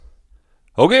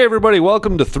Okay, everybody,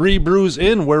 welcome to Three Brews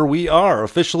In, where we are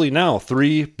officially now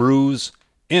 3 Brews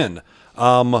In.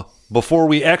 Before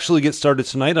we actually get started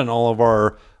tonight on all of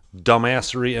our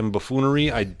dumbassery and buffoonery,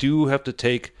 I do have to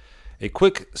take a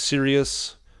quick,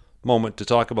 serious moment to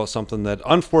talk about something that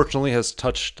unfortunately has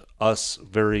touched us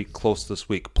very close this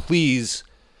week. Please,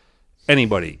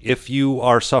 anybody, if you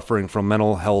are suffering from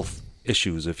mental health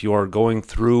issues, if you are going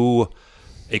through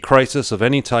a crisis of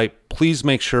any type, please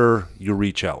make sure you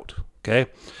reach out.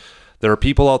 Okay? There are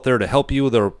people out there to help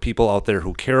you. There are people out there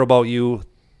who care about you.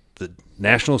 The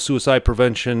National Suicide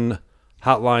Prevention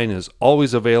Hotline is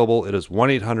always available. It is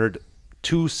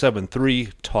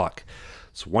 1-800-273-TALK.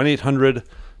 It's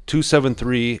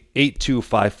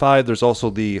 1-800-273-8255. There's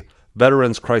also the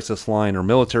Veterans Crisis Line or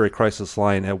Military Crisis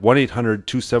Line at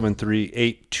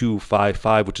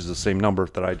 1-800-273-8255, which is the same number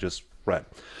that I just read.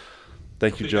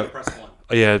 Thank you, Joe.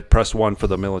 Yeah, press 1 for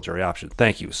the military option.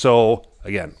 Thank you. So,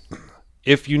 again,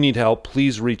 if you need help,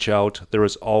 please reach out. There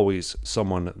is always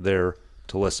someone there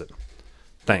to listen.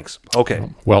 Thanks. Okay.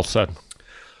 Well said.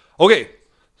 Okay.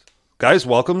 Guys,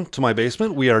 welcome to my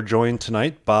basement. We are joined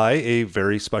tonight by a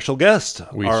very special guest.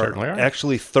 We certainly are.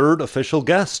 Actually, third official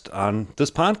guest on this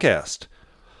podcast.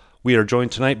 We are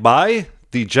joined tonight by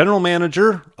the general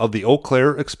manager of the Eau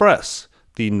Claire Express,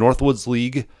 the Northwoods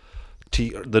League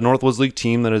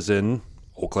team that is in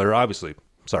Eau Claire, obviously.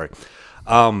 Sorry.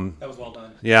 That was well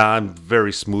done. Yeah, I'm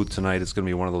very smooth tonight. It's going to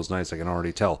be one of those nights, I can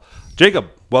already tell.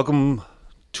 Jacob, welcome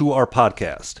to our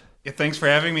podcast. Yeah, thanks for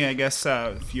having me. I guess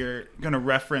if you're going to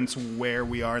reference where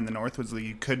we are in the Northwoods League,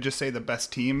 you could just say the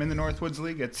best team in the Northwoods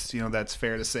League. It's that's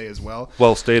fair to say as well.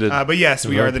 Well stated. But yes,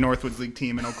 we are the Northwoods League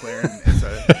team in Eau Claire, and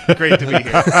it's great to be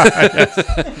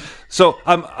here. So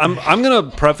I'm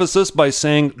going to preface this by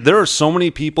saying there are so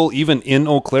many people, even in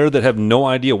Eau Claire, that have no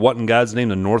idea what in God's name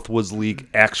the Northwoods League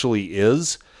actually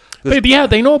is. Yeah,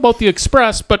 they know about the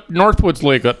Express, but Northwoods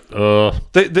League,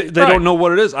 They don't know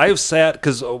what it is. I have sat,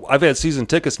 because I've had season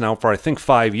tickets now for, I think,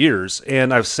 5 years,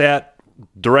 and I've sat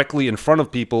directly in front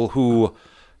of people who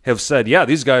have said, yeah,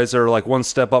 these guys are like one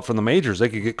step up from the majors. They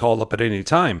could get called up at any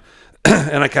time.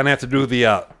 And I kind of have to do the,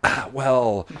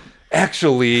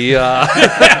 actually,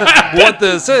 what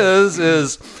this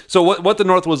is so what the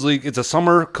Northwoods League, it's a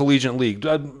summer collegiate league.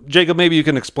 Jacob, maybe you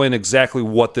can explain exactly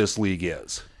what this league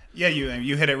is. Yeah,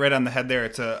 you hit it right on the head there.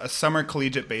 It's a summer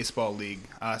collegiate baseball league.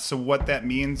 So what that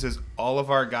means is all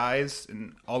of our guys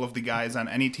and all of the guys on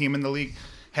any team in the league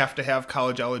have to have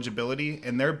college eligibility,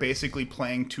 and they're basically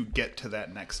playing to get to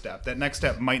that next step. That next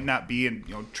step might not be in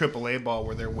AAA ball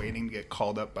where they're waiting to get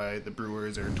called up by the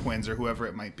Brewers or Twins or whoever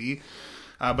it might be.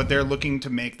 But they're looking to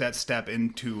make that step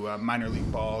into minor league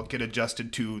ball, get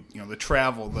adjusted to the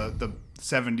travel, the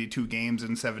 72 games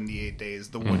in 78 days,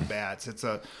 the wood bats. It's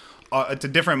a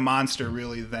different monster,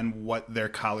 really, than what their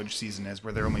college season is,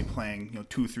 where they're only playing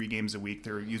 2-3 games a week.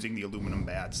 They're using the aluminum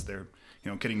bats. They're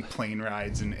getting plane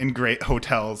rides in great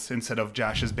hotels instead of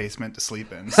Josh's basement to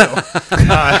sleep in. So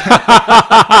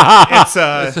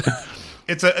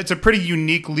it's a pretty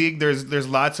unique league. There's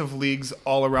lots of leagues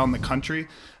all around the country.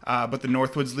 But the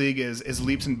Northwoods League is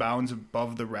leaps and bounds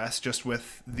above the rest, just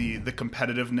with the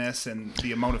competitiveness and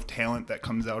the amount of talent that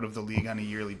comes out of the league on a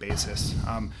yearly basis.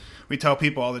 We tell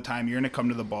people all the time, you're going to come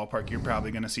to the ballpark, you're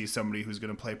probably going to see somebody who's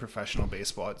going to play professional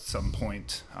baseball at some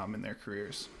point in their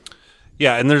careers.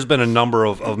 Yeah, and there's been a number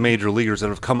of major leaguers that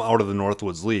have come out of the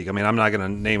Northwoods League. I mean, I'm not going to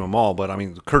name them all, but I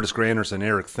mean, Curtis Granderson,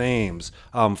 Eric Thames,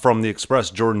 from the Express,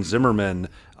 Jordan Zimmerman.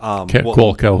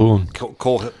 Cole Calhoun.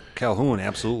 Cole Calhoun,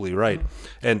 absolutely right.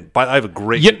 And I have a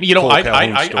great Cole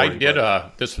I did,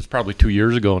 this was probably 2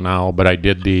 years ago now, but I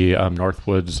did the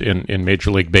Northwoods in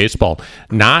Major League Baseball.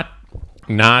 Not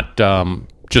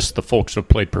just the folks who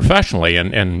played professionally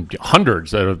and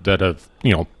hundreds that have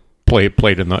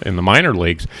played in the minor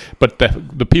leagues, but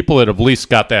the people that have at least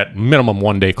got that minimum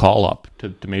 1 day call up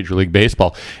to Major League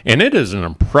Baseball, and it is an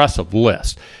impressive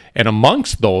list. And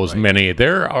amongst those many,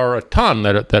 there are a ton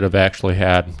that have actually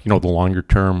had the longer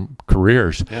term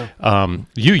careers. Yeah.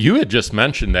 You had just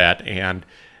mentioned that, and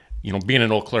being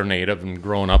an Eau Claire native and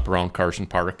growing up around Carson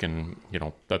Park, and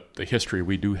the history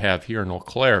we do have here in Eau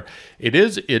Claire, it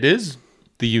is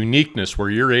the uniqueness where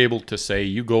you're able to say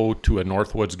you go to a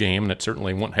Northwoods game, and it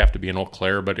certainly wouldn't have to be in Eau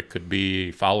Claire, but it could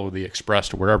be follow the Express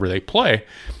to wherever they play,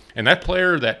 and that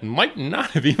player that might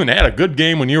not have even had a good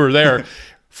game when you were there,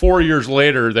 4 years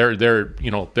later they're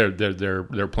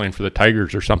playing for the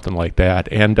Tigers or something like that,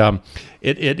 and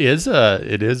it is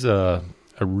a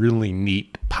really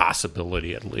neat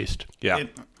possibility, at least. Yeah.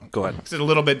 Go ahead. It's a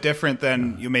little bit different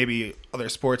than maybe other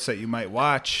sports that you might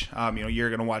watch. You're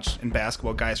going to watch in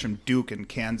basketball guys from Duke and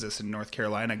Kansas and North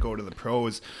Carolina go to the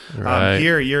pros. Right.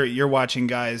 Here, you're watching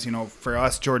guys. For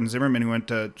us, Jordan Zimmerman, who went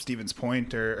to Stevens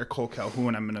Point, or Cole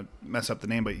Calhoun. I'm going to mess up the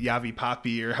name, but Yavi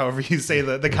Papi, or however you say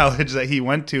the college that he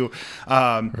went to.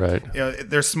 Right.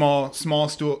 They're small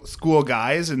school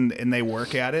guys, and they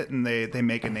work at it, and they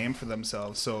make a name for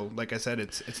themselves. So, like I said,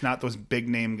 it's not those big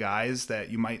name guys that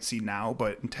you might see now,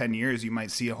 but in 10 years you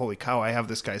might see, holy cow, I have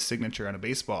this guy's signature on a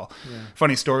baseball. Yeah.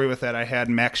 Funny story with that, I had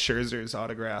Max Scherzer's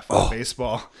autograph on a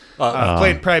baseball.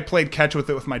 Played catch with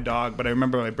it with my dog, but I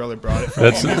remember my brother brought it from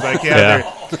home. He's like,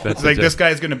 it's like, this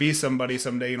guy's going to be somebody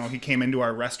someday. He came into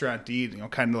our restaurant to eat,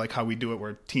 kind of like how we do it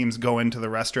where teams go into the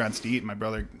restaurants to eat. My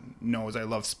brother knows I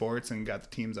love sports and got the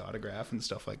team's autograph and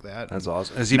stuff like that. That's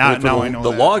awesome. Has he played for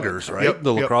the Loggers, right? Yep,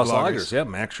 the lacrosse Loggers. Loggers. Yeah,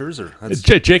 Max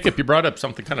Scherzer. Jacob, you brought up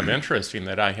something kind of interesting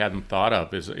that I hadn't thought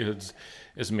of.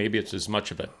 Is maybe it's as much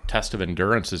of a test of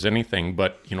endurance as anything,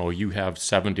 but you have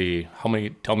 70. How many?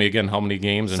 Tell me again. How many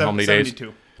games and how many 72.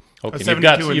 days? Okay,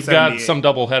 72 you've got some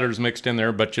double headers mixed in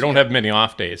there, but you don't have many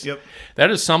off days. Yep. That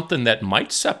is something that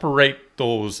might separate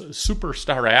those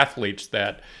superstar athletes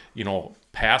that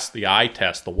pass the eye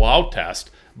test, the wow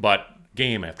test, but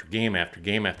game after game after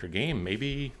game after game,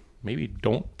 maybe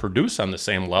don't produce on the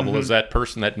same level as that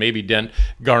person that maybe didn't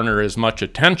garner as much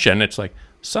attention. It's like,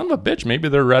 son of a bitch, maybe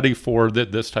they're ready for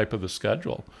this type of a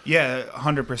schedule. Yeah,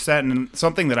 100%. And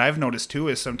something that I've noticed too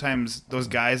is sometimes those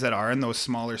guys that are in those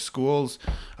smaller schools,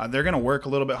 they're going to work a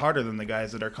little bit harder than the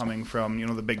guys that are coming from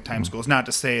the big time schools. Not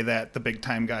to say that the big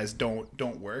time guys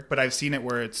don't work, but I've seen it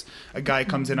where it's a guy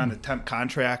comes in on a temp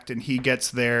contract and he gets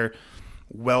there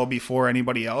well before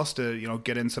anybody else to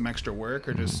get in some extra work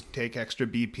or just take extra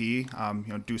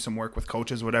BP, do some work with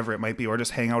coaches, whatever it might be, or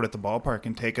just hang out at the ballpark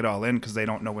and take it all in because they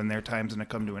don't know when their time's going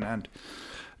to come to an end.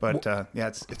 But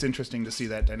it's interesting to see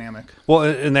that dynamic. Well,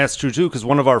 and that's true too, because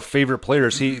one of our favorite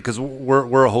players, because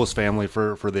we're a host family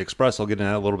for the Express. I'll get into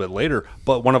that a little bit later.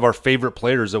 But one of our favorite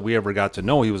players that we ever got to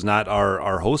know, he was not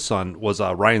our host son, was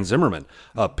Ryan Zimmerman,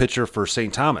 a pitcher for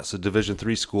St. Thomas, a Division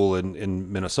III school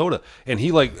in Minnesota. And he,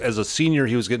 as a senior,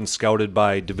 he was getting scouted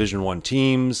by Division I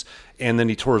teams. And then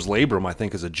he tore his labrum, I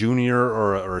think, as a junior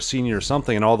or a senior or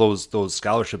something, and all those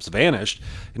scholarships vanished.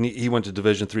 And he went to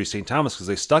Division III St. Thomas because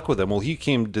they stuck with him. Well, he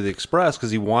came to the Express because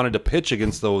he wanted to pitch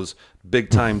against those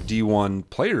big-time D1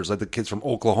 players, like the kids from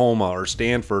Oklahoma or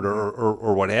Stanford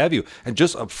or what have you, and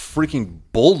just a freaking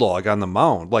bulldog on the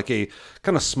mound, like a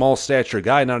kind of small stature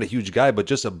guy, not a huge guy, but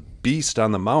just a beast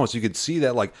on the mound. So you could see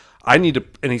that,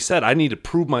 and he said, I need to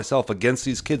prove myself against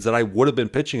these kids that I would have been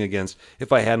pitching against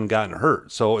if I hadn't gotten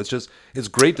hurt. So it's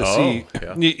great to see,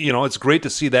 it's great to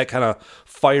see that kind of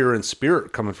fire and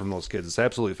spirit coming from those kids. It's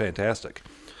absolutely fantastic.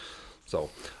 So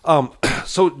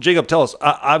Jacob, tell us,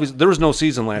 obviously there was no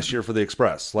season last year for the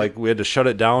Express. We had to shut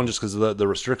it down just because of the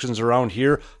restrictions around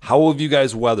here. How have you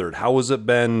guys weathered? How has it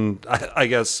been, I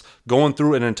guess, going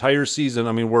through an entire season?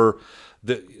 I mean, we're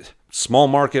the small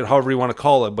market, however you want to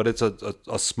call it, but it's a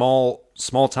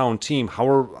small town team.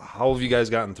 How have you guys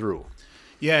gotten through?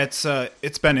 Yeah,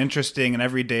 it's been interesting, and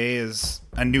every day is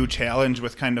a new challenge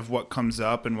with kind of what comes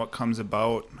up and what comes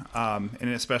about, and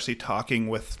especially talking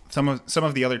with some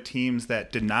of the other teams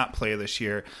that did not play this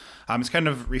year. It's kind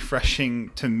of refreshing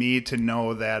to me to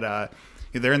know that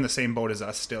they're in the same boat as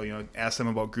us still. Ask them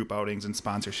about group outings and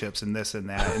sponsorships and this and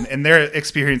that, and they're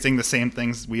experiencing the same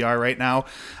things we are right now.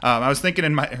 I was sitting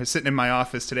in my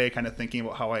office today, kind of thinking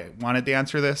about how I wanted to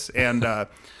answer this, and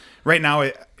right now,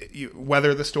 you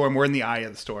weather the storm. We're in the eye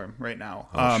of the storm right now.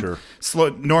 Sure.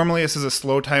 Normally, this is a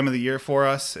slow time of the year for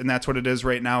us, and that's what it is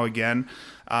right now again,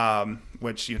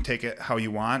 which you take it how you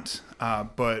want.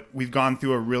 But we've gone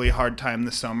through a really hard time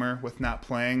this summer with not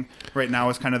playing. Right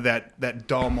now is kind of that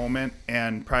dull moment,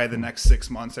 and probably the next 6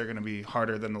 months are going to be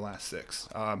harder than the last 6.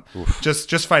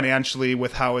 Just financially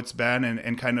with how it's been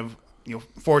and kind of,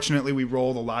 fortunately we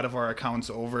rolled a lot of our accounts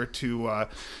over to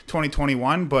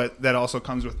 2021, but that also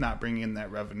comes with not bringing in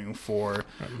that revenue for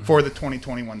the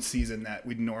 2021 season that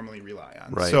we'd normally rely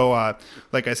on. Right. So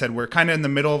like I said, we're kind of in the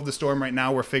middle of the storm right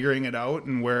now. We're figuring it out,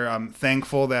 and we're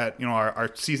thankful that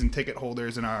our season ticket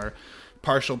holders and our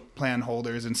partial plan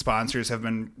holders and sponsors have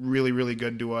been really, really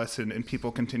good to us, and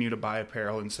people continue to buy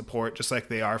apparel and support just like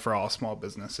they are for all small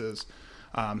businesses.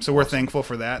 So we're thankful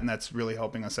for that, and that's really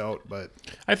helping us out. But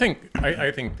I think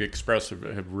the Express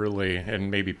have really,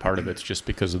 and maybe part of it's just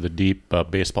because of the deep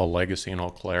baseball legacy in Eau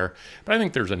Claire. But I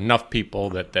think there's enough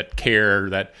people that care,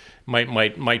 that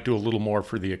might do a little more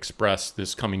for the Express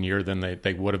this coming year than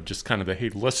they would have just kind of hey,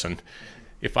 listen,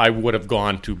 if I would have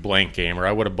gone to blank game or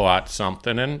I would have bought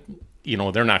something, and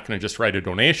they're not going to just write a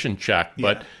donation check,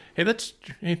 but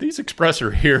hey, these Express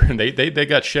are here, and they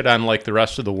got shit on like the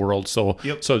rest of the world. So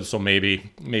so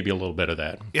maybe a little bit of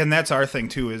that. And that's our thing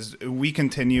too. Is we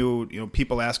continue.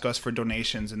 People ask us for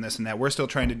donations and this and that. We're still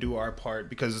trying to do our part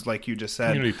because, like you just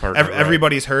said,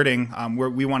 everybody's hurting.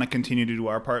 We want to continue to do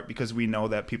our part because we know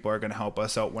that people are going to help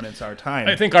us out when it's our time.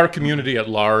 I think our community at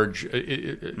large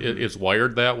is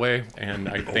wired that way, and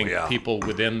I think people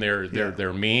within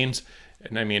their means.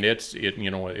 And I mean, it's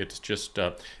just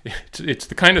it's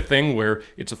the kind of thing where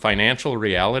it's a financial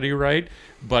reality, right?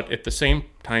 But at the same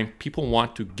time, people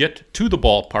want to get to the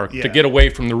ballpark to get away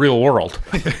from the real world.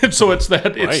 So it's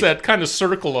that kind of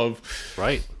circle of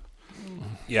right.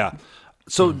 Yeah.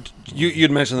 So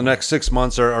you'd mentioned the next 6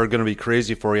 months are going to be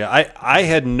crazy for you. I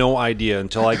had no idea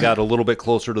until I got a little bit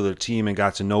closer to the team and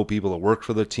got to know people that work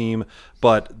for the team.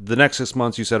 But the next 6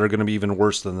 months, you said, are going to be even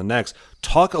worse than the next.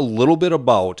 Talk a little bit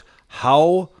about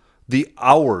how the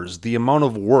hours, the amount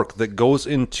of work that goes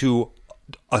into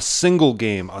a single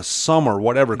game, a summer,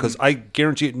 whatever, because I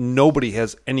guarantee you nobody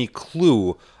has any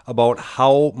clue about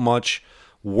how much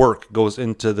work goes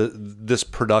into this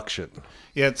production.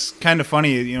 Yeah, it's kind of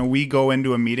funny. We go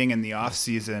into a meeting in the off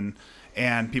season,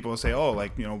 and people will say, "Oh,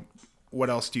 like what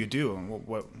else do you do?" And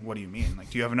what do you mean? Like,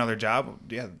 do you have another job?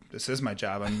 Yeah, this is my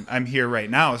job. I'm here right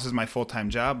now. This is my full-time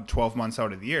job, 12 months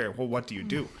out of the year. Well, what do you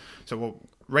do? So,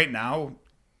 right now,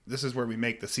 this is where we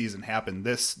make the season happen.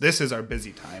 This is our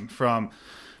busy time from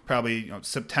probably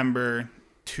September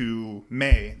to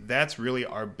May. That's really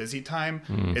our busy time.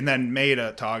 And then May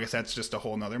to August, that's just a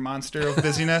whole nother monster of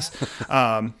busyness.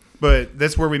 But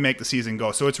that's where we make the season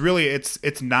go. So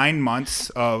it's 9 months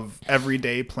of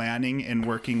everyday planning and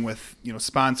working with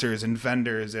sponsors and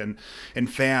vendors and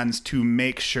fans to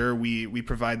make sure we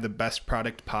provide the best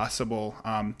product possible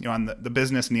on the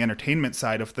business and the entertainment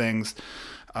side of things.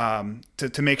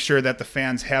 To make sure that the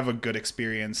fans have a good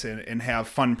experience and have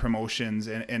fun promotions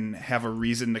and have a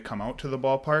reason to come out to the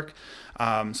ballpark.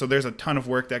 So there's a ton of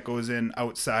work that goes in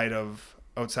outside of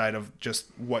just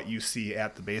what you see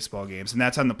at the baseball games. And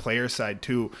that's on the player side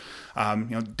too.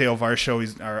 Dale Varsho,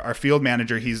 he's our field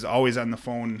manager. He's always on the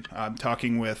phone,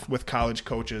 talking with college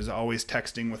coaches, always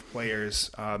texting with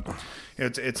players.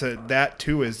 It's a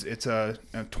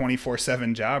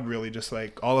 24/7 job, really, just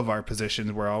like all of our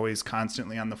positions. We're always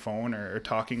constantly on the phone or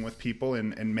talking with people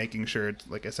and making sure it's,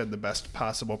 like I said, the best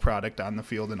possible product on the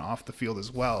field and off the field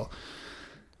as well.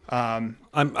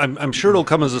 I'm sure it'll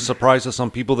come as a surprise to some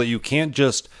people that you can't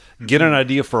just get an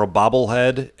idea for a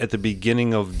bobblehead at the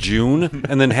beginning of June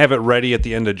and then have it ready at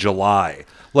the end of July.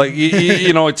 Like,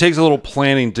 it takes a little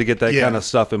planning to get that kind of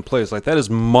stuff in place. Like, that is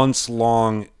months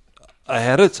long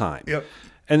ahead of time. Yep.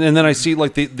 And then I see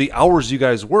like the hours you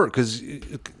guys work, because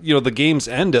the games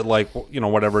end at like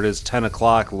whatever it is, 10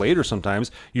 o'clock later.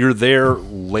 Sometimes you're there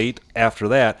late after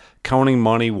that, counting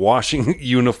money, washing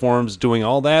uniforms, doing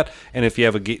all that. And if you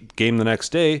have a game the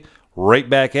next day, right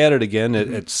back at it again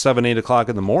at 7-8 o'clock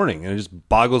in the morning. And it just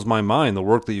boggles my mind the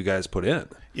work that you guys put in.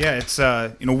 Yeah, it's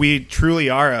we truly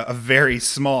are a very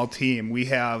small team. We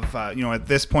have at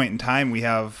this point in time we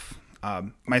have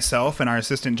myself and our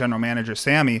assistant general manager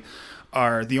Sammy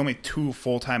are the only 2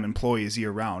 full-time employees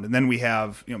year-round. And then we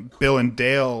have Bill and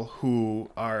Dale, who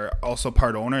are also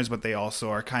part owners, but they also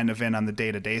are kind of in on the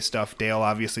day-to-day stuff. Dale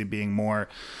obviously being more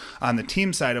on the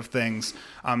team side of things.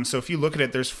 So if you look at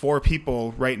it, there's 4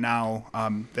 people right now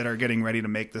that are getting ready to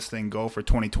make this thing go for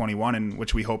 2021, and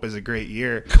which we hope is a great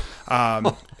year.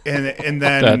 And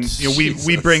then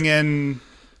we bring in.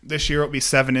 This year it'll be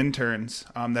 7 interns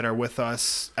that are with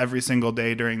us every single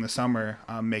day during the summer,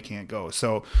 making it go.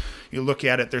 So you look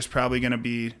at it, there's probably going to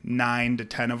be 9 to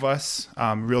 10 of us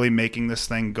really making this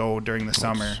thing go during the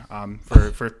summer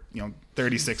for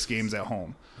 36 games at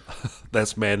home.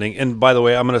 That's maddening. And by the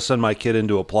way, I'm going to send my kid in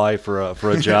to apply for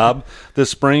a job this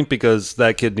spring because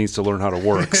that kid needs to learn how to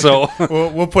work. So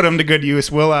we'll put him to good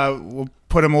use. We'll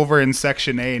put him over in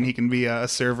Section A, and he can be a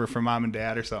server for mom and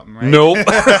dad or something, right? Nope.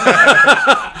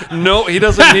 No, he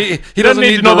doesn't need. He doesn't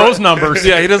need to know those numbers.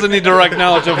 Yeah, he doesn't need direct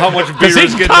knowledge of how much beer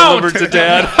is getting delivered to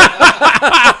dad.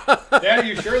 Dad, are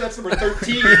you sure that's number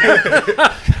 13?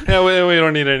 Yeah, we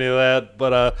don't need any of that.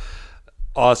 But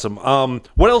awesome.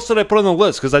 What else did I put on the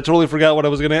list? Because I totally forgot what I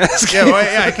was going to ask.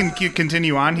 Yeah, I can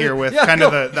continue on here with of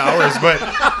the hours, but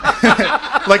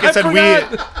like I said,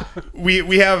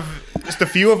 we have just a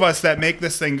few of us that make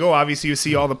this thing go. Obviously, you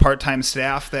see all the part-time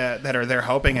staff that are there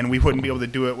helping, and we wouldn't be able to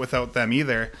do it without them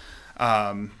either.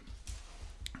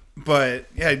 But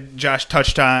yeah, Josh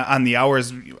touched on the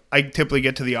hours. I typically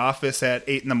get to the office at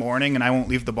 8 a.m, and I won't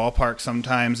leave the ballpark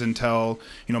sometimes until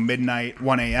midnight,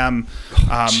 1 a.m.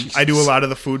 I do a lot of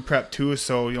the food prep too.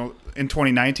 So in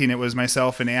 2019, it was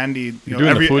myself and Andy.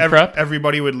 Doing the food prep?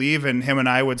 Everybody would leave, and him and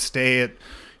I would stay at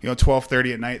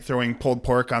 12:30 at night throwing pulled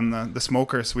pork on the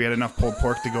smoker, so we had enough pulled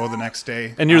pork to go the next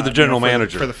day. And you're the general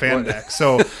manager for the fan deck.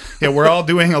 So yeah, we're all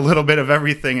doing a little bit of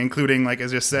everything, including, like I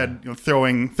just said,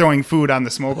 throwing food on the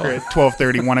smoker at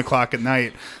 12:30, 1 o'clock at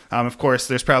night. Of course,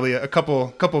 there's probably a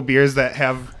couple beers that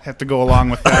have to go along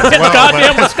with that as well.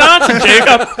 Goddamn Wisconsin,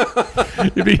 Jacob.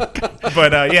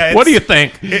 But yeah, what do you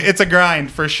think? It's a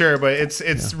grind for sure, but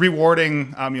it's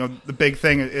rewarding. The big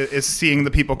thing is seeing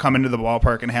the people come into the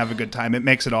ballpark and have a good time. It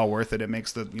makes it all worth it. It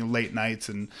makes the late nights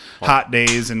and hot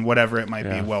days and whatever it might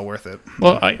be well worth it.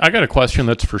 Well, I got a question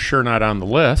that's for sure not on the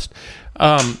list.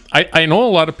 I know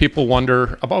a lot of people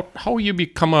wonder about how you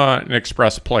become an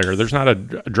Express player. There's not a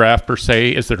draft per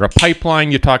se. Is there a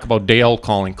pipeline? You talk about Dale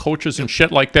calling coaches and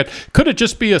shit like that. Could it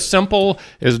just be as simple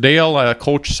as Dale, a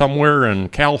coach somewhere in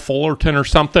Cal Fullerton or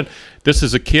something? This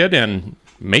is a kid and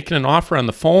making an offer on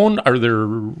the phone. Are there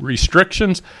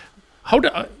restrictions? How do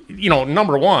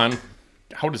number one?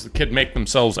 How does the kid make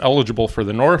themselves eligible for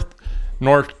the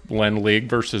Northland League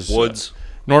versus Woods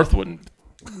Northwood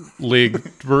League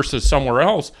versus somewhere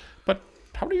else? But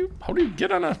how do you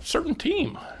get on a certain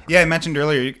team? Yeah, I mentioned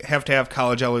earlier you have to have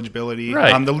college eligibility.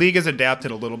 Right. The league has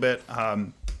adapted a little bit.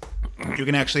 You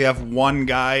can actually have one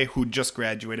guy who just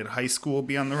graduated high school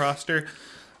be on the roster.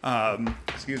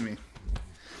 Excuse me.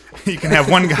 You can have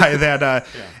one guy that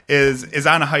is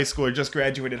on a high school or just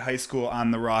graduated high school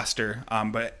on the roster,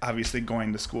 but obviously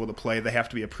going to school to play. They have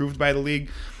to be approved by the league.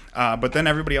 But then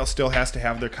everybody else still has to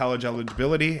have their college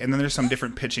eligibility, and then there's some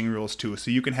different pitching rules too.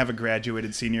 So you can have a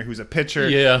graduated senior who's a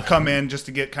pitcher come in just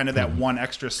to get kind of that one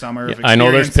extra summer of experience. I know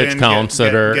there's pitch counts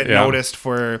that get noticed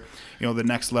for the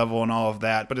next level and all of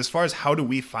that. But as far as how do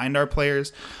we find our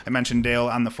players, I mentioned Dale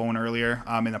on the phone earlier.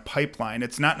 In a pipeline,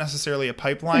 it's not necessarily a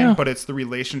pipeline, but it's the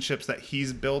relationships that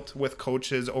he's built with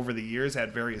coaches over the years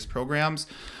at various programs.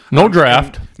 No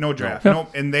draft. No draft.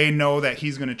 Nope. And they know that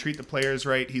he's going to treat the players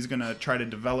right. He's going to try to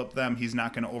develop them. He's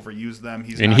not going to overuse them.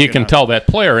 He can tell that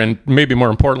player, and maybe more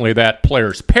importantly, that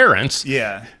player's parents.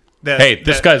 Yeah.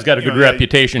 This guy's got a good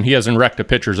reputation. He hasn't wrecked a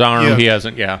pitcher's arm. Yeah. He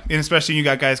hasn't, And especially you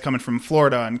got guys coming from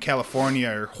Florida and California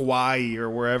or Hawaii or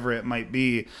wherever it might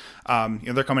be.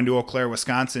 They're coming to Eau Claire,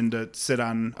 Wisconsin to sit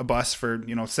on a bus for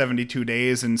 72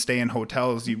 days and stay in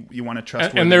hotels. You want to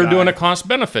trust, and they're doing a cost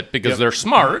benefit because they're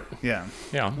smart. Yeah.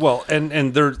 Well,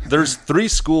 and there's three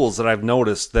schools that I've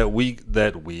noticed that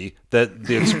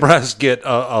the Express get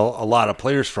a lot of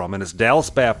players from, and it's Dallas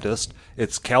Baptist,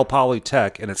 it's Cal Poly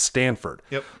Tech, and it's Stanford.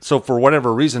 Yep. So for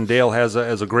whatever reason, Dale has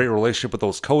a great relationship with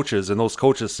those coaches, and those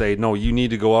coaches say, no, you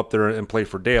need to go up there and play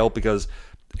for Dale because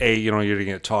A, you're going to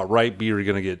get taught right, B, you're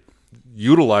going to get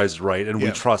utilized right, and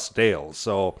we trust Dale.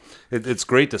 So it's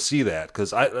great to see that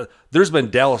because there's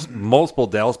been multiple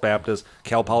Dallas Baptist,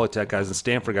 Cal Polytech guys, and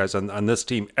Stanford guys on this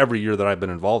team every year that I've been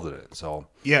involved in it. So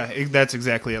yeah, that's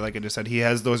exactly it. Like I just said, he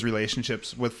has those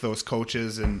relationships with those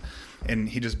coaches, and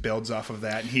he just builds off of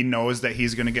that. And he knows that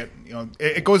he's going to get.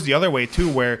 It goes the other way too,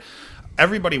 where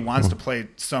everybody wants to play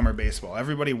summer baseball.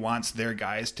 Everybody wants their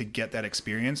guys to get that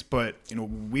experience, but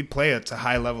we play at a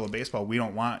high level of baseball. We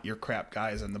don't want your crap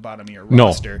guys on the bottom of your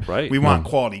roster. Right. We want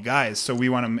quality guys. So he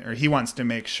wants to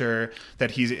make sure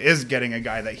that he is getting a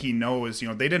guy that he knows.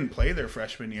 They didn't play their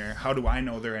freshman year. How do I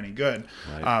know they're any good?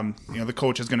 Right. The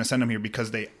coach is going to send them here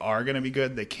because they are going to be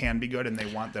good. They can be good, and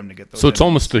they want them to get those. So it's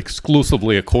almost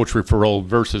exclusively a coach referral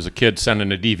versus a kid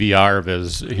sending a DVR of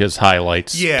his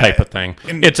highlights type of thing.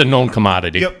 It's a known commodity.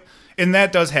 Yep. And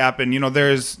that does happen.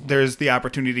 There's the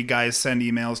opportunity guys send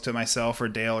emails to myself or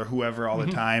Dale or whoever all the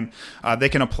time. They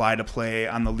can apply to play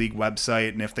on the league website,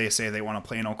 and if they say they want to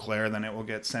play in Eau Claire, then it will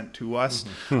get sent to us.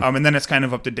 And then it's kind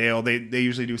of up to Dale. They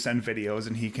usually do send videos,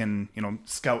 and he can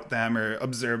scout them or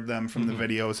observe them from the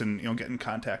videos and get in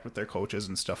contact with their coaches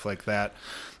and stuff like that.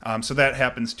 So that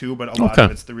happens too, but a lot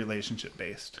of it's the relationship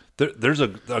based. There's a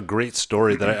great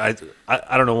story that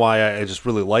I don't know why I just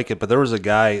really like it, but there was a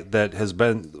guy that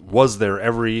was there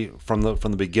from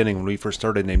the beginning when we first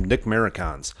started, named Nick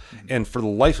Maricons. And for the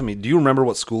life of me, do you remember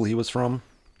what school he was from?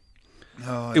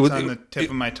 Oh, it's on the tip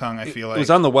of my tongue, I feel like. It was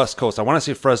on the West Coast. I want to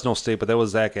say Fresno State, but that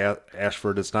was Zach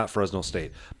Ashford. It's not Fresno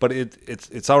State. But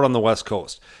it's out on the West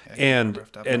Coast. And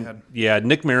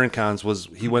Nick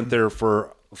Maricons he went there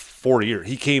for 4 years.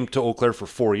 He came to Eau Claire for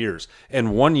 4 years.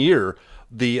 And 1 year,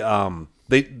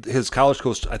 his college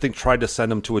coach, I think, tried to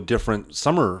send him to a different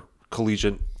summer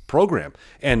collegiate program.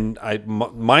 And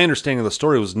my understanding of the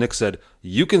story was Nick said,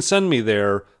 you can send me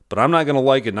there, but I'm not going to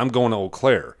like it, and I'm going to Eau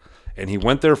Claire. And he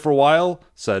went there for a while,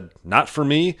 said, not for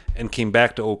me, and came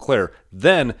back to Eau Claire.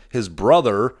 Then his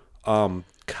brother,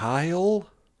 Kyle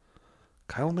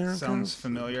Marin? Sounds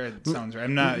familiar. It sounds right.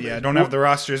 I'm not. Yeah, I don't have the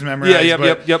rosters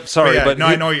memorized. Yep. Sorry, but no,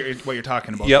 I know what you're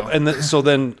talking about. Yep. Though. And so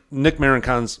then Nick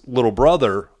Marincon's little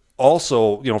brother,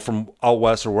 also, from out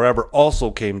west or wherever,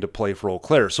 also came to play for Eau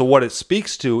Claire. So what it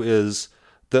speaks to is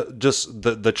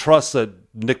the trust that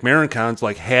Nick Marincon's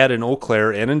had in Eau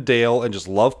Claire and in Dale, and just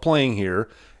loved playing here.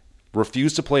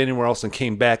 Refused to play anywhere else and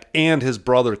came back, and his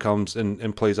brother comes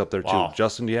and plays up there too.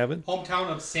 Justin, do you have it? Hometown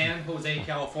of San Jose,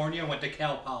 California. Went to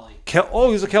Cal Poly.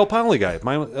 He's a Cal Poly guy.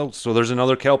 So there's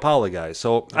another Cal Poly guy.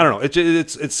 So I don't know. It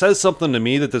says something to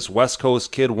me that this West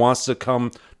Coast kid wants to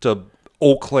come to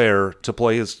Eau Claire to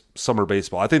play his summer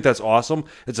baseball. I think that's awesome.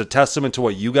 It's a testament to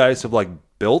what you guys have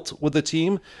built with the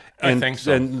team and, I think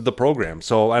so. And the program.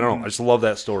 So I don't know. I just love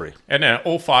that story. And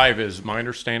 05 is my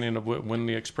understanding of when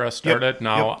the Express started. Yep.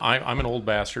 Now, I'm an old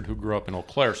bastard who grew up in Eau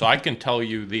Claire, so I can tell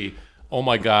you oh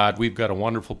my God, we've got a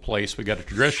wonderful place. We got a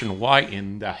tradition. Why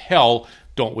in the hell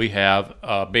don't we have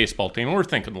a baseball team? And we're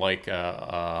thinking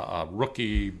a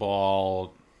rookie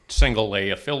ball single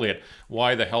A affiliate.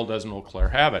 Why the hell doesn't Eau Claire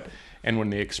have it? And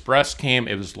when the Express came,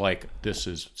 it was this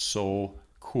is so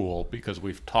cool because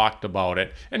we've talked about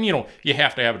it. And, you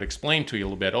have to have it explained to you a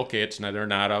little bit. Okay, they're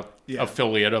not a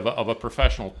affiliate of a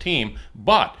professional team,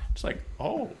 but it's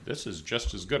this is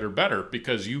just as good or better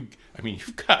because you've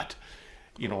got,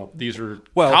 these are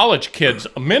college kids,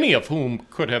 many of whom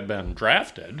could have been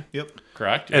drafted. Yep.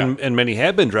 Correct? And many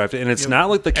have been drafted. And it's not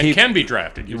like the Cape... And can be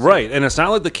drafted. Right. And it's not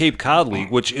like the Cape Cod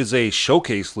League, which is a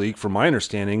showcase league, from my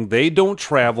understanding. They don't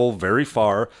travel very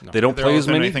far. No. They don't play as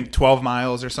many... I think 12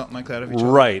 miles or something like that of each other.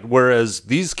 Right. Whereas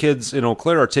these kids in Eau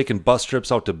Claire are taking bus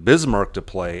trips out to Bismarck to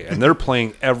play, and they're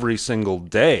playing every single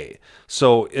day.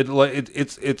 So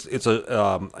it's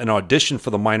an audition for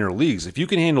the minor leagues. If you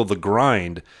can handle the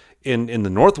grind... In the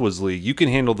Northwoods League, you can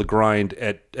handle the grind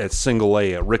at single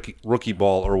A, at rookie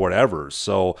ball, or whatever.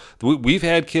 So we've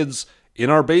had kids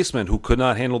in our basement who could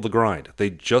not handle the grind.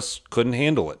 They just couldn't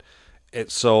handle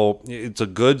it. So it's a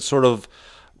good sort of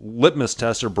litmus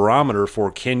test or barometer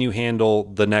for, can you handle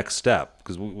the next step?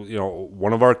 Because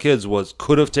one of our kids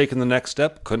could have taken the next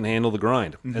step, couldn't handle the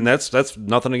grind. Mm-hmm. And that's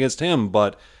nothing against him,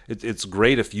 but it's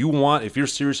great if you're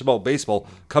serious about baseball,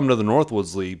 come to the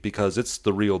Northwoods League because it's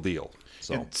the real deal.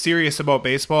 So. Serious about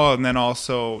baseball, and then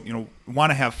also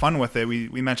want to have fun with it. We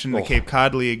mentioned the Cape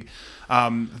Cod League.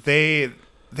 They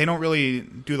don't really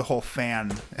do the whole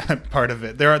fan part of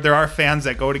it. There are fans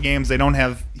that go to games. They don't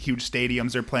have huge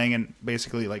stadiums. They're playing in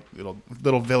basically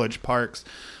little village parks.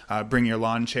 Bring your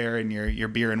lawn chair and your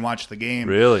beer and watch the game.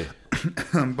 Really?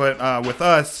 But with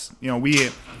us,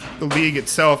 the league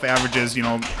itself averages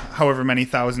however many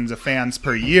thousands of fans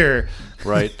per year.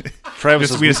 Right.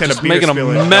 Travis we is just had just a beer making a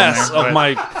spillage mess down there, of my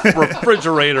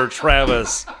refrigerator,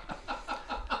 Travis.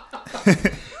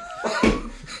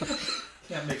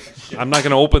 I'm not going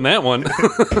to open that one.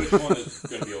 Which one is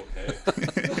going to be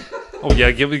okay? Oh yeah,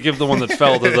 give the one that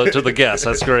fell to the guest.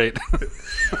 That's great.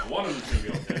 One of them's going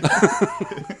to be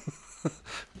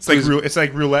okay. It's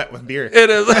like roulette with beer. It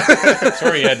is.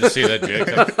 Sorry you had to see that,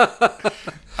 Jacob.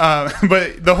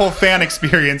 But the whole fan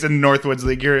experience in Northwoods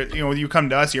League, you come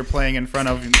to us, you're playing in front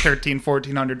of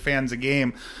 1,400 fans a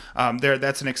game.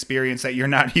 That's an experience that you're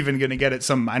not even going to get at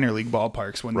some minor league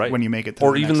ballparks when you make it to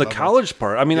or the even next the level. college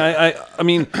part. I mean, I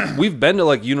mean, we've been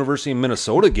to University of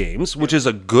Minnesota games, which is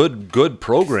a good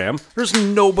program. There's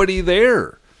nobody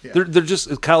there. Yeah. They're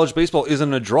just, college baseball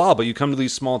isn't a draw, but you come to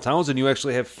these small towns and you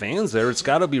actually have fans there. It's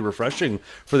got to be refreshing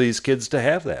for these kids to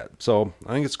have that. So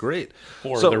I think it's great.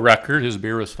 For the record, his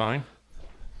beer was fine.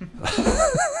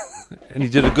 And he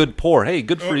did a good pour. Hey,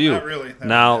 good for you. Not really.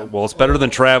 Well, it's better than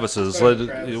Travis's.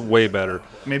 Way better.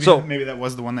 Maybe that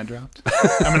was the one that dropped.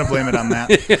 I'm going to blame it on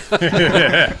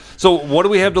that. So what do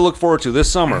we have to look forward to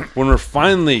this summer when we're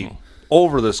finally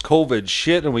over this COVID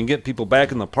shit and we can get people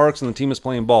back in the parks and the team is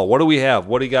playing ball? What do we have?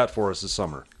 What do you got for us this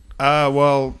summer?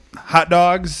 Well, hot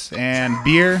dogs and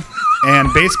beer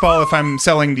and baseball if I'm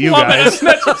selling to you guys.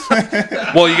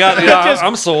 Well, you got.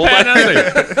 I'm sold. You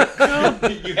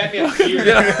had me at beer.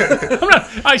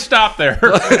 I stopped there.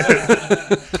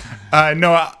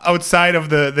 No, outside of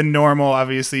the normal,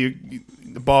 obviously,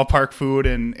 the ballpark food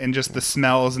and just the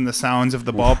smells and the sounds of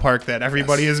the ballpark that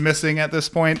everybody is missing at this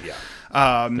point. Yeah.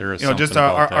 Just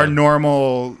our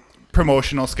normal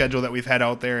promotional schedule that we've had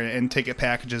out there and ticket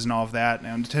packages and all of that.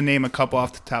 And to name a couple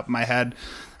off the top of my head,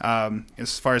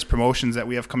 as far as promotions that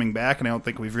we have coming back, and I don't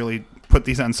think we've really put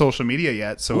these on social media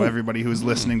yet, so everybody who's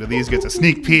listening to these gets a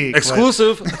sneak peek.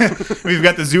 Exclusive. We've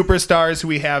got the Superstars who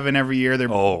we have in every year. They're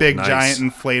big, nice.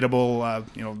 giant, inflatable,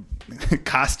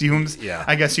 costumes. Yeah.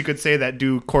 I guess you could say that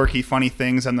do quirky, funny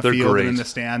things on the They're field great. and in the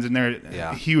stands, and they're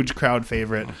Yeah. a huge crowd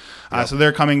favorite. So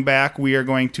they're coming back. We are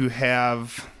going to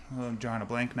have. I'm drawing a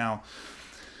blank now.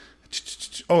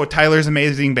 Oh, Tyler's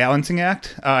Amazing Balancing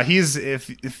Act. He's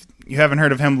if you haven't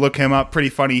heard of him, look him up. Pretty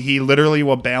funny. He literally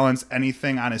will balance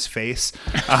anything on his face.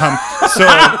 So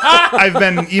I've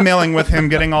been emailing with him,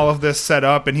 getting all of this set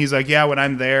up, and he's like, "Yeah, when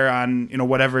I'm there on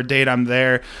whatever date I'm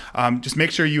there, just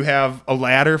make sure you have a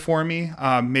ladder for me.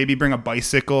 Maybe bring a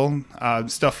bicycle,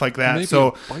 stuff like that." Maybe So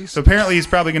a bicycle. so apparently he's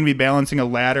probably going to be balancing a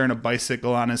ladder and a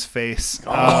bicycle on his face.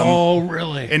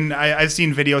 Really? And I've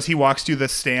seen videos. He walks through the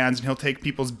stands and he'll take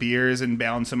people's beers and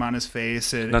balance them on his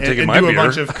face and, Not and, taking and my do a beer.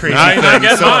 bunch of crazy I things.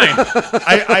 get So mine.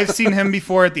 I've seen him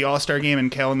before at the All-Star game in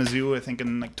Kalamazoo, I think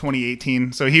in like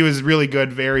 2018. So he was really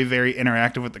good, very, very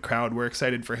interactive with the crowd. We're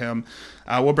excited for him.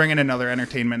 We'll bring in another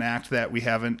entertainment act that we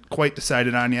haven't quite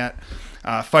decided on yet.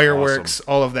 Fireworks,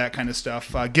 all of that kind of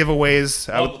stuff. Giveaways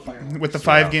with the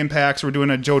 5-game packs. We're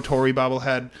doing a Joe Torre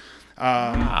bobblehead.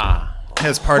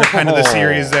 As part of kind of the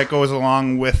series that goes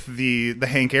along with the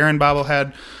Hank Aaron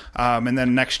bobblehead. And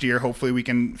then next year, hopefully, we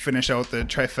can finish out the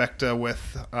trifecta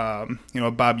with,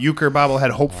 a Bob Uecker bobblehead.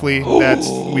 Hopefully,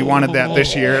 we wanted that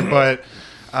this year, but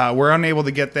we're unable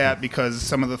to get that because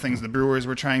some of the things the Brewers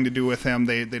were trying to do with him,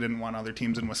 they didn't want other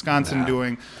teams in Wisconsin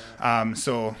doing.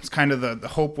 So it's kind of the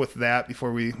hope with that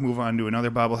before we move on to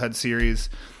another bobblehead series.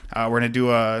 We're going to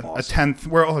do a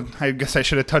 10th. I guess I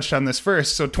should have touched on this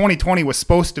first. So 2020 was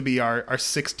supposed to be our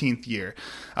 16th year.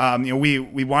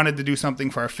 We wanted to do something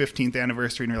for our 15th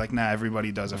anniversary, and we're like, nah,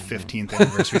 everybody does a 15th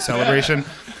anniversary celebration.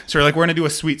 So we're like, we're going to do a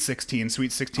Sweet 16.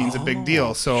 Sweet 16 is a big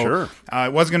deal. So sure.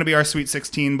 It was going to be our Sweet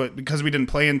 16, but because we didn't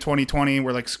play in 2020,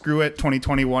 we're like, screw it.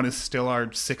 2021 is still our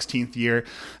 16th year.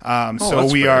 So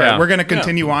that's we fair. are Yeah. we're going to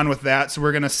continue on with that. So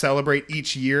we're going to celebrate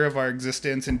each year of our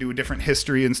existence and do a different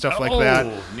history and stuff like that.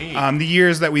 Neat. The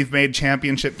years that we've made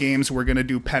championship games, we're going to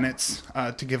do pennants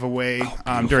to give away.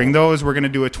 During those, we're going to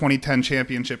do a 2010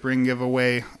 championship ring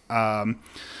giveaway. We're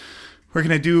going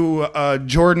to do a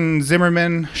Jordan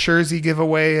Zimmerman jersey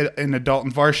giveaway, and a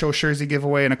Dalton Varsho jersey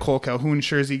giveaway, and a Cole Calhoun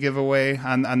jersey giveaway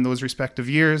on those respective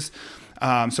years.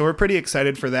 So we're pretty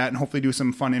excited for that, and hopefully do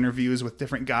some fun interviews with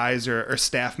different guys or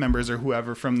staff members or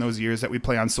whoever from those years that we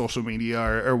play on social media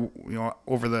or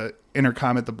over the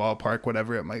intercom at the ballpark,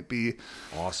 whatever it might be.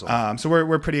 Awesome. So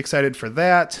we're pretty excited for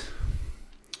that.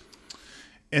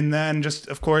 And then just,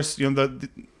 of course,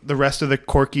 the rest of the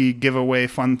quirky giveaway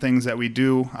fun things that we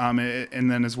do,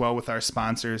 and then as well with our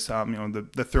sponsors,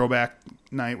 the throwback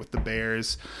night with the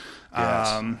Bears,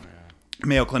 Yes.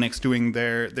 Mayo Clinic's doing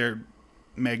their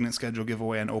magnet schedule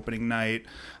giveaway on opening night,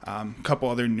 a couple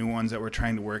other new ones that we're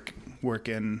trying to work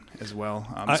in as well.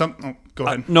 Go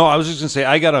ahead. No, I was just gonna say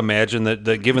I gotta imagine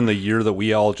that given the year that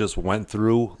we all just went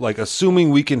through, like assuming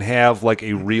we can have like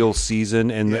a real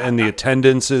season and the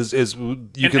attendance is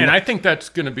And I think that's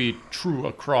going to be true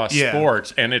across Yeah.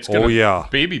 sports, and it's going to yeah.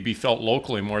 maybe be felt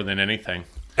locally more than anything.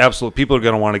 absolutely people are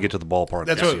gonna want to get to the ballpark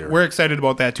That's this what year. we're excited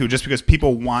about that too, just because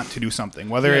people want to do something,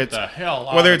 whether Get it's the hell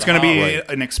out whether of it's the going to be house.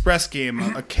 an Express game,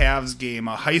 a Cavs game,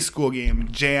 a high school game,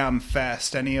 Jam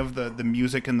Fest, any of the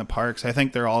music in the parks. I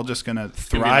think they're all just going to gonna be an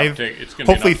thrive. uptick. It's gonna be an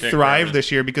Hopefully uptick for thrive everything.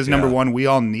 this year because number one, we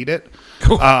all need it.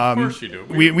 Of course you do.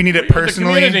 We need it the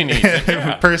personally, community needs it,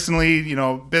 yeah. personally,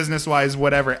 business wise,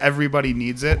 whatever. Everybody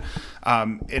needs it,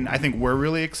 and I think we're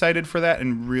really excited for that,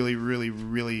 and really, really,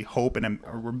 really hope, and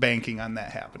we're banking on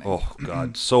that happening. Oh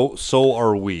God, so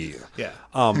are we. Yeah.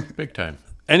 Big time.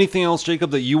 Anything else,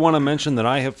 Jacob, that you want to mention that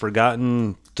I have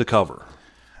forgotten to cover?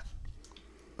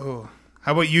 How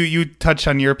about you touch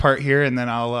on your part here, and then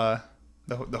I'll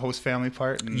the host family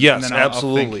part. And, Yes, and then I'll think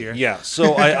absolutely. here. Yeah.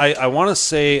 So I want to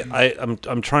say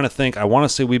I'm trying to think. I want to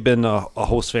say we've been a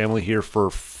host family here for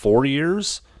 4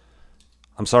 years.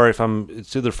 I'm sorry if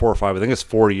it's either 4 or 5. I think it's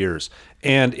 4 years.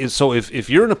 And so if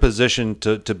you're in a position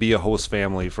to be a host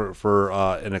family for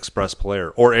an Express player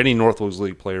or any Northwoods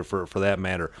League player for that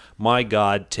matter, my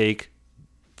God,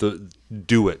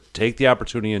 do it. Take the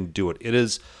opportunity and do it. It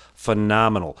is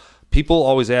phenomenal. People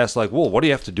always ask, like, well, what do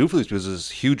you have to do for these? Because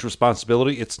it's a huge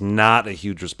responsibility. It's not a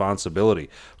huge responsibility.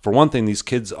 For one thing, these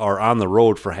kids are on the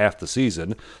road for half the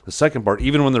season. The second part,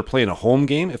 even when they're playing a home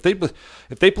game, if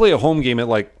they play a home game at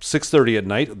like 6:30 at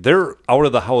night, they're out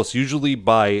of the house usually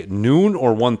by noon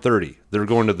or 1:30. They're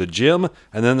going to the gym,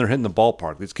 and then they're hitting the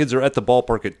ballpark. These kids are at the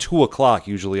ballpark at 2 o'clock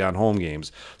usually on home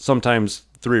games. Sometimes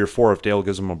 3 or 4 if Dale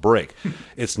gives them a break.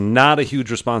 It's not a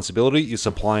huge responsibility. You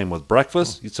supply them with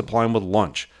breakfast. You supply them with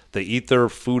lunch. They eat their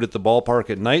food at the ballpark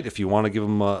at night. If you want to give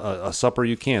them a supper,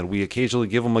 you can. We occasionally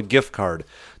give them a gift card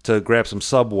to grab some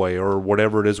Subway or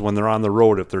whatever it is when they're on the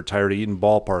road if they're tired of eating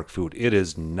ballpark food. It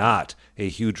is not a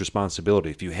huge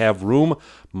responsibility. If you have room,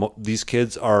 these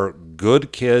kids are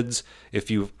good kids.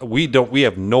 We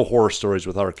have no horror stories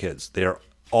with our kids. They're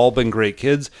all been great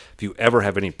kids. If you ever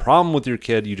have any problem with your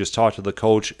kid, you just talk to the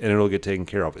coach and it'll get taken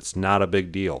care of. It's not a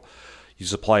big deal. You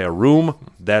supply a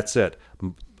room, that's it.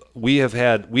 We have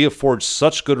forged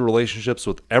such good relationships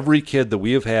with every kid that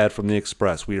we have had from the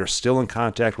Express. We are still in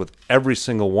contact with every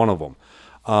single one of them.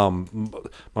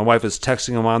 My wife is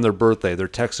texting them on their birthday. They're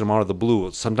texting them out of the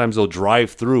blue. Sometimes they'll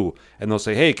drive through and they'll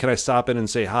say, hey, can I stop in and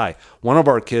say hi? One of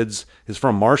our kids is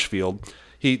from Marshfield.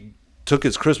 He took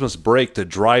his Christmas break to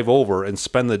drive over and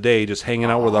spend the day just hanging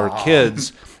out with our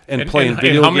kids and playing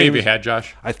video games. How many have you had,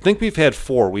 Josh? I think we've had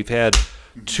 4. We've had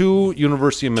 2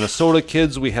 University of Minnesota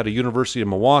kids. We had a University of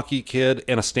Milwaukee kid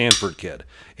and a Stanford kid.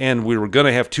 And we were going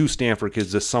to have 2 Stanford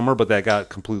kids this summer, but that got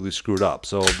completely screwed up.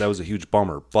 So that was a huge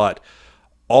bummer. But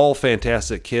all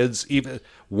fantastic kids. Even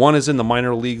one is in the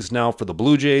minor leagues now for the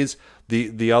Blue Jays.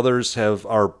 The others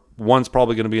are one's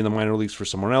probably going to be in the minor leagues for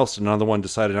someone else. Another one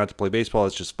decided not to play baseball.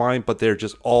 That's just fine. But they're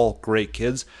just all great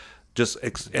kids.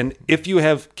 And if you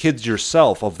have kids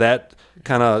yourself of that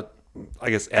kind of, I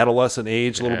guess, adolescent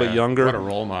age, a little bit younger. What a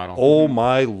role model. Oh,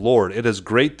 my Lord. It is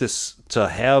great to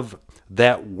have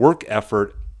that work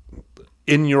effort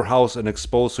in your house and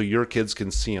exposed so your kids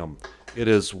can see them. It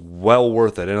is well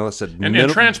worth it. And like I said,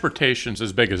 and transportation's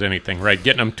as big as anything, right?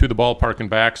 Getting them to the ballpark and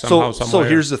back somehow, somewhere. So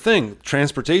here's the thing.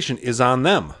 Transportation is on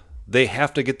them. They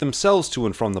have to get themselves to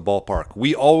and from the ballpark.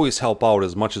 We always help out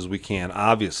as much as we can,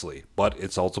 obviously, but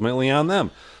it's ultimately on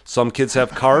them. Some kids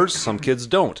have cars, some kids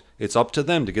don't. It's up to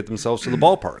them to get themselves to the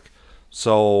ballpark.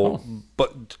 So,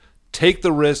 but take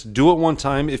the risk, do it one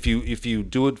time. If you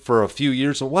do it for a few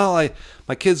years, my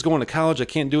kid's going to college, I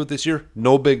can't do it this year.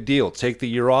 No big deal. Take the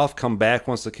year off, come back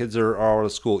once the kids are out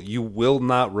of school. You will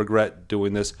not regret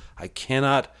doing this. I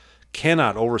cannot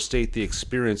overstate the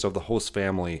experience of the host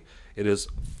family. It is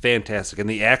fantastic. And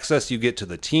the access you get to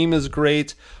the team is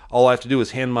great. All I have to do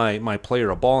is hand my player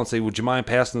a ball and say, would you mind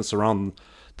passing this around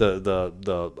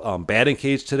the batting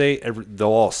cage today? They'll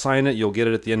all sign it. You'll get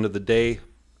it at the end of the day.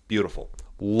 Beautiful.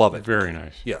 Love it. Very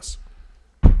nice. Yes.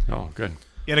 Oh, good.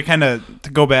 Yeah, to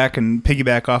go back and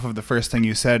piggyback off of the first thing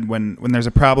you said, when there's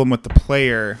a problem with the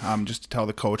player, just to tell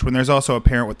the coach. When there's also a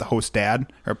parent with the host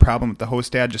dad or a problem with the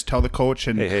host dad, just tell the coach.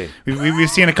 And hey. We've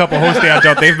seen a couple host dads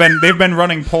out. They've been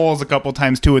running polls a couple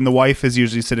times too, and the wife is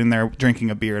usually sitting there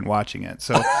drinking a beer and watching it.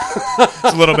 So it's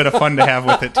a little bit of fun to have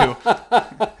with it too.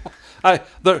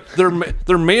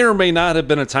 There may or may not have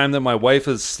been a time that my wife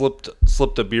has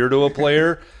slipped a beer to a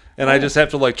player. And I just have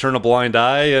to turn a blind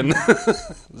eye and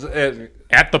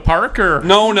at the park or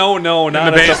no,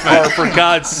 not at the park, for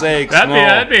God's sakes.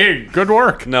 That'd be good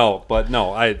work. Can't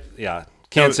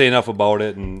say enough about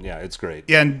it, and it's great.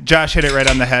 Yeah, and Josh hit it right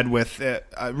on the head with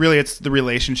really it's the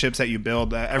relationships that you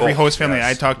build. Every host family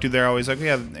I talk to, they're always like,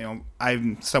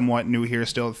 I'm somewhat new here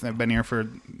still. I've been here for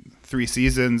 3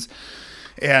 seasons.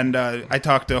 And I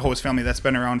talk to a host family that's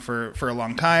been around for a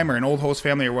long time, or an old host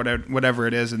family, or whatever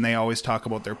it is, and they always talk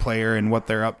about their player and what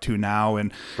they're up to now,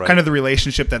 and kind of the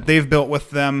relationship that they've built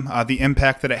with them, the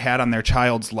impact that it had on their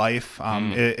child's life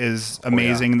is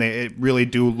amazing. They really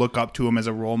do look up to him as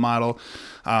a role model.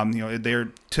 They're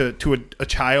to a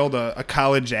child, a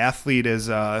college athlete is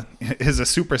a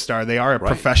superstar. They are a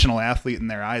professional athlete in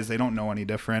their eyes. They don't know any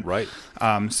different. Right.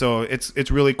 So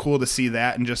it's really cool to see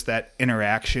that and just that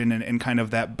interaction and kind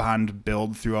of that bond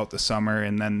build throughout the summer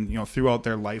and then throughout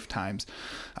their lifetimes.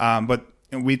 But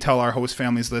we tell our host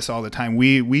families this all the time.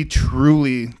 We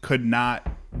truly could not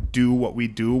do what we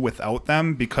do without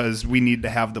them because we need to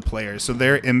have the players. So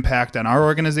their impact on our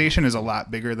organization is a lot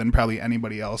bigger than probably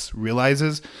anybody else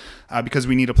realizes because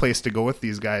we need a place to go with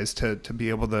these guys to be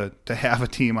able to have a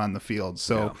team on the field.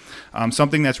 So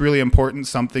something that's really important,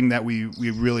 something that we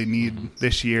really need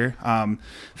this year. We've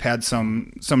had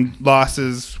some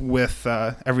losses with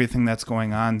everything that's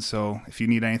going on. So if you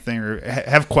need anything or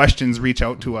have questions, reach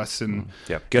out to us. And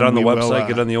get on the website,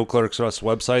 get on the Eau Claire Express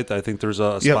website. I think there's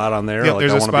a spot on there.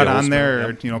 There's a spot on there,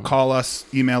 or call us,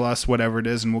 email us, whatever it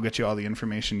is, and we'll get you all the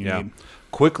information you need.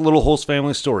 Quick little host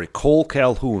family story. Cole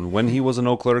Calhoun, when he was in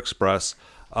Eau Claire Express,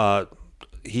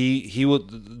 he would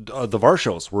the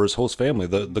Varshos were his host family,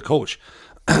 the coach.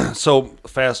 So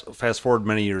fast forward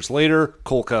many years later,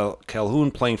 Cole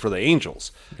Calhoun playing for the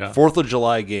Angels, 4th of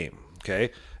July game.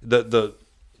 Okay, the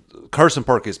Carson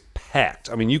Park is packed.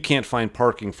 I mean, you can't find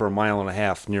parking for a mile and a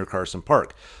half near Carson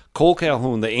Park. Cole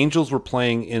Calhoun, the Angels were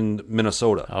playing in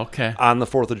Minnesota. Okay. On the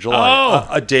 4th of July. Oh.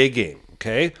 A day game,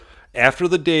 okay? After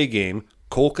the day game,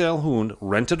 Cole Calhoun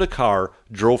rented a car,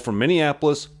 drove from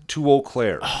Minneapolis to Eau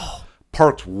Claire,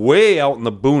 parked way out in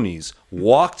the boonies,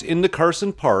 walked into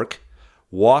Carson Park,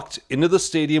 walked into the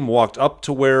stadium, walked up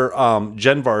to where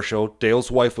Jen Varsho, Dale's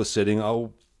wife, was sitting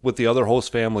with the other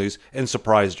host families, and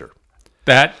surprised her.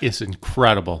 That is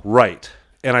incredible. Right.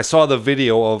 And I saw the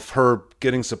video of her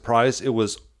getting surprised. It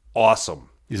was awesome.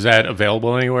 Is that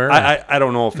available anywhere? I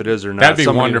don't know if it is or not. That'd be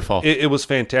wonderful. It was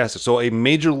fantastic. So a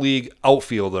major league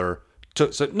outfielder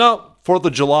said, no, 4th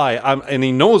of July, and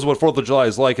he knows what 4th of July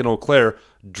is like in Eau Claire,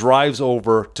 drives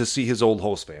over to see his old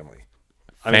host family.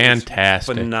 I mean, it's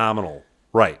Fantastic. phenomenal.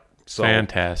 Right. So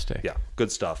Fantastic. yeah,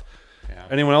 good stuff.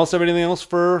 Anyone else have anything else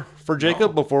for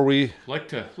Jacob before we... Like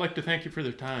to thank you for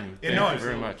the time. Yeah, Thank you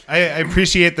very much. I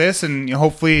appreciate this, and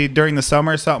hopefully during the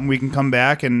summer, something we can come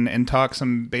back and talk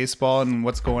some baseball and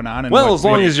what's going on. And Well, as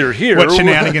long as you're here. what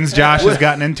shenanigans Josh has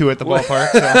gotten into at the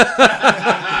ballpark. So.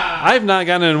 I've not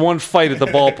gotten in one fight at the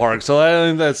ballpark, so I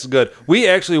think that's good. We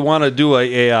actually want to do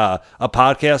a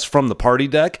podcast from the party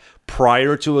deck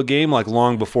prior to a game, like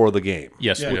long before the game.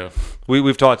 Yes, we do.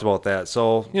 We've talked about that.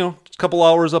 So, a couple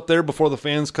hours up there before the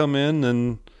fans come in,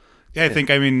 and Yeah, I think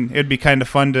it'd be kind of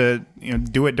fun to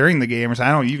do it during the game or something.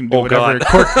 I don't know, you can do Oh, whatever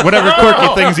God. whatever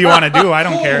quirky things you want to do. I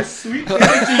don't care. Sweet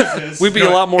Jesus. we'd be a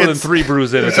lot more than 3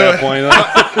 brews in at that point.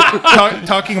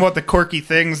 Talking about the quirky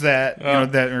things that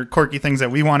that are quirky things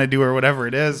that we want to do or whatever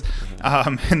it is,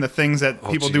 and the things that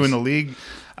people do in the league.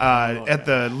 At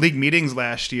the league meetings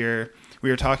last year, we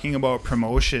were talking about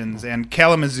promotions, and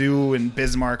Kalamazoo and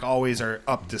Bismarck always are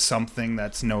up to something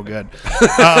that's no good.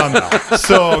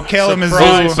 So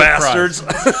Kalamazoo, Bastards.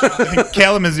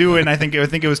 Kalamazoo, and I think it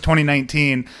was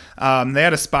 2019. They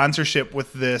had a sponsorship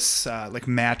with this like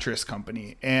mattress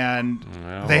company, and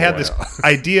they had this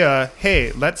idea: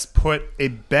 hey, let's put a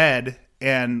bed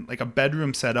and like a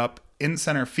bedroom set up in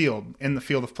center field, in the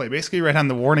field of play, basically right on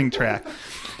the warning track.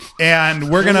 And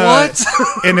we're going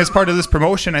to, and as part of this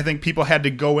promotion, I think people had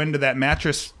to go into that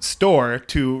mattress store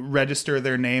to register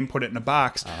their name, put it in a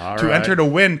box, enter to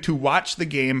win, to watch the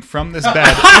game from this bed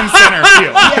in center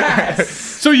field. Yes.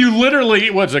 So you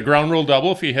literally, what's a ground rule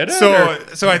double if you hit it?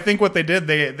 So I think what they did,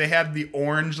 they had the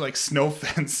orange like snow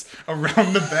fence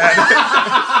around the bed.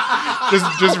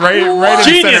 just right in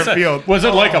Genius. center field. Was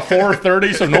it like a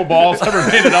 430 so no balls ever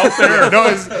made it out there? No,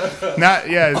 it's not,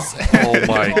 Oh,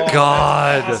 my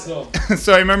God.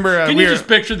 So I remember Can you just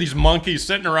picture these monkeys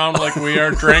sitting around like we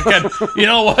are drinking? You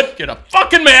know what? Get a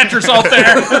fucking mattress out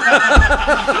there.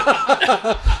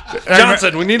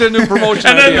 Johnson, we need a new promotion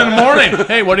And then idea. in the morning,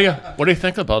 hey, what do you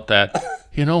think about that?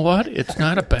 You know what? It's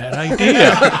not a bad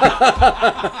idea.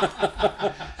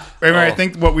 Remember, I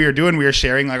think what we were doing, we were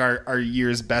sharing like our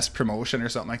year's best promotion or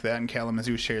something like that, and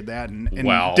Kalamazoo shared that. And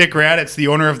Wow. Dick Raditz, the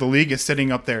owner of the league, is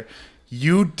sitting up there.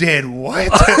 You did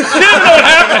what?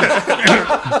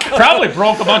 Probably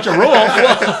broke a bunch of rules.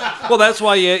 Well, that's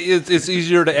why it's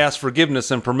easier to ask forgiveness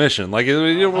and permission. Like,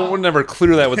 we'll never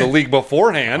clear that with the league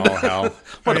beforehand. Oh, hell.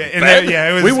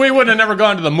 It was We would have never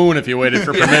gone to the moon if you waited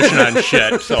for permission on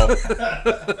shit. So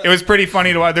it was pretty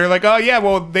funny to watch. They're like, oh yeah,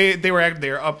 well they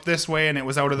were up this way, and it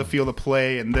was out of the field of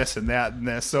play, and this and that and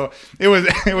this. So it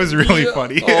was really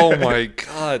funny. Oh my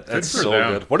God, that's for so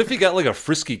them. good. What if you got like a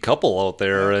frisky couple out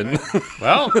there and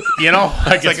well,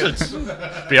 I guess it's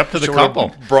be up to the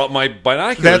couple. brought my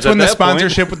binoculars? That's when at the that point.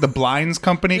 sponsorship with the blinds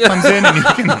company comes in, and you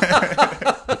can.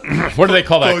 What do they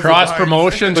call that? Close the Cross blinds.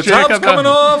 promotions. The top's coming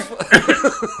off.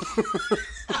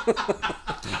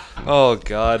 Oh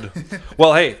God.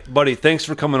 Well, hey, buddy, thanks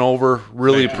for coming over.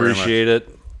 Really Thank you very appreciate it.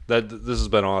 This has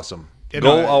been awesome. You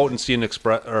Go know, out and see an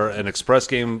express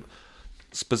game,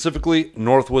 specifically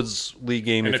Northwoods League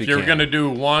game. And if if you you're can. going to do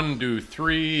 1, do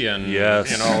 3, and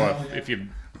Yes. if you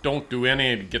don't do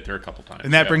any, get there a couple times.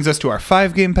 And that brings us to our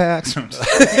 5-game packs.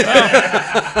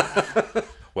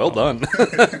 Well done.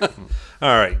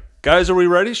 All right, guys, are we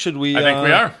ready? Should we? I think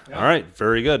we are. All right,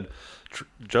 very good.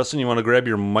 Justin, you want to grab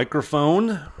your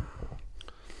microphone?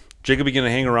 Jacob, you going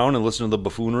to hang around and listen to the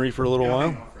buffoonery for a little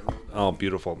while? Oh,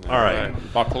 beautiful. All right.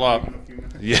 Buckle up.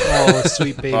 Yeah. Oh,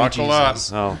 sweet baby Buckle up.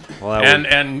 Jesus. Oh, well, that would-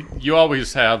 And you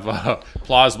always have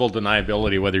plausible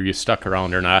deniability whether you stuck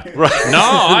around or not. Right. No,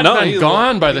 I'd No, been you-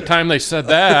 gone by the time they said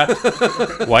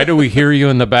that. Why do we hear you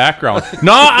in the background?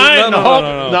 No.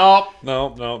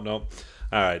 No.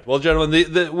 All right. Well, gentlemen,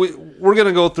 we're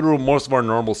gonna go through most of our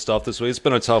normal stuff this week. It's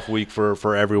been a tough week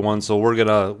for everyone, so we're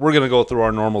gonna go through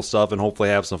our normal stuff and hopefully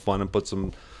have some fun and put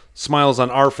some smiles on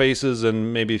our faces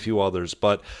and maybe a few others.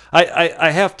 But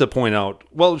I have to point out,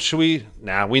 well, should we?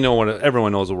 Nah, we know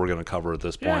everyone knows what we're going to cover at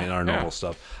this point in our normal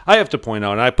stuff. I have to point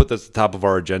out, and I put this at the top of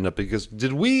our agenda because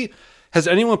has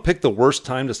anyone picked the worst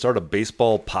time to start a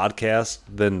baseball podcast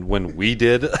than when we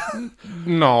did?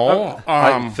 No.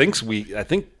 I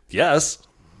think yes.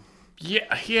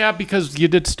 Yeah, because you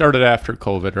did start it after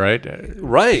COVID, right?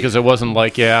 Right. Because it wasn't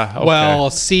like, okay. Well,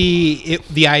 see,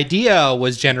 the idea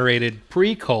was generated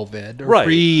pre-COVID, or Right.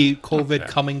 pre-COVID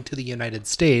coming to the United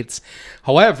States.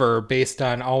 However, based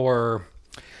on our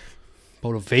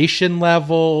motivation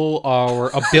level, our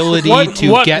ability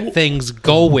to get things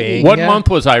going. What month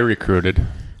was I recruited?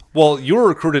 Well, you were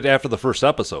recruited after the first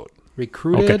episode.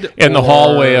 Recruited In the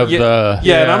hallway of Yeah,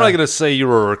 the... and I'm not going to say you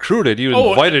were recruited. You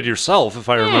invited yourself, if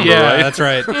I remember Yeah, right. that's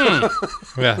right.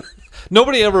 Yeah.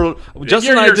 Nobody ever.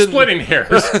 Justin and I You're didn't. splitting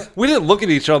hairs. We didn't look at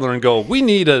each other and go, "We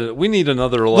need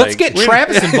another leg." Let's get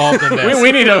Travis involved in this.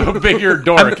 we need a bigger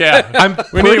dork. Yeah.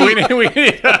 We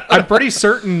need I'm pretty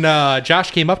certain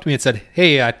Josh came up to me and said,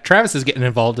 "Hey, Travis is getting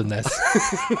involved in this."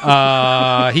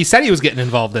 He said he was getting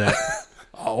involved in it.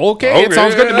 Okay, it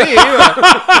sounds good to me.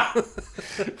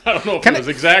 I don't know if it was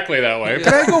exactly that way.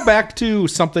 Can I go back to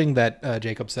something that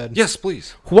Jacob said? Yes,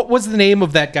 please. What was the name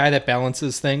of that guy that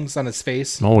balances things on his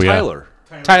face? Oh, yeah.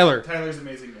 Tyler. Tyler's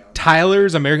amazing.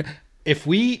 Tyler's American. If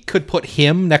we could put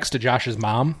him next to Josh's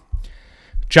mom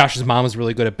is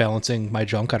really good at balancing my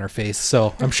junk on her face.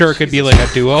 So I'm sure it could be like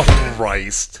a duo.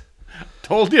 Christ.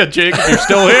 Told you, Jake, you're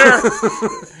still here.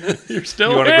 You're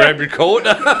still You want to here. grab your coat?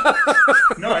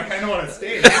 No, I kind of want to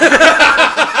stay.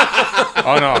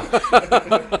 Oh,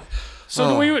 no. So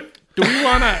do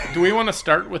we want to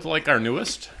start with like our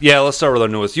newest? Yeah, let's start with our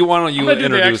newest. Why don't you I'm gonna do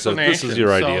the introduce us? This is explanation.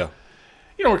 your So, idea.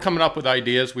 we're coming up with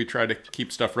ideas. We try to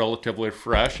keep stuff relatively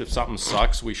fresh. If something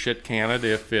sucks, we shit can it.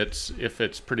 If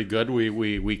it's pretty good,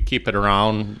 we keep it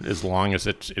around as long as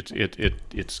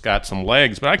it's got some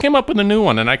legs. But I came up with a new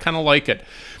one, and I kind of like it.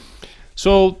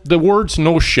 So the words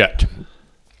 "no shit,"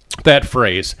 that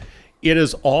phrase, it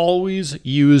is always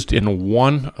used in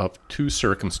one of two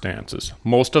circumstances.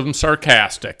 Most of them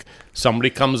sarcastic. Somebody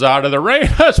comes out of the rain.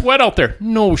 It's wet out there.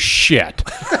 No shit.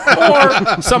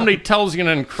 Or somebody tells you an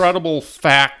incredible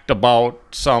fact about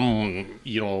some,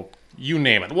 you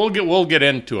name it. We'll get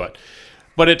into it.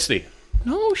 But it's the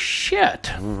no shit.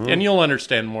 Mm-hmm. And you'll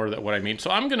understand more of what I mean. So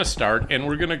I'm going to start, and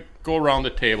we're going to go around the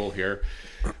table here.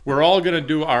 We're all going to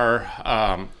do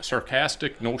our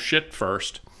sarcastic no shit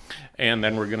first. And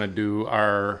then we're going to do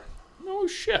our no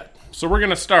shit. So we're going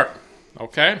to start,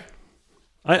 okay?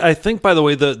 I think, by the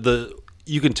way,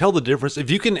 you can tell the difference if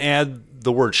you can add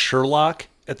the word Sherlock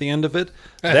at the end of it.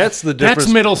 That's the difference.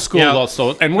 That's middle school,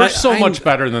 also, and we're so much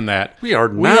better than that. We are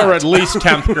We not. are at least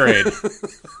 10th grade.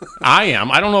 I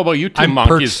am. I don't know about you two I'm perched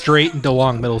monkeys. straight into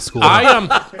Long Middle School. I am.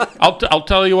 I'll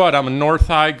tell you what. I'm a North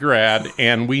High grad,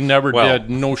 and we never did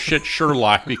no shit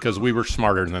Sherlock because we were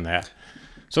smarter than that.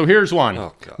 So here's one.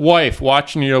 Oh, God. Wife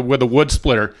watching you with a wood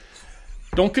splitter.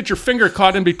 Don't get your finger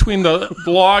caught in between the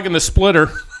log and the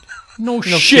splitter. No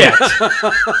shit.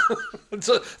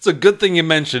 It's a good thing you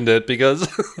mentioned it because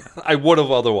I would have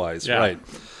otherwise. Yeah. Right.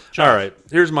 All right.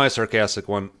 Here's my sarcastic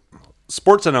one.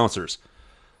 Sports announcers.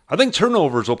 I think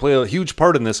turnovers will play a huge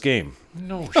part in this game.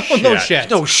 No shit. no shit.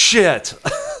 No shit.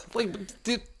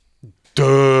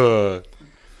 Duh.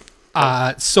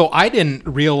 So I didn't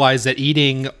realize that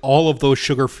eating all of those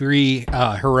sugar-free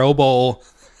Haribo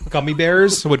gummy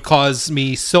bears would cause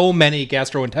me so many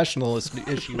gastrointestinal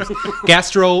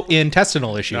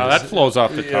issues. Now that flows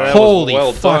off the tongue. that was Holy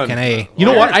well fucking done. A. You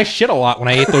know what? I shit a lot when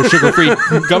I ate those sugar-free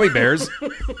gummy bears.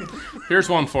 Here's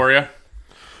one for you.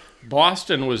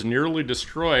 Boston was nearly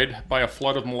destroyed by a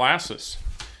flood of molasses.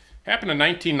 Happened in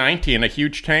 1990, and a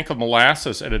huge tank of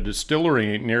molasses at a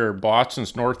distillery near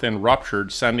Boston's north end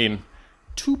ruptured, sending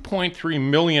 2.3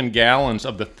 million gallons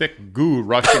of the thick goo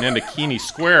rushing into Keeney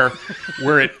Square,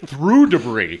 where it threw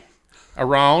debris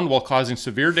around while causing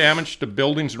severe damage to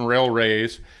buildings and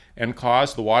railways and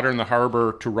caused the water in the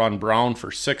harbor to run brown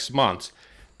for 6 months.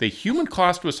 The human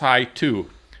cost was high, too.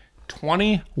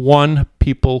 21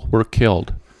 people were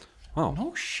killed. Wow.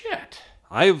 No shit.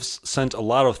 I've sent a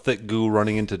lot of thick goo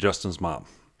running into Justin's mom.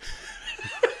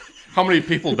 How many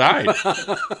people died?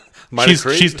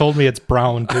 She's told me it's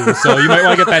brown too, so you might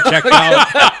want to get that checked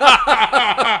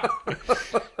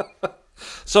out.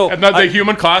 So And the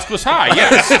human cost was high,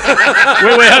 yes.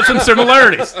 we had some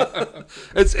similarities.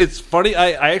 it's funny.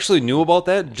 I actually knew about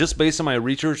that just based on my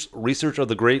research of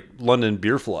the Great London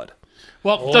Beer Flood.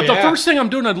 Well, the first thing I'm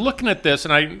doing, I'm looking at this,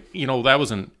 and that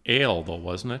was an ale, though,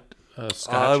 wasn't it?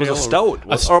 Scotch It was ale a stout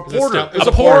or a porter. It was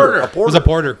a porter. A It was a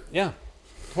porter. Yeah.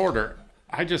 porter.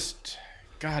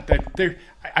 God,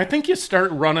 I think you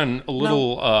start running a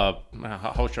little.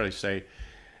 How should I say?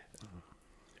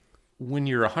 When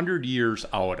you're 100 years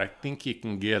out, I think you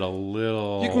can get a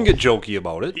little. You can get jokey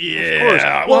about it.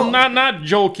 Yeah. Well, not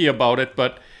jokey about it,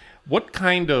 but what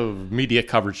kind of media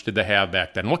coverage did they have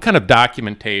back then? What kind of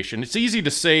documentation? It's easy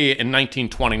to say in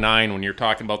 1929 when you're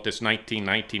talking about this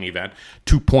 1919 event,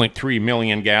 2.3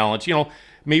 million gallons.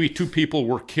 Maybe 2 people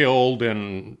were killed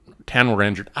and 10 were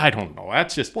injured. I don't know.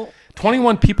 That's just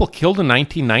 21 people killed in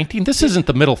 1919. This isn't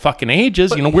the middle fucking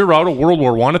ages. We were out of World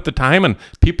War I at the time, and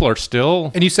people are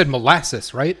still. And you said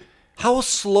molasses, right? How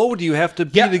slow do you have to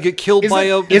be to get killed by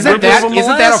a isn't that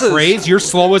molasses? a phrase? You're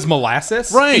slow as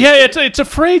molasses, right? Yeah, it's a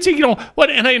phrase. What?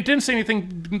 And I didn't say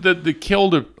anything that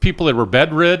killed people that were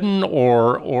bedridden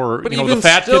or the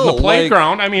fat kid in the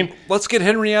playground. Let's get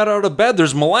Henrietta out of bed.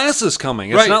 There's molasses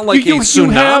coming. It's Right. not like a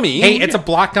tsunami. Hey, it's a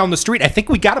block down the street. I think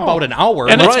we got about an hour.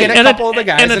 And Let's get a couple of the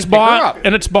guys and pick her up.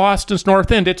 And it's Boston's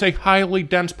North End. It's a highly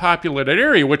dense populated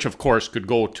area, which of course could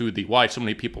go to the why so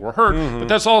many people were hurt. But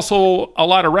there's also a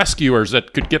lot of rescuers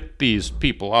that could get these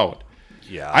people out.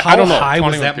 Yeah. I don't know. How high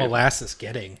was 21 that people. molasses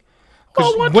getting?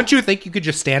 Wouldn't you think you could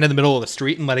just stand in the middle of the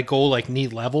street and let it go like knee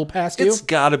level past you? It's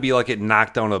got to be like it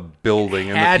knocked down a building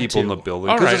and Had the people to. in the building.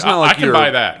 All 'Cause right, it's not like I can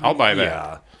buy that. I'll buy that.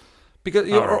 Yeah. Because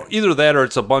or either that or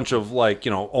it's a bunch of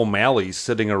O'Malley's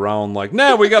sitting around like,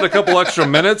 nah, we got a couple extra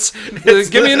minutes.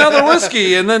 Give me another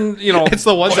whiskey, and then It's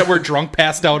the ones that were drunk,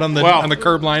 passed out on the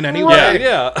curb line anyway. right,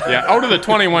 yeah. Yeah, out of the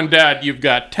 21 dead, you've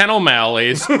got 10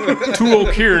 O'Malleys, 2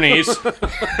 O'Kearneys,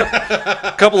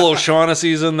 A couple of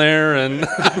O'Shaughnessy's in there, and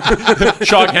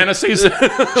Shag Hennessy's,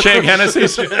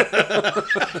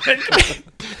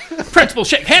 Principal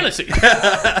Shag Hennessy.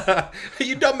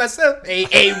 You don't mess up.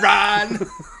 Hey, Ron.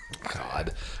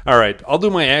 God. All right, I'll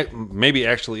do my maybe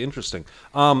actually interesting.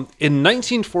 In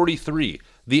 1943,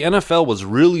 the NFL was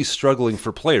really struggling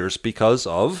for players because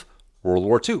of World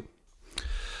War II.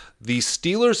 The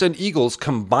Steelers and Eagles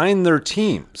combined their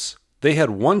teams. They had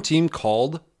one team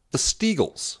called the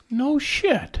Steagles. No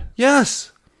shit.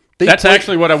 Yes. That's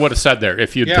actually what I would have said there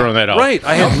if you'd thrown that out. Right.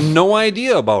 I had no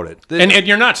idea about it. And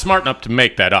you're not smart enough to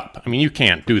make that up. You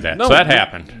can't do that. No, so that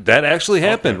happened. That actually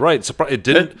happened, right. It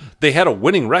didn't. They had a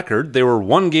winning record. They were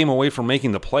one game away from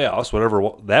making the playoffs,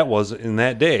 whatever that was in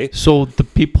that day. So the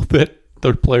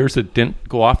players that didn't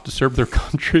go off to serve their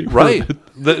country. Right.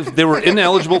 They were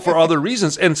ineligible for other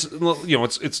reasons. And, it's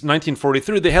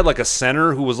 1943. They had like a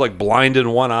center who was like blind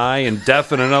in one eye and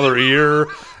deaf in another ear.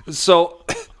 So,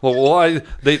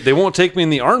 they won't take me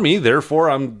in the Army, therefore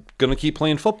I'm going to keep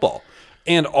playing football.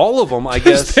 And all of them, I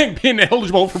guess... being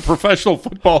eligible for professional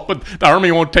football, but the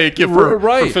Army won't take you for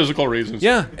physical reasons.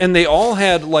 Yeah, and they all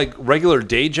had like regular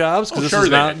day jobs because this is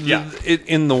not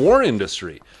in the war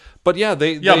industry. But yeah,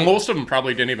 they most of them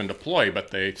probably didn't even deploy, but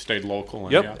they stayed local.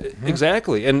 And,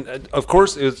 exactly. And of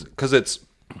course, because it's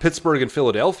Pittsburgh and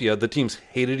Philadelphia, the teams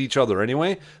hated each other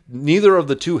anyway. Neither of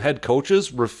the two head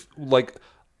coaches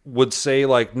would say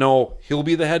like, no, he'll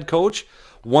be the head coach.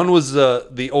 One was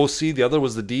the OC, the other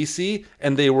was the DC,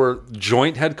 and they were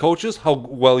joint head coaches. How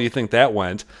well you think that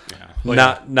went?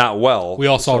 Not well. We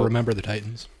also remember the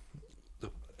Titans.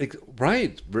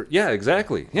 Right. Yeah,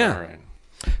 exactly. Yeah. All right.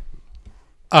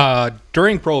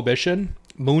 During Prohibition,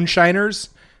 moonshiners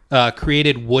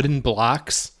created wooden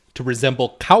blocks to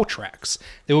resemble cow tracks.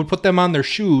 They would put them on their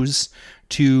shoes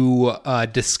to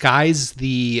disguise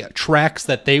the tracks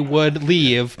that they would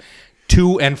leave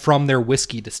to and from their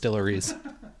whiskey distilleries.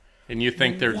 And you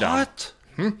think they're done?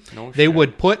 What? No They shit.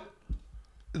 would put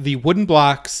the wooden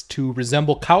blocks to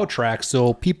resemble cow tracks,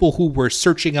 so people who were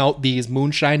searching out these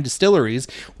moonshine distilleries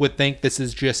would think this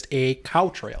is just a cow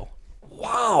trail.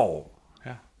 Wow.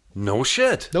 Yeah. No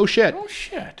shit. No shit. Oh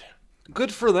shit.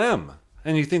 Good for them.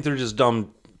 And you think they're just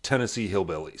dumb Tennessee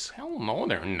hillbillies? Hell no,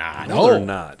 they're not. No, they're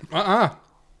not.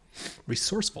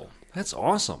 Resourceful. That's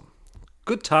awesome.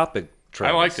 Good topic,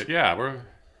 Travis. I liked it. Yeah, we're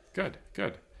good.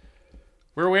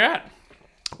 Where are we at?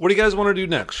 What do you guys want to do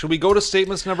next? Should we go to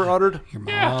statements never uttered? Your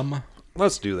mom.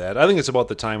 Let's do that. I think it's about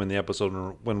the time in the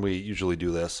episode when we usually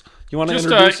do this. You want to Just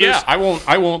introduce this? yeah, I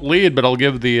won't lead, but I'll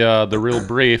give the real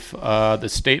brief. The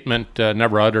statement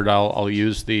never uttered. I'll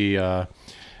use the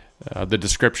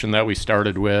description that we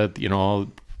started with.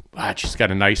 She's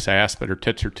got a nice ass, but her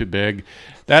tits are too big.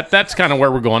 That's kind of where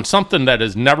we're going. Something that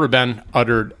has never been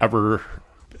uttered ever,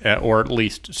 or at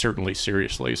least certainly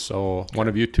seriously. So one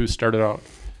of you two start it out.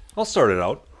 I'll start it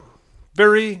out.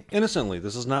 Very innocently.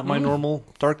 This is not my normal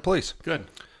dark place. Good.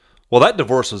 Well, that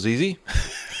divorce was easy.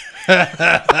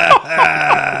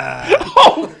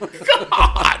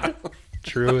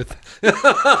 Truth.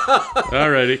 All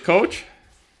righty, Coach.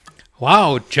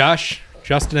 Wow, Josh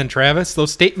Justin and Travis, those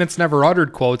statements never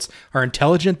uttered quotes are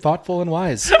intelligent, thoughtful, and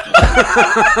wise.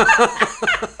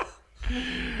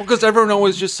 Because everyone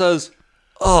always just says,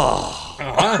 Nope.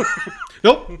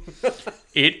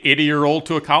 80-year-old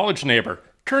to a college neighbor.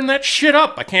 Turn that shit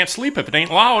up. I can't sleep if it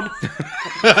ain't loud.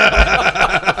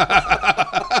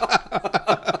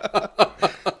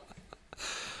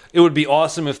 it would be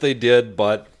awesome if they did,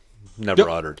 but never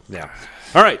uttered. Yeah.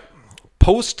 All right.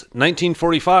 Post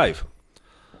 1945.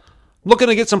 Looking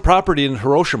to get some property in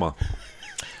Hiroshima.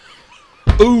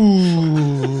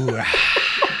 Ooh.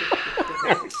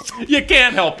 You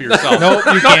can't help yourself. Nope,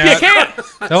 you You can't. can't.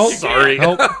 Nope. Sorry.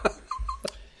 Nope.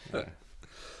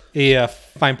 A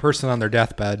fine person on their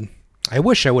deathbed. I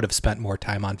wish I would have spent more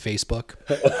time on Facebook.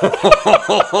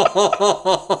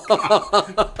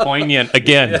 Poignant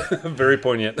again. Very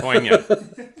poignant. Poignant.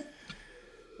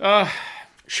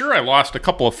 Sure, I lost a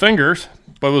couple of fingers,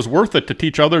 but it was worth it to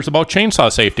teach others about chainsaw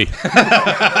safety.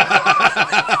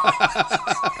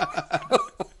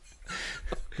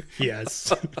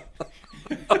 Yes.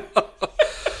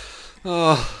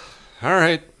 All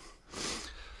right.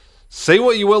 Say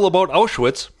what you will about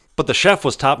Auschwitz, but the chef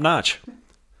was top notch.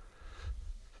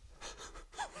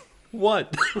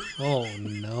 What? Oh,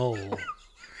 no.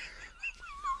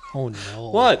 Oh, no.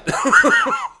 What?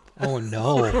 Oh,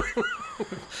 no.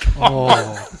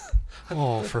 Oh.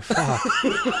 Oh, for fuck.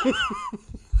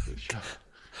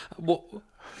 Well,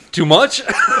 too much?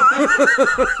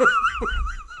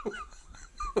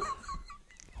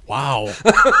 Wow.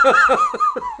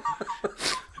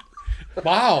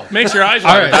 Wow. Makes your eyes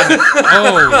All water. right.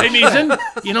 Oh. Hey, Neeson,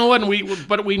 you know what?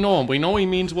 But we know him. We know he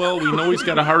means well. We know he's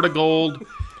got a heart of gold.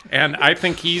 And I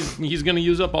think he's going to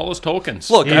use up all his tokens.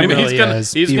 Look, He I mean, really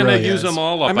is. he's He going to really use is. them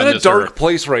all up. I'm on in a this dark earth.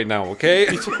 place right now, okay?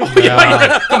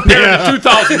 Yeah, compared to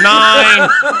 2009,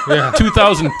 Yeah.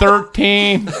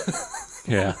 2013.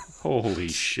 Yeah. Holy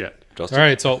shit. All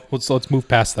right, so let's move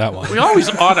past that one. We always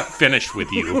ought to finish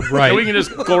with you. Right. So we can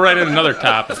just go right in another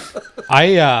topic.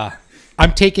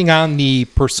 I'm taking on the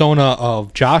persona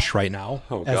of Josh right now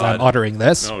as God. I'm uttering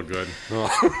this. Oh, good.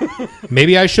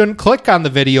 Maybe I shouldn't click on the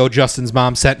video Justin's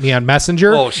mom sent me on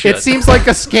Messenger. Oh, shit. It seems like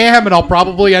a scam, and I'll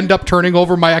probably end up turning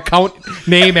over my account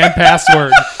name and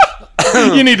password.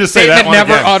 You need to say that Statement one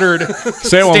never again. uttered.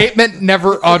 Say it one- Statement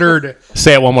never uttered.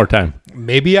 Say it one more time.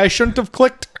 Maybe I shouldn't have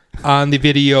clicked on the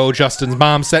video Justin's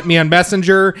mom sent me on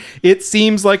Messenger. It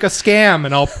seems like a scam,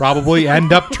 and I'll probably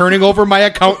end up turning over my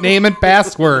account name and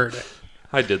password.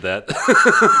 I did that.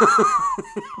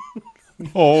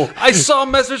 Oh, I saw a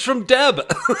message from Deb.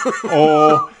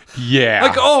 oh, yeah.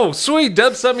 Like, oh, sweet,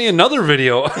 Deb sent me another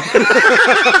video.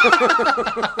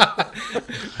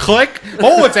 Click.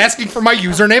 Oh, it's asking for my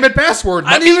username and password.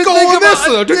 I Let didn't me even go think with about this.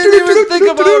 I didn't even think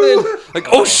about it. Like,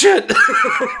 oh, shit.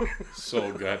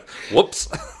 So good. Whoops.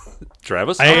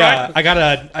 Travis? I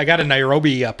got a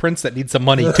Nairobi prince that needs some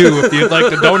money too. If you'd like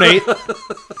to donate.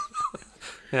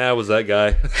 Yeah, it was that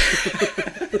guy.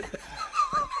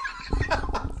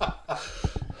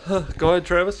 Go ahead,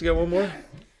 Travis. You got one more?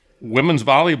 Women's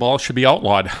volleyball should be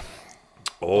outlawed.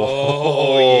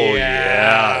 Oh,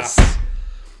 yes.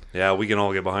 Yeah, we can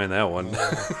all get behind that one.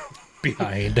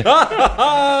 Behind.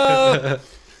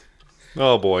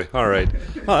 Oh, boy. All right.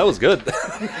 Oh, that was good.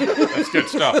 That's good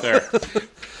stuff there.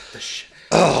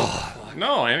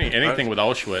 No, anything with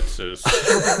Auschwitz is.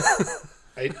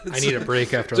 I need a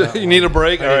break after that. You need a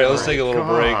break? All right, let's take a little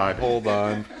God. break. Hold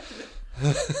on.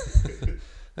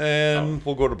 And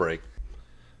we'll go to break.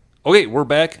 Okay, we're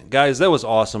back. Guys, that was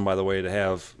awesome, by the way, to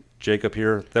have Jacob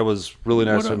here. That was really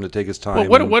nice of him to take his time.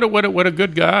 Well, what a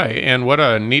good guy, and what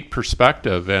a neat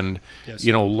perspective, and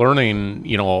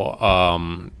learning,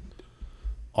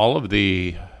 all of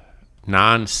the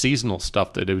non-seasonal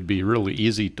stuff that it would be really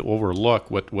easy to overlook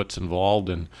what's involved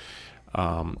in,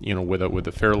 with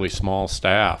a fairly small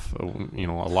staff, a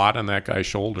lot on that guy's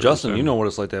shoulders. Justin, and, you know what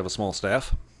it's like to have a small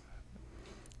staff.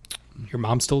 Your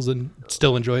mom still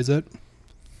enjoys it.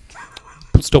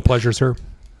 Still pleasures her.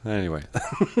 Anyway,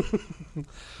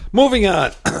 moving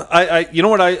on. You know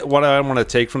what I want to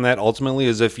take from that ultimately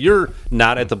is if you're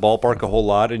not at the ballpark a whole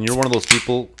lot and you're one of those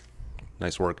people,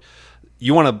 nice work.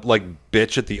 You want to like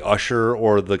bitch at the usher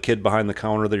or the kid behind the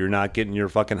counter that you're not getting your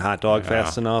fucking hot dog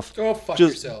fast enough. Go fuck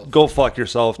Just yourself. Go fuck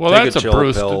yourself. Well, Take that's a chill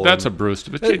Bruce. pill That's a and- Bruce.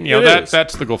 But It is.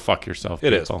 that's the go fuck yourself.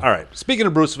 It is. people. All right. Speaking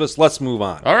of Brucevis, let's move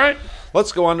on. All right.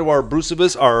 Let's go on to our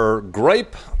Brucevis, our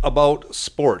gripe about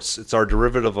sports. It's our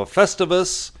derivative of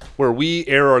Festivus, where we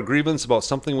air our grievance about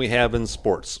something we have in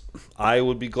sports. I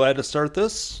would be glad to start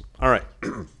this. All right.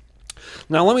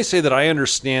 Now, let me say that I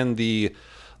understand the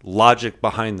logic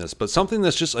behind this, but something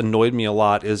that's just annoyed me a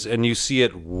lot is, and you see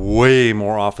it way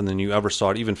more often than you ever saw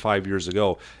it, even 5 years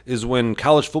ago, is when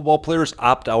college football players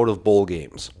opt out of bowl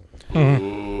games.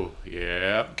 Ooh,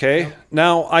 yeah. Okay.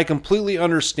 Now, I completely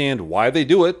understand why they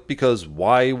do it, because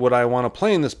why would I want to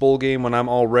play in this bowl game when I'm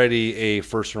already a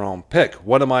first-round pick?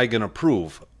 What am I going to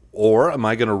prove? Or am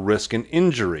I going to risk an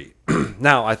injury?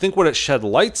 Now, I think what it shed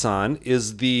lights on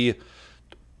is the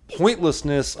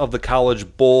pointlessness of the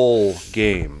college bowl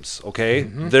games, okay?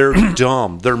 They're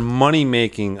dumb. They're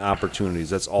money-making opportunities.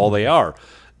 That's all they are.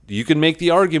 You can make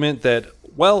the argument that,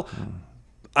 well,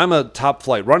 I'm a top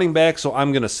flight running back, so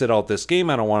I'm going to sit out this game.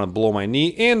 I don't want to blow my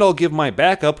knee, and I'll give my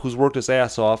backup, who's worked his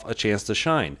ass off, a chance to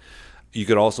shine. You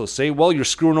could also say, well, you're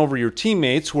screwing over your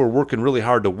teammates who are working really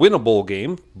hard to win a bowl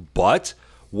game, but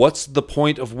what's the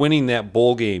point of winning that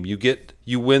bowl game?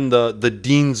 You win the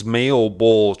Dean's Mayo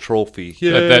Bowl trophy.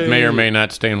 That may or may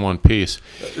not stay in one piece.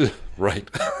 Right.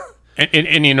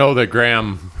 And you know that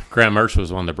Graham Mertz was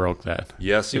the one that broke that.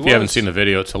 Yes, he If was. you haven't seen the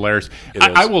video, it's hilarious. It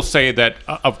I is. will say that,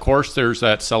 of course, there's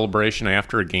that celebration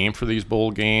after a game for these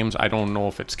bowl games. I don't know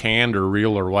if it's canned or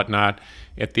real or whatnot.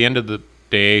 At the end of the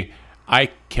day,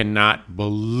 I cannot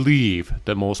believe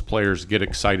that most players get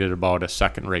excited about a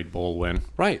second-rate bowl win.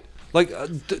 Right. Like, I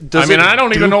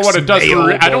don't even know what it does Mayo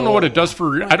for. I don't know Bowl. what it does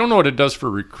for. I don't know what it does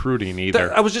for recruiting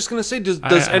either. I was just going to say,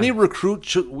 does any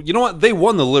recruit, you know what? They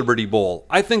won the Liberty Bowl.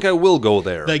 I think I will go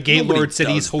there. The Gaylord Nobody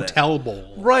City's does that. Hotel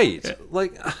Bowl. Right.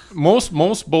 Like,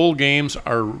 Most bowl games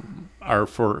are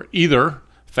for either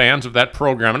fans of that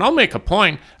program. And I'll make a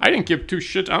point. I didn't give two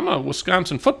shits. I'm a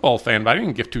Wisconsin football fan, but I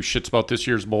didn't give two shits about this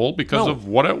year's bowl because No. of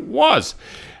what it was.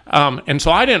 And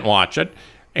so I didn't watch it.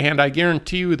 And I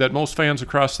guarantee you that most fans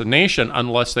across the nation,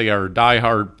 unless they are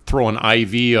diehard throwing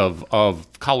IV of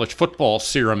college football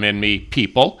serum in me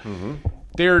people,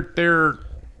 they're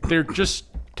just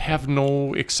have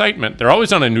no excitement. They're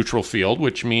always on a neutral field,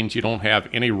 which means you don't have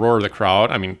any roar of the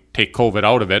crowd. I mean, take COVID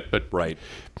out of it, but right.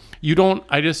 you don't.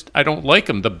 I don't like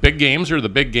them. The big games are the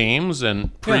big games,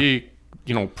 and pre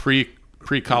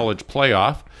college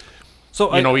playoff.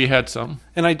 So You had some.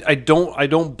 And I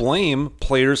don't blame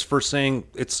players for saying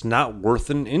it's not worth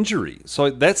an injury. So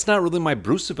that's not really my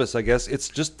Brucevus, I guess. It's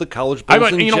just the college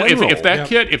bowls in general.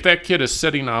 If that kid is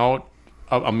sitting out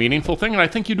a meaningful thing, and I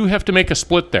think you do have to make a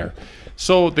split there.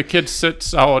 So the kid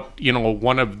sits out,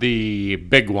 one of the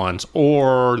big ones,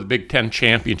 or the Big Ten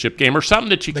championship game, or something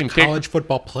that you The can college take.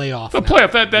 football playoff. The now.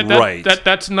 playoff. Right.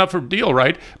 That's enough of a deal,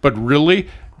 right? But really,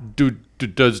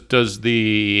 does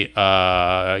the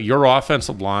your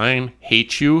offensive line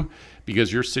hate you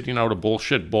because you're sitting out a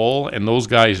bullshit bowl, and those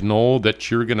guys know that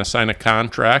you're going to sign a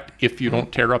contract if you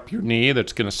don't tear up your knee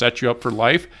that's going to set you up for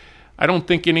life? I don't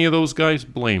think any of those guys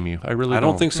blame you. I really I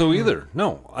don't think so either.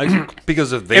 No,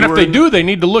 because if they And if were they do, they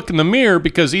need to look in the mirror,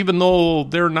 because even though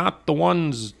they're not the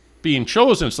ones being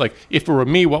chosen, it's like, if it were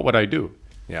me, what would I do?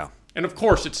 yeah. And of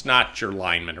course, it's not your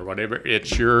lineman or whatever.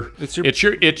 It's your It's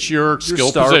your skill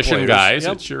star position players. guys.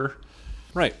 Yep. It's your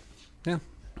Right. Yeah.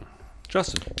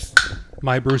 Justin.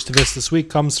 My Bruce DeVis this week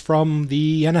comes from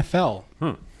the NFL.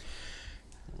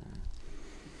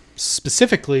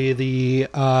 Specifically, the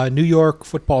New York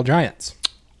Football Giants.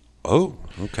 Oh,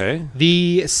 okay.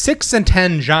 The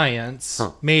 6-10 Giants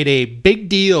made a big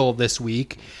deal this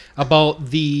week about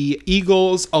the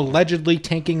Eagles allegedly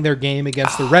tanking their game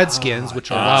against the Redskins, which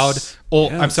allowed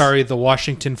the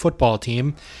Washington Football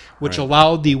Team, which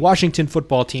allowed the Washington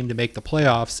Football Team to make the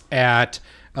playoffs at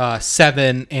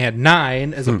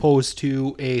 7-9, as opposed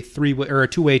to a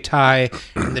two-way tie,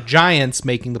 and the Giants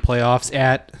making the playoffs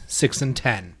at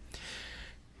 6-10.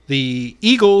 The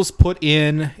Eagles put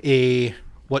in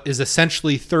what is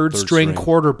essentially third string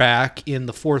quarterback in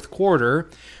the fourth quarter,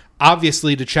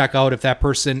 obviously to check out if that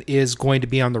person is going to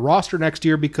be on the roster next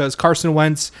year, because Carson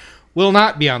Wentz will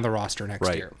not be on the roster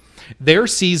next year. Their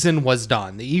season was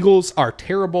done. The Eagles are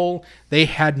terrible. They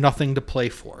had nothing to play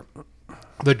for.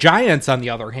 The Giants, on the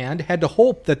other hand, had to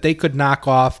hope that they could knock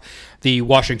off the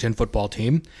Washington Football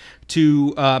Team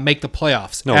to make the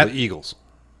playoffs. No, the Eagles.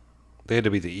 They had to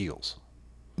be the Eagles.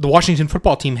 The Washington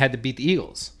Football Team had to beat the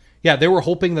Eagles. Yeah, they were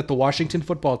hoping that the Washington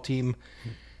Football Team...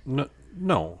 No.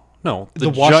 The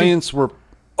The Giants were...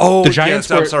 Oh, The Giants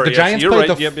yes, I'm sorry. The Giants you're played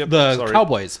right. the Sorry.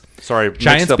 Cowboys. Sorry,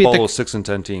 Giants mixed up beat all the- those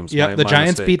 6-10 teams. Yeah, the My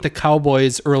Giants mistake. beat the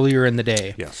Cowboys earlier in the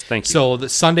day. Yes, thank you. So the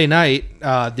Sunday night,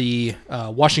 the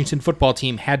Washington Football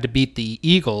Team had to beat the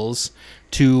Eagles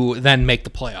to then make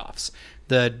the playoffs.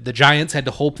 The Giants had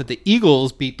to hope that the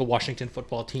Eagles beat the Washington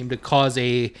Football Team to cause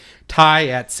a tie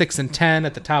at 6-10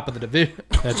 at the top of the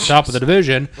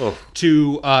division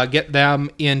to get them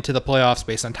into the playoffs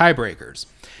based on tiebreakers.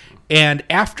 And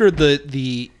after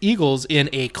the Eagles, in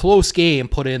a close game,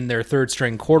 put in their third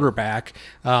string quarterback,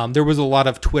 there was a lot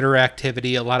of Twitter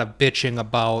activity, a lot of bitching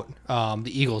about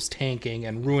the Eagles tanking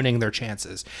and ruining their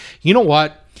chances. You know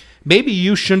what? Maybe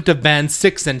you shouldn't have been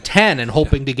 6-10 and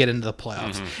hoping to get into the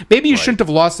playoffs. Maybe you shouldn't have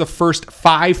lost the first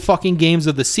 5 fucking games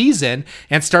of the season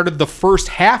and started the first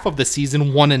half of the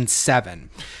season 1-7.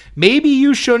 Maybe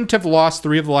you shouldn't have lost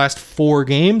 3 of the last 4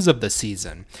 games of the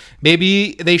season.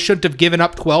 Maybe they shouldn't have given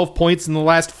up 12 points in the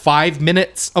last 5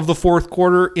 minutes of the fourth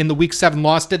quarter in the Week 7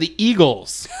 loss to the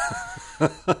Eagles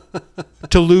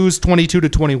to lose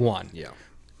 22-21. Yeah.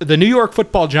 The New York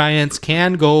Football Giants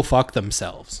can go fuck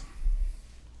themselves.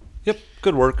 Yep,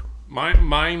 good work.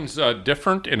 Mine's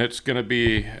different, and it's going to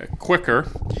be quicker.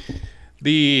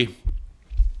 The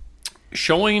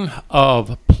showing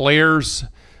of players'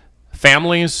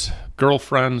 families,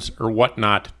 girlfriends, or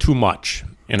whatnot too much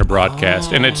in a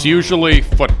broadcast. And it's usually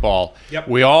football. Yep.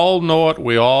 We all know it.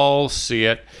 We all see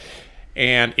it.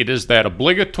 And it is that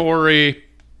obligatory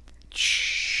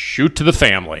shoot to the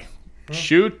family.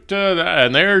 Shoot,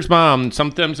 and there's mom.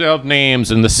 Sometimes they have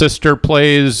names, and the sister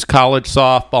plays college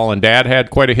softball, and dad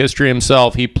had quite a history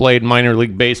himself. He played minor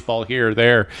league baseball here or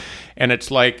there. And it's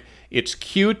like, it's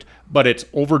cute, but it's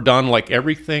overdone like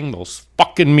everything those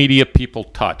fucking media people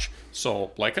touch.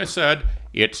 So, like I said,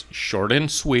 it's short and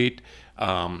sweet.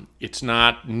 It's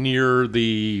not near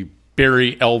the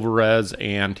Barry Alvarez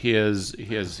and his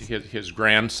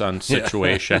grandson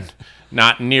situation.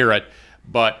 Not near it.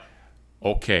 But,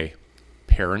 okay,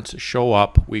 parents show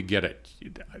up. We get it.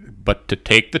 But to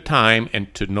take the time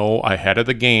and to know ahead of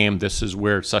the game, this is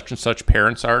where such and such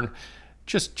parents are,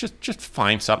 just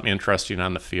find something interesting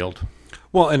on the field.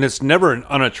 Well, and it's never an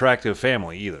unattractive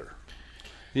family either.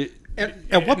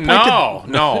 At what point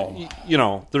No. You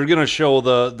know, they're going to show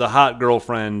the hot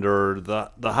girlfriend or the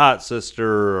hot sister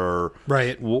or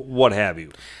Right. what have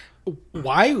you.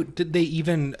 Why did they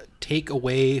even take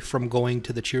away from going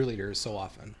to the cheerleaders so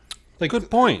often? Like,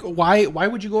 Good point. Why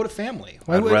would you go to family?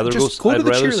 Why I'd would rather just go. to I'd the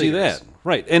rather see cheerleaders? that.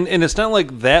 Right, and it's not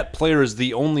like that player is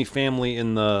the only family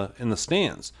in the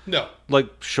stands. No. Like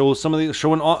show some of the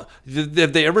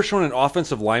have they ever shown an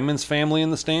offensive lineman's family in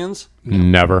the stands?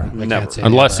 Never. Never. say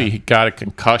Unless never. he got a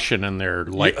concussion and they're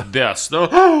like this.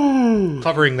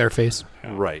 Covering their face.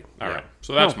 Right. All right.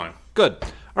 So that's mine. Good.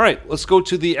 All right, let's go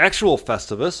to the actual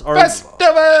Festivus.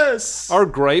 Our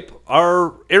gripe,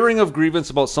 our airing of grievance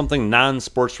about something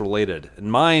non-sports related. And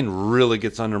mine really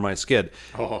gets under my skin.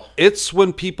 Oh. It's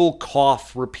when people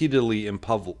cough repeatedly in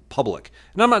public.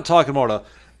 And I'm not talking about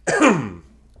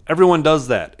everyone does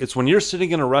that. It's when you're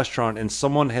sitting in a restaurant and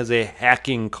someone has a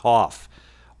hacking cough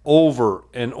over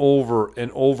and over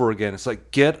and over again. It's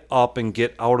like, get up and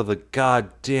get out of the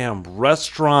goddamn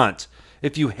restaurant.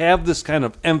 If you have this kind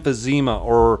of emphysema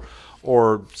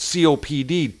or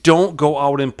COPD, don't go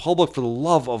out in public for the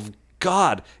love of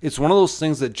God. It's one of those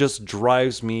things that just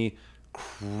drives me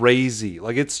crazy.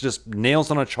 Like, it's just nails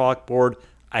on a chalkboard.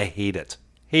 I hate it.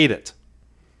 Hate it.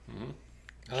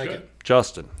 I like it.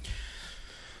 Justin.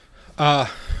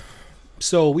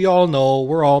 So we all know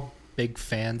we're all big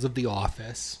fans of The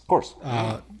Office. Of course.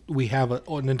 We have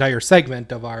an entire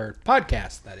segment of our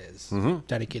podcast that is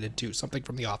dedicated to something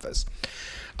from The Office.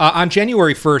 On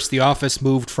January 1st, The Office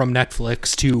moved from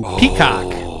Netflix to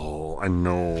Peacock. Oh, I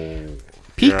know.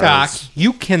 Peacock, Yes.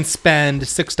 you can spend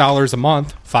 $6 a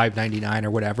month, $5.99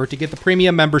 or whatever, to get the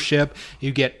premium membership.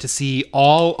 You get to see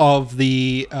all of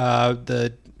the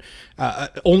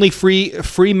only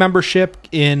free membership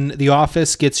in The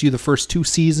Office gets you the first 2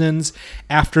 seasons.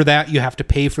 After that, you have to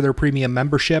pay for their premium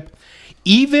membership.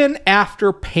 Even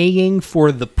after paying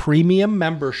for the premium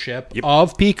membership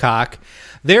of Peacock,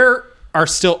 there are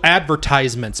still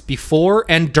advertisements before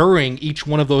and during each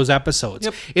one of those episodes.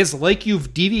 Yep. It's like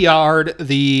you've DVR'd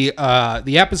the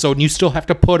episode and you still have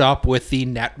to put up with the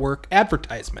network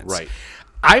advertisements. Right.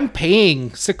 I'm paying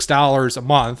 $6 a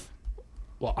month.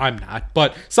 Well, I'm not,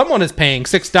 but someone is paying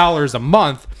 $6 a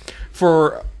month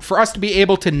for us to be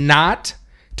able to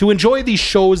enjoy these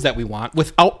shows that we want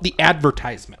without the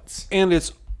advertisements. And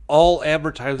it's all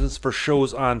advertisements for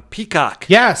shows on Peacock.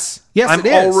 Yes, it is.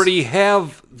 I already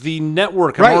have the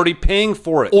network. I'm Right. already paying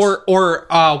for it. Or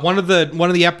one of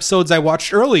the episodes I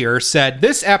watched earlier said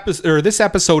this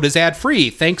episode is ad free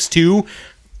thanks to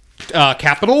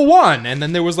Capital One, and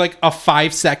then there was like a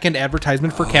 5-second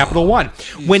advertisement for Capital One.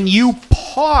 Jesus. When you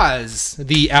pause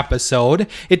the episode,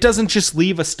 it doesn't just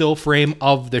leave a still frame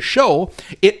of the show,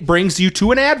 it brings you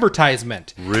to an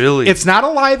advertisement. Really? It's not a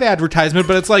live advertisement,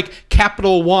 but it's like,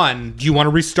 Capital One, do you want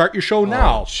to restart your show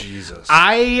now? Jesus.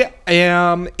 Had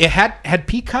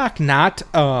Peacock not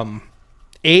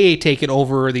taken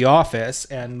over The Office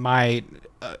and my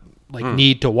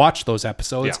need to watch those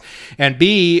episodes, and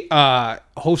B,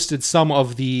 hosted some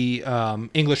of the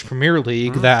English Premier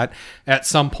League that at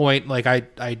some point, like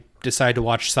I decide to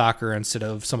watch soccer instead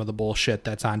of some of the bullshit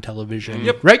that's on television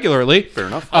regularly. Fair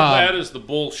enough. That is the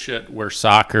bullshit where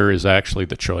soccer is actually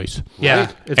the choice. Yeah,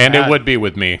 Right. it's And bad. it would be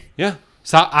with me. Yeah.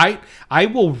 So I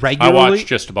will I regularly watch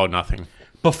just about nothing.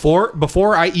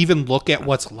 before I even look at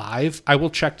what's live, I will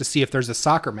check to see if there's a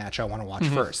soccer match I want to watch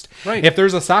first. Right. If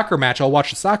there's a soccer match, I'll watch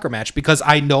the soccer match because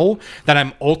I know that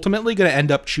I'm ultimately going to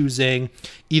end up choosing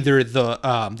either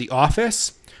the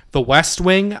Office, The West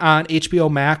Wing on HBO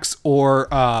Max, or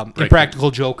Impractical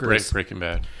Jokers. Breaking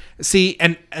Bad. See,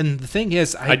 and the thing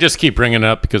is, I just keep bringing it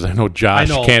up because I know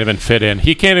Josh I know. can't even fit in.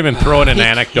 He can't even throw in an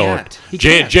anecdote. can't. He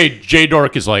can't. J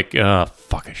Dork is like,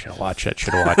 fuck, I should have watched that.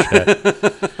 Should have watched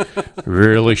that.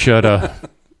 Really should have.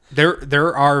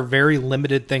 there are very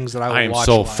limited things that I will I am watch.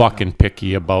 so live now. fucking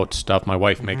picky about stuff. My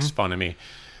wife makes fun of me.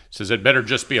 Says it better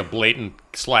just be a blatant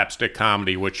slapstick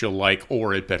comedy, which you'll like,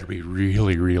 or it better be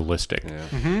really realistic.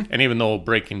 And even though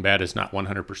Breaking Bad is not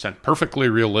 100% perfectly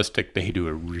realistic, they do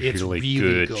a It's really,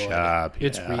 really good job.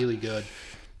 It's Yeah. really good.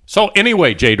 So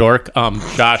anyway, J Dork,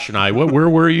 Josh and I, where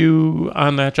were you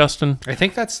on that, Justin? I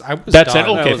think I was That's done.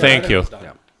 it. Okay, thank you.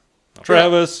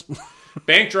 Travis.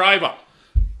 Bank drive up.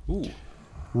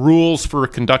 Rules for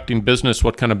conducting business.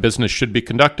 What kind of business should be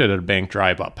conducted at a bank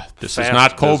drive up? This is Fast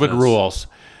not COVID business. rules.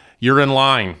 You're in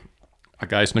line. A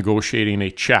guy's negotiating a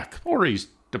check or he's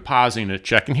depositing a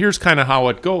check. And here's kind of how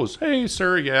it goes. Hey,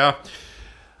 sir, yeah.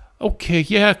 Okay,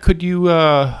 yeah, could you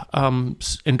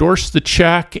endorse the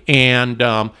check? And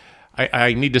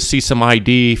I need to see some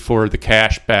ID for the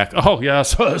cash back. Oh, yeah,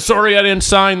 sorry I didn't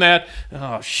sign that.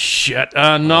 Oh, shit.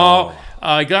 No,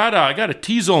 I got a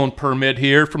T-zone permit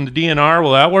here from the DNR.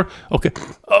 Will that work? Okay.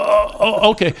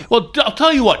 Okay. Well, I'll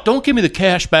tell you what. Don't give me the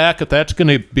cash back if that's going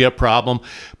to be a problem.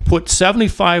 Put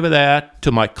 75 of that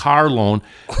to my car loan.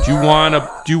 Do you want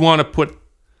to put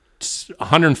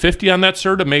 150 on that,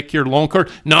 sir, to make your loan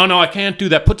card? No, I can't do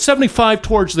that. Put 75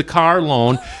 towards the car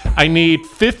loan. I need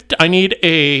 50. I need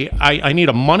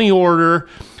a money order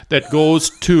that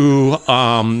goes to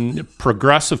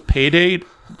Progressive Payday.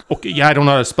 Okay, yeah, I don't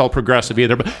know how to spell progressive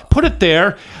either, but put it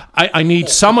there. I need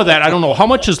some of that. I don't know how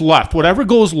much is left. Whatever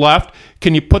goes left,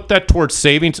 can you put that towards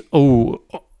savings? Oh,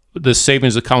 the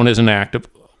savings account isn't active.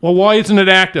 Well, why isn't it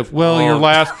active? Well, your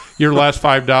last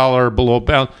 $5 below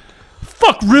balance.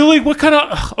 Fuck, really? What kind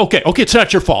of... Okay, it's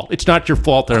not your fault. It's not your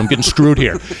fault that I'm getting screwed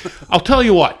here. I'll tell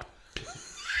you what.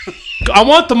 I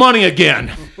want the money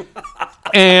again.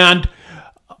 And...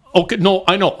 Okay, no,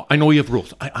 I know you have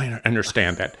rules. I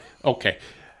understand that. Okay.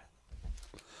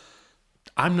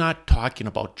 I'm not talking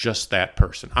about just that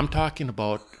person. I'm talking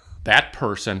about that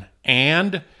person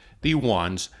and the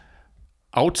ones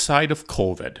outside of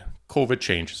COVID. COVID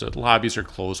changes it. Lobbies are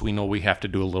closed. We know we have to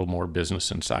do a little more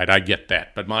business inside. I get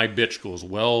that. But my bitch goes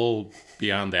well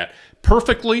beyond that.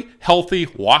 Perfectly healthy,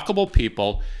 walkable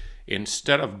people,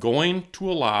 instead of going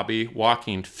to a lobby,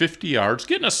 walking 50 yards,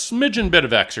 getting a smidgen bit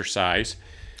of exercise,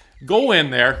 go in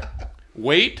there,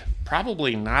 wait,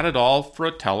 probably not at all for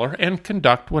a teller, and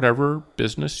conduct whatever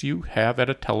business you have at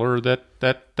a teller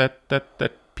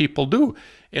that people do.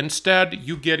 Instead,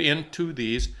 you get into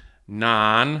these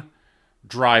non-drive-up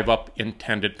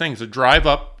intended things. A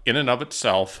drive-up in and of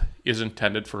itself is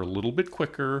intended for a little bit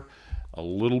quicker, a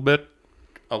little bit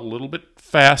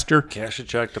faster. Cash a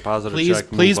check, deposit a Please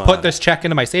check. move put on. this check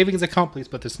into my savings account. Please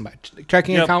put this in my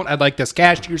checking account. I'd like this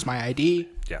cash. Here's my ID.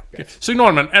 Yeah. So you know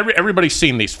what I mean? Everybody's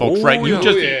seen these folks, Oh, right? You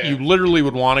yeah. you literally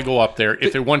would want to go up there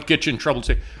if it won't get you in trouble and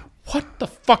say, "What the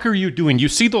fuck are you doing? You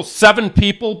see those 7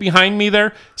 people behind me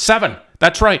there? 7.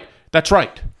 That's right.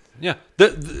 Yeah.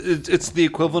 It's the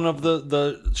equivalent of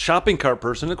the shopping cart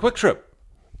person at Quick Trip.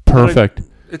 Perfect.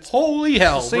 It's Holy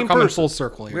hell. the same We're coming person. full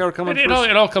circle here. We are coming It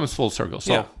all comes full circle.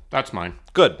 So Yeah. that's mine.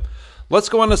 Good. Let's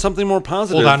go on to something more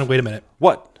positive. Hold on. Wait a minute.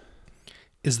 What?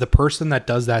 Is the person that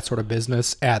does that sort of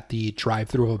business at the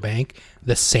drive-thru of a bank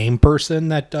the same person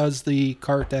that does the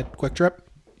cart at Quick Trip?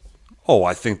 Oh,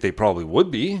 I think they probably would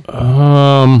be.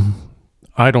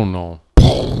 I don't know.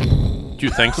 Do you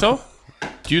think so?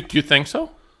 Do you think so?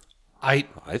 I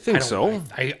think so.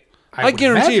 I would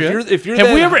guarantee imagine. if you're Have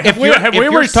that, we ever if you're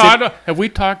have we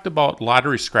talked about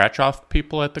lottery scratch off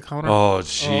people at the counter? Oh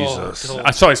Jesus! So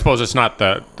I suppose it's not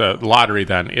the lottery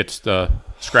then. It's the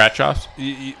scratch-offs.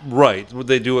 Right.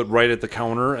 They do it right at the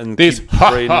counter and These keep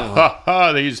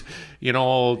trading. these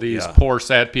Yeah. poor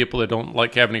sad people that don't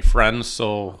like have any friends.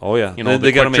 So Oh, yeah. you know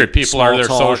They the gotta Quick Trip make people are their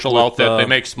small talk social with, outfit. They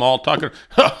make small talk.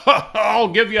 I'll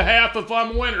give you half if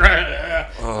I'm winning.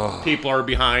 People are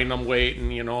behind them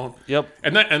waiting. Yep.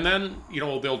 And then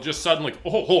they'll just suddenly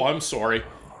I'm sorry.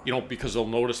 Because they'll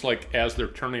notice, like, as they're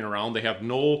turning around, they have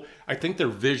I think their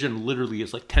vision literally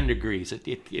is like 10 degrees.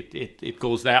 It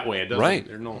goes that way. It doesn't, Right.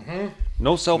 There's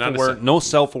No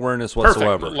self-awareness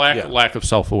whatsoever. perfect. Lack of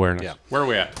self-awareness. Yeah. Where are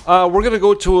we at? We're going to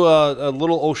go to a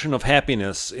little ocean of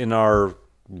happiness or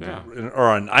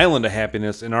an island of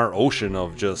happiness in our ocean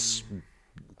of just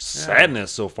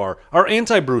sadness so far. Our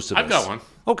anti-Brucevis. I've got one.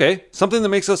 Okay. Something that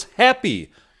makes us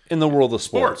happy in the world of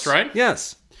sports. Right?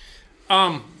 Yes.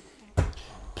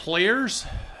 Players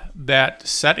that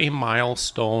set a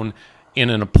milestone in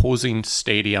an opposing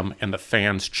stadium and the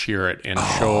fans cheer it and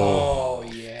show.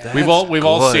 yeah. We've all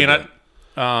good. seen it.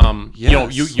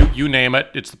 Yes. You name it.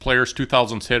 It's the player's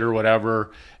 2000s hit or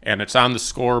whatever, and it's on the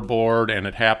scoreboard, and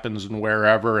it happens in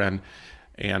wherever, and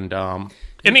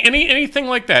anything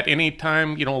like that.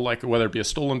 Anytime like whether it be a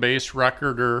stolen base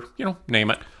record or name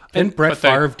it. Didn't Brett But they-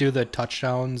 Favre do the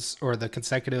touchdowns or the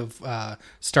consecutive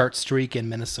start streak in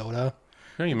Minnesota?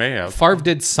 Yeah, you may have. Favre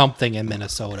did something in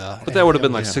Minnesota. But that would have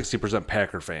been like 60%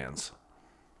 Packer fans.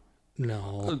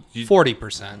 No,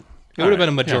 40%. It would have been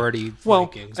a majority Well,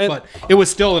 Vikings, and- but it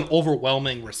was still an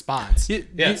overwhelming response.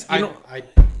 Yes,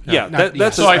 Yeah,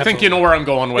 that's So I think you know where I'm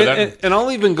going with it. And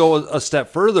I'll even go a step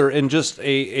further and just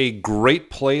a great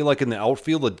play like in the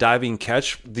outfield, a diving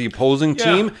catch, the opposing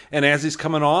team, and as he's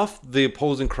coming off, the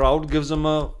opposing crowd gives him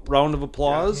a round of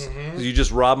applause. You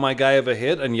just robbed my guy of a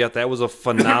hit, and yet that was a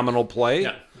phenomenal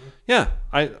play. Yeah,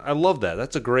 I love that.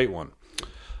 That's a great one.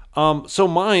 So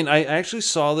mine, I actually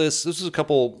saw this. This was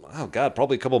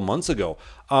probably a couple months ago.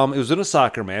 It was in a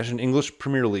soccer match, an English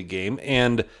Premier League game,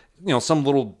 and some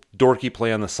little dorky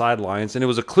play on the sidelines, and it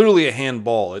was clearly a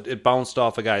handball. It bounced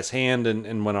off a guy's hand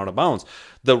and went out of bounds.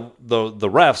 The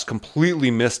refs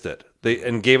completely missed it.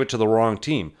 And gave it to the wrong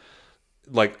team,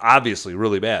 like obviously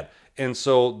really bad. And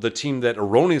so the team that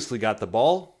erroneously got the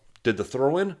ball did the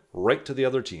throw in right to the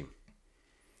other team.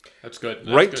 That's good.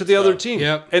 Right to the other team.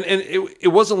 Yep. And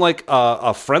it wasn't like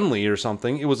a friendly or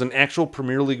something. It was an actual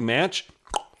Premier League match.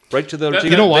 Right to the other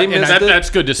team. You know what? They And missed it. That's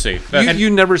good to see. You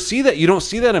never see that. You don't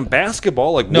see that in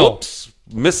basketball. Like, No. whoops,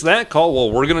 missed that call.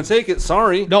 Well, we're going to take it.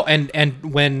 Sorry. No, and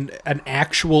when an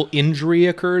actual injury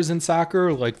occurs in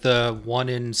soccer, like the 1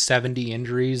 in 70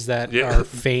 injuries that are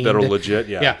feigned, that are legit,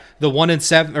 yeah. the 1 in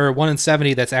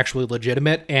 70 that's actually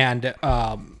legitimate, and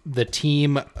the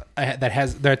team that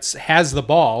has the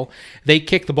ball, they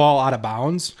kick the ball out of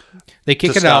bounds. They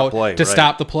kick To it stop out play, to right.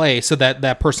 stop the play so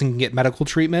that person can get medical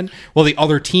treatment. Well, the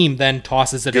other team then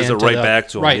tosses it Gives in it right back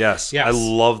to him. Right. Yes. I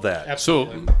love that.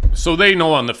 Absolutely. So they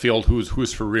know on the field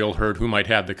who's for real hurt, who might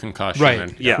have the concussion. Right.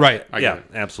 And, Yeah. Right. I get Yeah. it.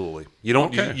 Absolutely. You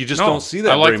don't. Okay. You just No, don't see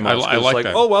that I like- very much. I It's like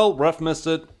that. Oh well, ref missed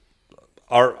it.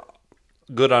 Are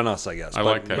good on us, I guess. I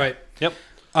like that. Right. Yep.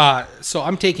 So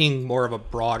I'm taking more of a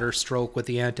broader stroke with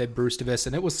the anti-Brucevis,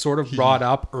 and it was sort of brought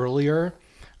up earlier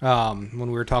when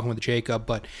we were talking with Jacob,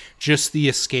 but just the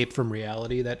escape from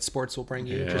reality that sports will bring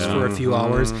you just for a few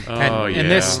hours.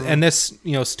 And this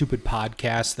stupid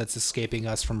podcast that's escaping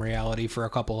us from reality for a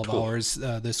couple of hours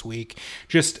this week.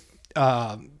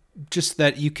 Just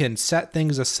that you can set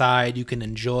things aside, you can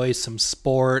enjoy some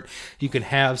sport, you can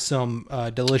have some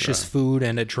delicious food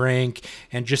and a drink,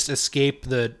 and just escape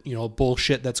the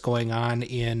bullshit that's going on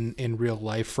in real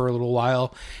life for a little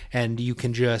while, and you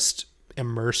can just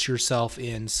immerse yourself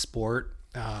in sport.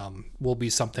 Will be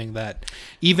something that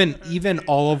even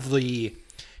all of the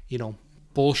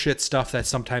bullshit stuff that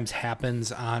sometimes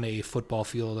happens on a football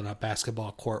field and a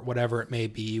basketball court, whatever it may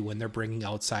be, when they're bringing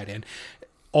outside in.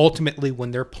 Ultimately,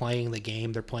 when they're playing the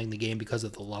game because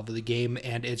of the love of the game,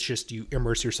 and it's just you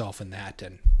immerse yourself in that,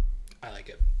 and I like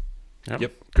it. Yep.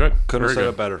 Good. Couldn't have Very said good.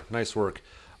 it better. Nice work.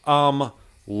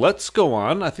 Let's go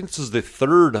on. I think this is the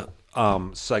third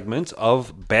segment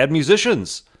of Bad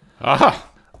Musicians.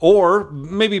 Or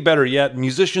maybe better yet,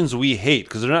 musicians we hate,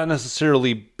 because they're not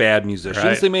necessarily bad musicians.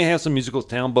 Right. They may have some musical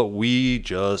talent, but we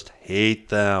just hate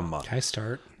them. Can I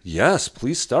start? Yes,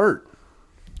 please start.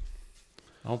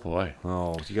 Oh boy.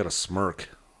 Oh, you got a smirk.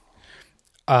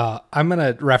 I'm going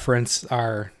to reference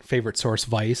our favorite source,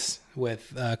 Vice,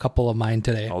 with a couple of mine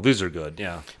today. Oh, these are good.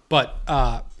 Yeah. But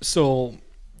so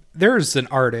there's an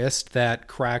artist that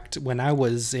cracked when I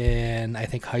was in, I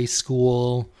think, high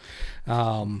school,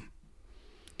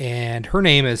 and her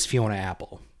name is Fiona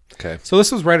Apple. Okay. So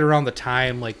this was right around the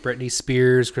time like Britney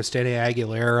Spears, Christina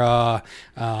Aguilera,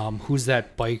 who's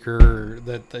that biker,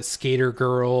 the skater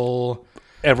girl,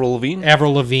 Avril Lavigne.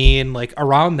 Avril Lavigne, like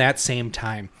around that same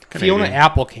time. Canadian. Fiona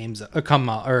Apple came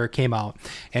out,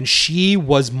 and she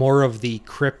was more of the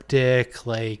cryptic,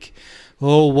 like,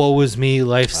 oh, woe was me,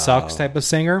 life sucks type of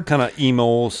singer. Kind of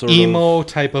emo sort of. Emo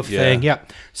type of thing. Yeah.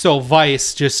 So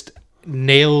Vice just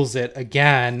nails it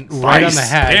again right on the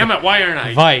head. Damn it, why aren't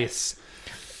I? Vice.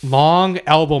 Long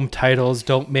album titles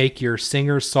don't make your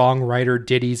singer-songwriter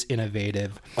ditties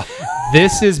innovative.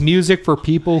 This is music for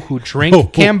people who drink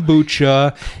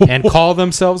kombucha and call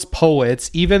themselves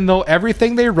poets, even though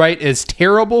everything they write is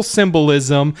terrible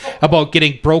symbolism about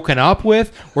getting broken up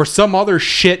with or some other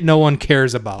shit no one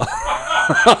cares about.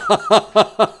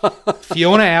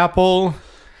 Fiona Apple,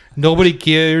 nobody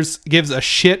gives a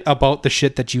shit about the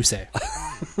shit that you say.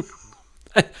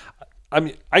 I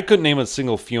mean, I couldn't name a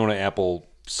single Fiona Apple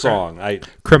song.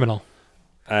 Criminal.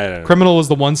 I don't know. Criminal was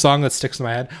the one song that sticks in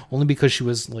my head, only because she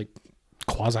was like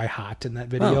quasi hot in that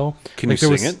video. Can Like, you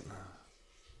there sing it?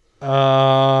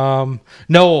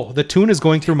 No, the tune is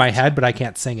going through my head, but I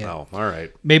can't sing it. Oh, all right.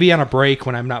 Maybe on a break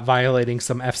when I'm not violating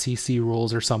some FCC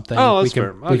rules or something. Oh, that's we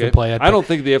fair. can play it. I don't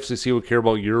think the FCC would care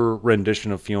about your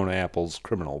rendition of Fiona Apple's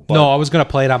Criminal. But... No, I was gonna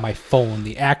play it on my phone,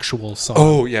 the actual song.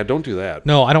 Oh, yeah, don't do that.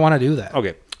 No, I don't want to do that.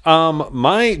 Okay.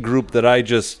 My group that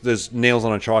this nails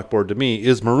on a chalkboard to me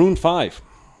is Maroon 5.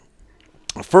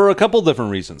 For a couple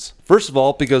different reasons. First of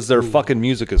all, because their fucking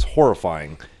music is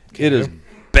horrifying. It is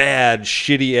bad,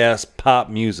 shitty-ass pop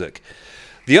music.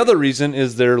 The other reason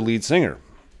is their lead singer,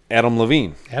 Adam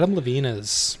Levine. Adam Levine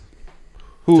does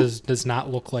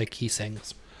not look like he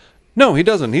sings. No, he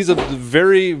doesn't. He's a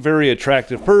very, very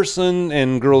attractive person,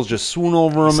 and girls just swoon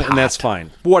over him, and that's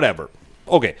fine. Whatever.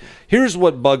 Okay, here's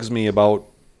what bugs me about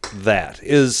that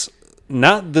is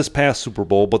not this past Super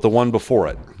Bowl, but the one before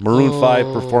it. Maroon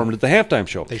 5 performed at the halftime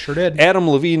show. They sure did. Adam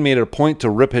Levine made it a point to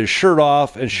rip his shirt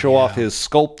off and show off his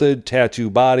sculpted tattoo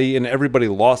body, and everybody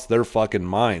lost their fucking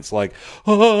minds. Like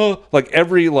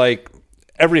every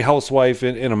housewife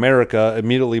in America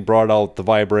immediately brought out the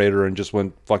vibrator and just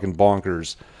went fucking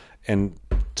bonkers. And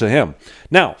to him.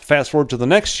 Now, fast forward to the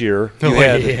next year, you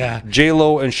had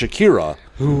J-Lo and Shakira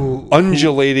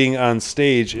undulating on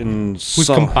stage in whose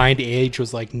combined age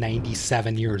was like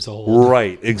 97 years old.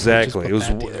 Right, exactly.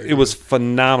 It was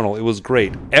phenomenal. It was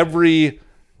great. Every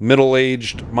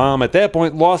middle-aged mom at that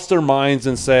point lost their minds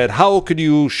and said, how could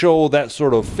you show that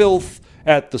sort of filth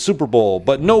at the Super Bowl?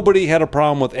 But nobody had a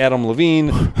problem with Adam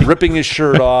Levine ripping his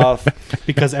shirt off.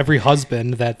 Because every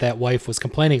husband that wife was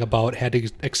complaining about had to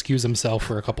excuse himself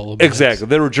for a couple of minutes. Exactly.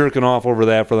 They were jerking off over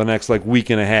that for the next week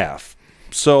and a half.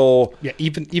 So yeah,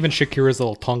 even Shakira's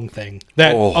little tongue thing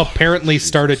that apparently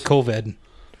started COVID.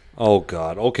 Oh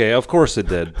God. Okay, of course it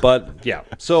did. But yeah.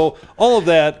 So all of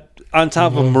that on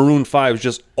top of Maroon 5's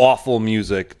just awful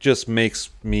music just makes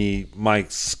my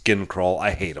skin crawl.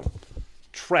 I hate them.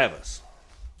 Travis.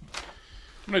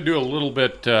 I'm going to do a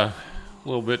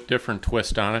little bit different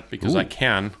twist on it because I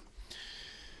can.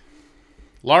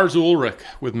 Lars Ulrich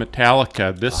with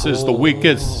Metallica. This is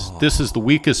the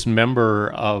weakest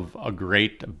member of a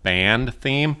great band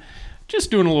theme.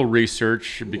 Just doing a little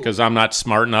research because I'm not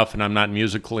smart enough and I'm not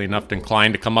musically enough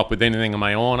inclined to come up with anything of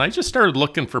my own. I just started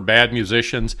looking for bad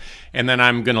musicians, and then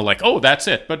I'm going to that's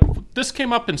it. But this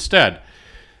came up instead.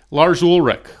 Lars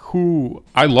Ulrich, who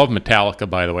I love Metallica,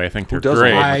 by the way. I think they're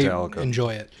great. I Metallica.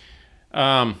 enjoy it.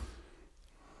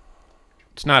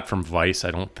 It's not from Vice,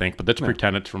 I don't think, but let's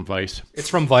pretend it's from Vice. It's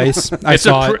from Vice. I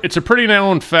saw it. It's a pretty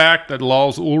known fact that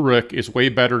Lars Ulrich is way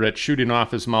better at shooting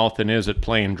off his mouth than is at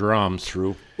playing drums.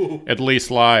 True. At least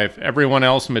live. Everyone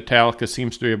else in Metallica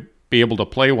seems to be able to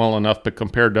play well enough, but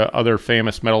compared to other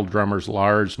famous metal drummers,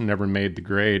 Lars never made the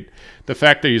grade. The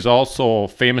fact that he's also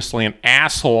famously an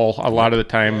asshole a lot of the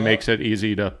time makes it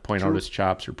easy to point out his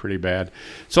chops are pretty bad.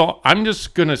 So I'm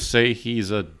just going to say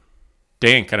he's a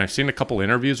dank, and I've seen a couple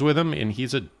interviews with him, and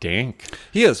he's a dank.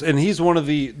 He is, and he's one of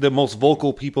the most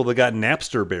vocal people that got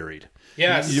Napster buried.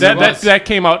 Yes. That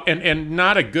came out, and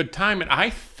not a good time. And I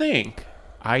think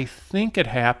it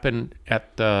happened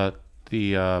at the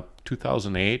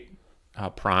 2008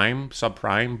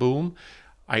 subprime boom.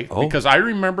 Because I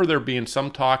remember there being some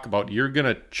talk about you're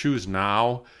going to choose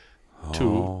now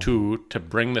to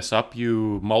bring this up,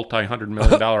 you multi-$100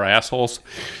 million assholes.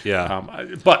 Yeah.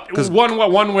 But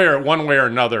one way or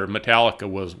another, Metallica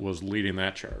was leading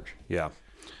that charge. Yeah.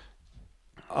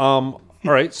 All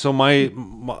right. So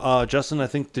my Justin, I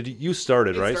think you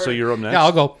started, right? So you're up next. Yeah,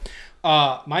 I'll go.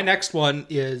 My next one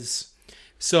is,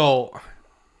 so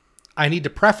I need to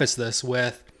preface this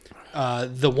with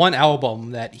the one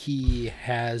album that he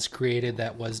has created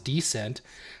that was decent,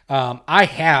 I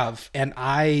have, and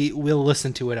I will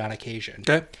listen to it on occasion.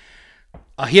 Okay.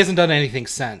 He hasn't done anything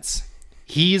since.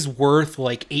 He's worth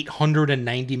like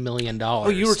 $890 million. Oh,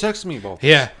 you were texting me about this.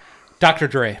 Yeah. Dr.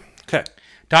 Dre. Okay.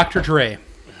 Dr. Dre.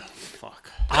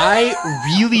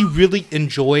 I really, really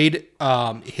enjoyed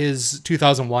his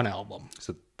 2001 album. Is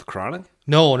it The Chronic?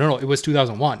 No. It was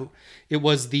 2001. It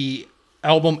was the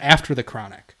album after The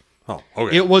Chronic. Oh,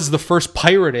 okay. It was the first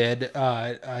pirated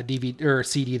DVD or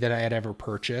CD that I had ever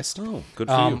purchased. Oh, good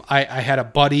for you. I had a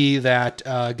buddy that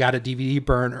got a DVD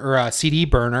burner or a CD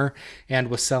burner and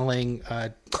was selling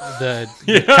the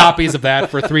copies of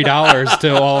that for $3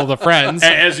 to all the friends.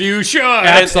 As you should.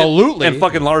 Absolutely. And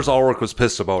fucking Lars Ulrich was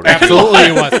pissed about it. Absolutely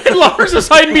it was. Lars is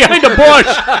hiding behind a bush.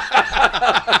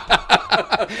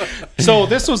 So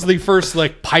this was the first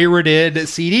like pirated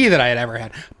CD that I had ever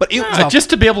had. But it was a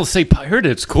Just to be able to say pirate,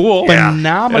 it's cool.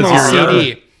 phenomenal As you're-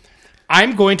 CD.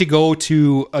 I'm going to go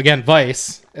to, again,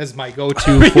 Vice as my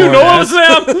go-to for You know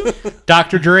this. them.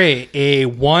 Dr. Dre, a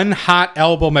one hot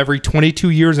album every 22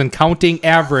 years and counting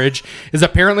average is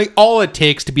apparently all it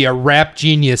takes to be a rap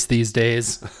genius these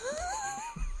days.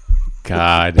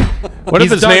 God. What if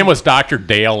He's his done- name was Dr.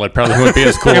 Dale? It probably wouldn't be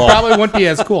as cool. It probably wouldn't be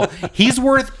as cool. He's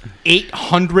worth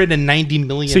 $890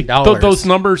 million. See, those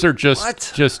numbers are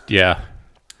just yeah.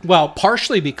 Well,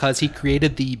 partially because he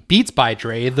created the Beats by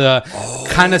Dre, the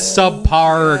kind of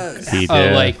subpar He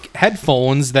did. like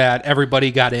headphones that everybody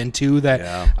got into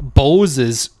that Bose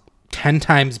is 10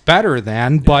 times better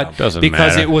than, but doesn't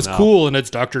because matter. it was cool and it's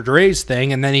Dr. Dre's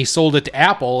thing, and then he sold it to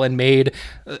Apple and made,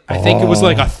 I think it was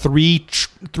like a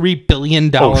 $3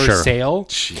 billion sure. sale.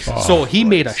 So he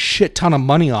made a shit ton of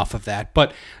money off of that.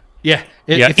 But yeah,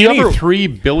 Yeah, if you any ever,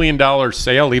 $3 billion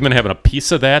sale, even having a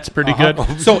piece of that's pretty good.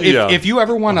 so Yeah. if you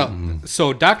ever want to,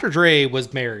 so Dr. Dre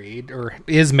was married or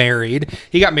is married.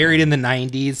 He got married in the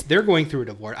 90s. They're going through a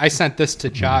divorce. I sent this to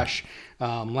Josh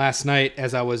last night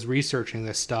as I was researching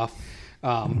this stuff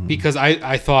because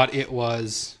I thought it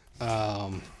was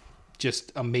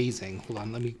just amazing. Hold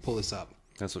on, let me pull this up.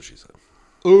 That's what she said.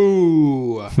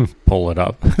 Ooh. Pull it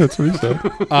up. That's what he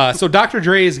said. So Dr.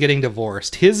 Dre is getting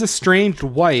divorced. His estranged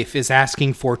wife is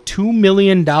asking for $2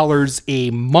 million a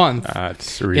month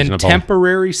That's in reasonable.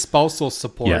 temporary spousal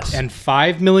support Yes. and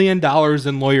 $5 million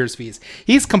in lawyer's fees.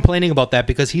 He's complaining about that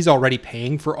because he's already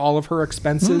paying for all of her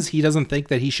expenses. He doesn't think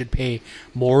that he should pay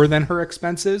more than her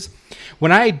expenses.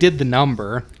 When I did the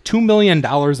number, $2 million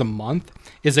a month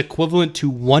is equivalent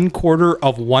to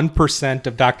 1/4%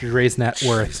 of Dr. Dre's net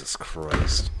worth. Jesus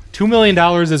Christ. $2 million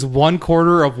is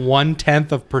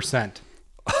 1/4%.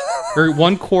 Or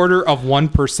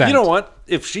 1/4%. You know what?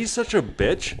 If she's such a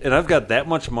bitch and I've got that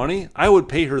much money, I would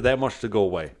pay her that much to go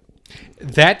away.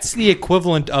 That's the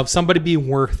equivalent of somebody being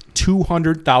worth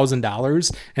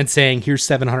 $200,000 and saying, "Here's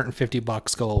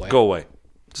 $750, go away." Go away.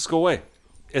 Just go away.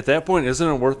 At that point, isn't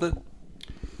it worth it?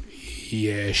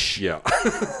 Yes. Yeah.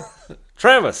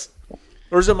 Travis.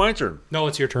 Or is it my turn? No,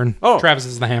 it's your turn. Oh. Travis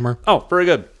is the hammer. Oh, very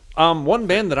good. One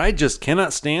band that I just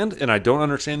cannot stand and I don't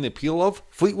understand the appeal of,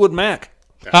 Fleetwood Mac.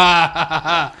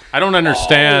 I don't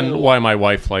understand why my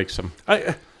wife likes him.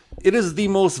 It is the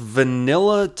most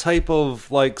vanilla type of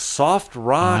like soft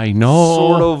rock. I know.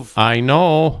 Sort of. I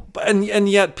know. And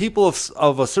yet people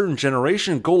of a certain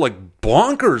generation go like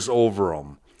bonkers over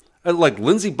them. Like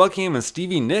Lindsey Buckingham and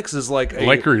Stevie Nicks is like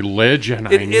Like religion.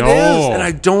 It I is, know. and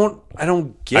I don't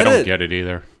get it. I don't get it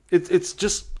either. It's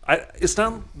just it's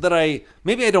not that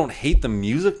maybe I don't hate the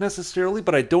music necessarily,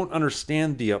 but I don't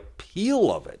understand the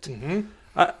appeal of it. Do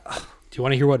you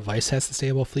want to hear what Vice has to say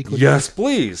about Fleetwood Mac? Yes,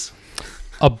 please.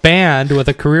 A band with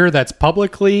a career that's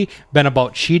publicly been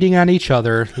about cheating on each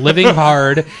other, living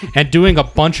hard, and doing a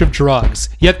bunch of drugs.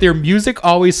 Yet their music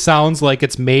always sounds like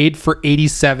it's made for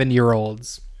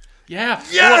 87-year-olds. Yeah.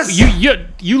 Yes! Well,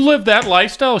 you live that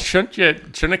lifestyle, shouldn't you?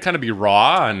 Shouldn't it kind of be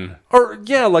raw and Or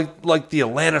yeah, like the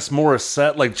Alanis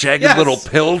Morissette, like Jagged Yes. Little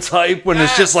Pill type, when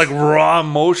it's just like raw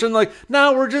emotion. Like,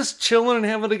 no, we're just chilling and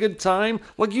having a good time.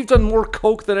 Like you've done more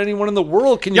coke than anyone in the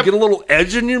world. Can you get a little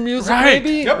edge in your music, right?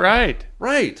 maybe? Right.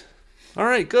 Right. All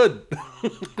right. Good.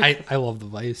 I love the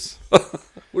Vice.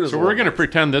 So we're going to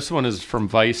pretend this one is from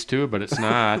Vice too, but it's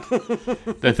not.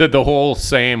 the whole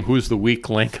same "Who's the weak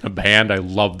link in a band?" I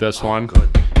love this one. Good.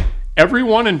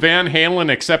 Everyone in Van Halen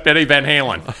except Eddie Van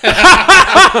Halen.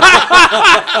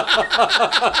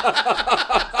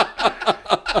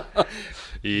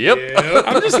 Yep.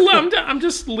 I'm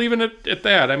just leaving it at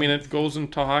that. I mean, it goes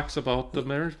and talks about the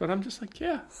marriage, but I'm just like,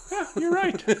 yeah, you're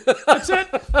right. That's it.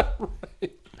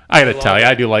 I got to tell you,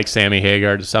 I do like Sammy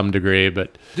Hagar to some degree,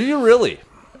 but Do you really?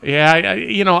 Yeah,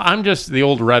 I'm just the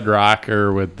old Red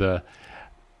Rocker with the.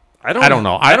 I don't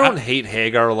know. I don't hate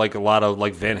Hagar like a lot of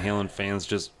like Van Halen fans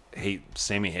just hate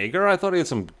Sammy Hagar. I thought he had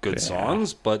some good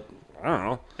songs, but I don't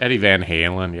know. Eddie Van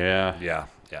Halen, yeah.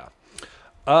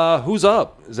 Yeah. Who's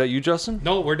up? Is that you, Justin?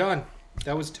 No, we're done.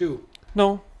 That was 2.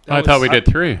 No. I thought we did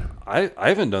 3. I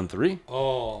haven't done 3.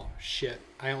 Oh, shit.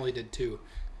 I only did 2.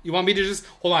 You want me to just...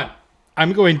 Hold on.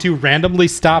 I'm going to randomly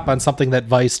stop on something that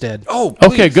Vice did. Oh,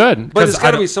 Okay, please. good. But it's 'Cause got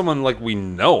I to don't- be someone like we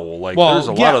know. Like Well, there's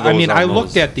a yeah, lot of those. I mean, on I those.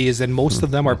 looked at these, and most of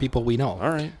them are people we know.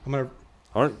 All right. I'm going to...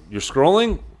 All right. You're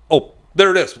scrolling. Oh,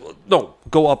 there it is. No,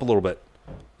 go up a little bit.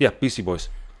 Yeah, Beastie Boys.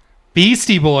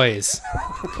 Beastie Boys.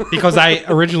 Because I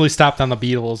originally stopped on the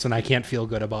Beatles, and I can't feel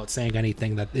good about saying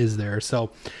anything that is there, so...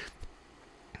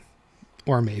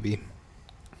 Or maybe.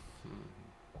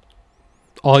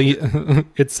 All you...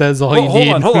 it says all you Hold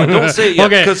need. on. Don't say it yet.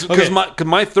 Okay, Because okay.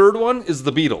 my third one is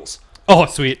the Beatles. Oh,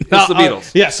 sweet. It's the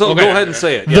Beatles. Yes, So okay. go ahead and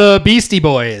say it. Yeah. The Beastie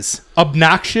Boys.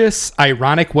 Obnoxious,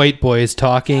 ironic white boys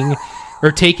talking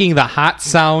or taking the hot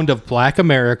sound of black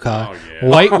America,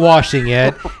 whitewashing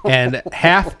it, and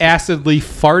half-assedly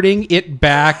farting it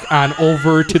back on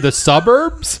over to the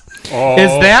suburbs? Is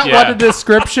that yeah. what a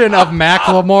description of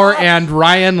Macklemore and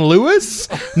Ryan Lewis?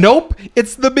 Nope,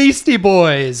 it's the Beastie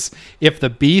Boys. If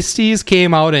the Beasties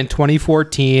came out in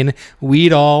 2014,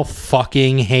 we'd all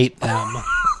fucking hate them.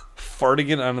 Farting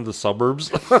it onto the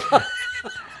suburbs.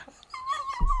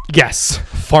 Yes,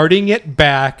 farting it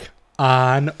back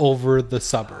on over the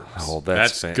suburbs. Oh,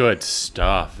 That's good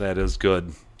stuff. That is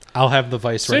good. I'll have the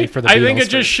Vice ready for the I think Beatles it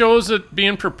just shows that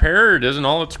being prepared isn't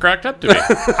all it's cracked up to be.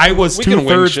 I was We can wing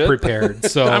 2/3 shit. prepared.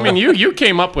 So I mean, you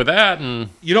came up with that, and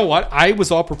you know what? I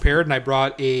was all prepared, and I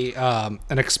brought a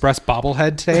an Express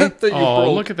bobblehead today, That you oh,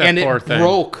 broke. look at that and poor it thing.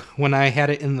 broke when I had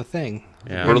it in the thing.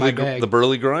 Yeah. in my Burley, bag. the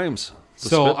Burley Grimes. The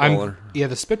So spitballer. the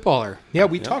spitballer. Yeah,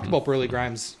 we talked about Burley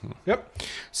Grimes. Yep.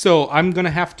 So I'm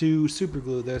gonna have to super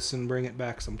glue this and bring it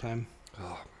back sometime.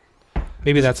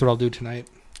 Maybe that's what I'll do tonight.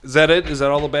 Is that it? Is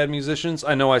that all the bad musicians?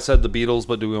 I know I said the Beatles,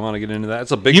 but do we want to get into that?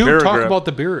 It's a big You paragraph. talk about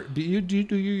the beer. You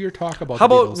do your talk about. How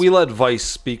the about Beatles. we let Vice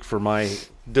speak for my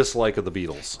dislike of the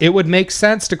Beatles? It would make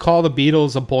sense to call the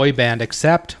Beatles a boy band,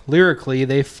 except lyrically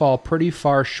they fall pretty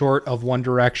far short of One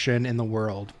Direction in the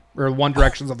world, or One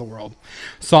Directions of the world.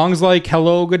 Songs like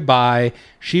Hello, Goodbye,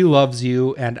 She Loves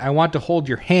You, and I Want to Hold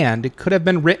Your Hand could have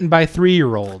been written by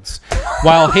 3-year-olds.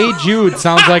 While Hey Jude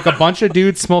sounds like a bunch of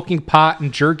dudes smoking pot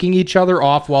and jerking each other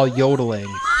off while yodeling.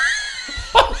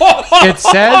 It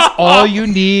says all you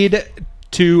need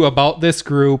to about this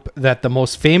group that the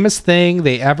most famous thing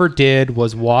they ever did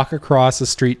was walk across the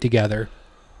street together.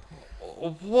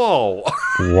 Whoa.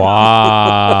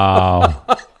 Wow.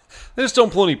 They just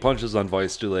don't pull any punches on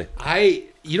Vice, do they?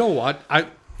 You know what?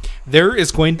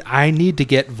 I need to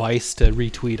get Vice to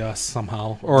retweet us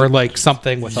somehow or like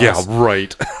something with us.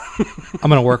 right. I'm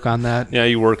going to work on that. Yeah,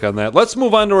 you work on that. Let's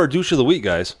move on to our douche of the week,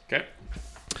 guys. Okay.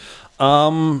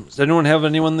 Does anyone have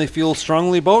anyone they feel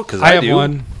strongly about? Because I have do.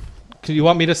 one. Do you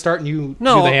want me to start and you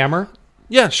No. do the hammer?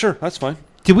 Yeah, sure. That's fine.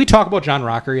 Did we talk about John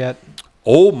Rocker yet?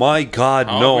 Oh, my God,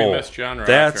 Oh, no. we missed John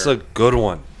That's Rocker. a good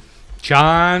one.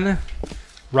 John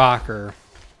Rocker.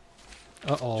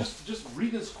 Uh-oh. Just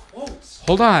read his quotes.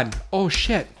 Hold on. Oh,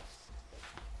 shit.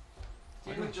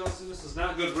 Damn it, Justin, this is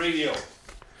not good radio.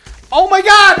 Oh my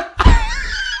god!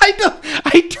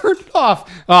 I turned it off.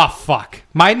 Oh fuck.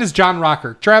 Mine is John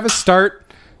Rocker. Travis,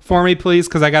 start for me, please,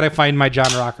 because I gotta find my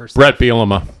John Rocker. Brett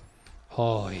Bielema.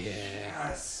 Oh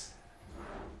yeah.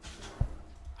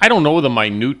 I don't know the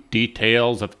minute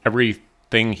details of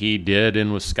everything he did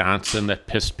in Wisconsin that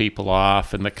pissed people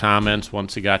off and the comments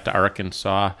once he got to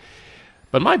Arkansas.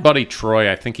 But my buddy Troy,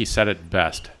 I think he said it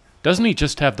best. Doesn't he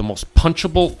just have the most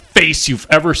punchable face you've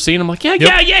ever seen? I'm like,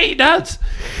 yeah, he does.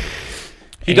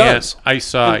 He does. I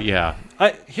saw, yeah.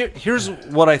 Here's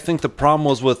what I think the problem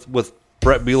was with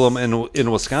Brett Bielema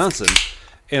in Wisconsin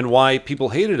and why people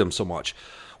hated him so much.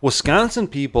 Wisconsin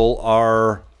people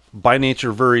are by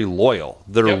nature very loyal.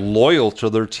 They're loyal to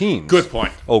their teams. Good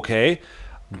point. Okay.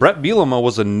 Brett Bielema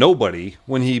was a nobody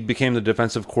when he became the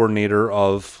defensive coordinator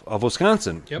of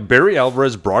Wisconsin. Yep. Barry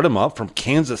Alvarez brought him up from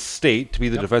Kansas State to be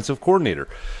the defensive coordinator.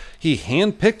 He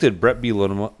handpicked Brett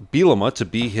Bielema to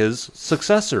be his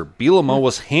successor. Bielema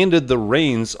was handed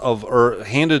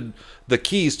handed the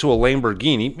keys to a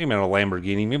Lamborghini, maybe not a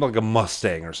Lamborghini, maybe like a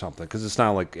Mustang or something, because it's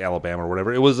not like Alabama or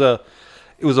whatever. It was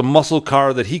a muscle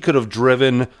car that he could have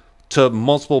driven to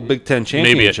multiple Big Ten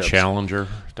Maybe a championships. Challenger,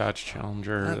 Dodge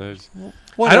Challenger. There's-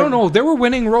 I don't know. They were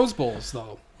winning Rose Bowls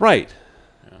though. Right.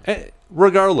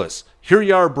 Regardless, here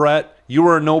you are, Brett. You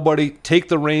were a nobody. Take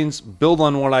the reins. Build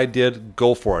on what I did.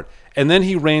 Go for it. And then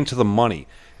he ran to the money.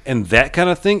 And that kind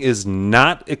of thing is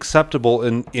not acceptable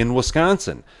in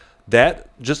Wisconsin. That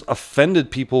just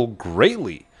offended people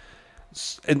greatly.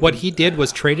 And What he did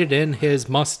was traded in his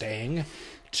Mustang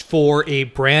for a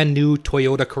brand new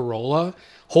Toyota Corolla,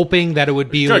 hoping that it would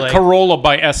be like Corolla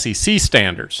by SEC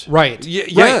standards. right.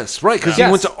 yes, right, because he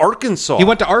Yes. went to Arkansas. He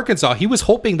went to Arkansas. He was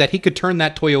hoping that he could turn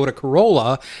that Toyota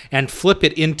Corolla and flip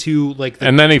it into like the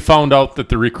And then he found out that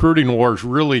the recruiting wars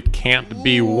really can't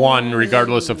be won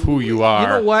regardless of who you are. you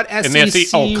know what? And SEC the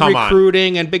oh, come on.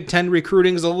 recruiting and Big Ten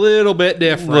recruiting is a little bit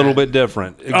different. a little bit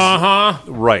different. Uh-huh.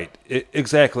 Right,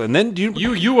 exactly. And then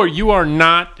You are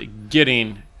not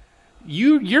getting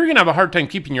you're gonna have a hard time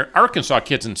keeping your Arkansas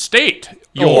kids in state.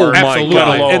 Oh, my absolutely.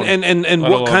 God. Alone, And let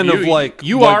what alone kind of you, like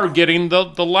you like- are getting the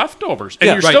leftovers, and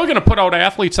Yeah, you're right. still going to put out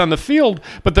athletes on the field,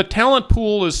 but the talent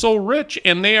pool is so rich,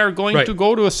 and they are going Right. to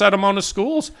go to a set amount of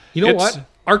schools. You know It's- what?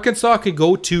 Arkansas could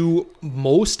go to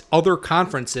most other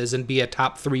conferences and be a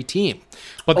top 3 team,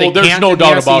 but they there's can't no in the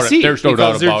doubt about it. SEC There's no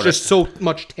doubt because about there's it. just so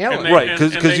much talent. And they- Right, and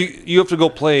because they- you have to go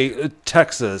play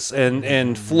Texas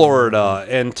and Florida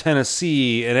and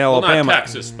Tennessee and well, Alabama. not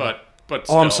Texas, but Oh, I'm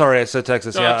still. sorry, I said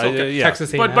Texas. No, yeah, it's okay. yeah.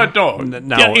 Texas A&M. But no,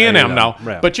 No, yeah, A&M A&M, now.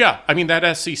 right. But yeah, I mean that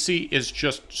SEC is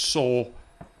just so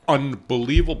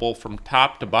unbelievable from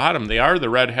top to bottom. They are the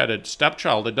redheaded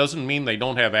stepchild. It doesn't mean they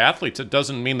don't have athletes. It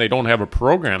doesn't mean they don't have a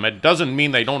program. It doesn't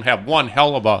mean they don't have one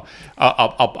hell of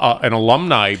an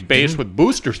alumni base with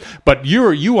boosters. But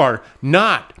you are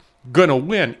not gonna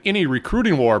win any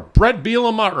recruiting war. Brett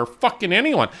Bielema or fucking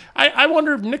anyone. I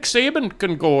wonder if Nick Saban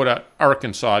can go to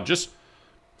Arkansas. Just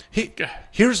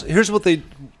Here's what the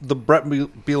Brett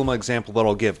Bielema example that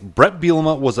I'll give. Brett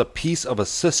Bielema was a piece of a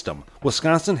system.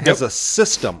 Wisconsin has a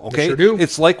system. Okay, sure do.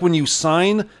 It's like when you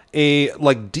sign do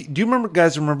you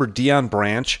remember Deion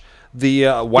Branch, the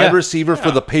wide Yeah. receiver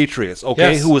for the Patriots?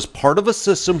 Okay, Yes. who was part of a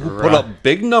system who put up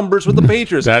big numbers with the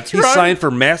Patriots. That's he right. signed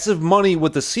for massive money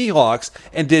with the Seahawks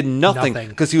and did nothing Nothing.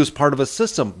 because he was part of a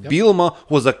system. Bielema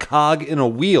was a cog in a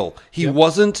wheel. He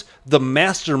wasn't the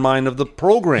mastermind of the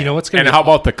program. You know what's going And to how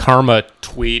about the karma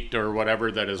tweet or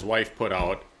whatever that his wife put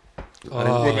out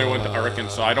when they went to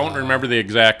Arkansas? I don't remember the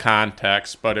exact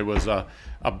context, but it was a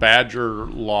Badger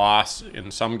loss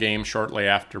in some game shortly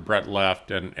after Brett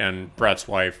left, and Brett's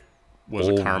wife was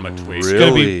a karma tweet.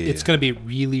 really? it's going to be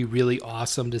really, really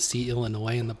awesome to see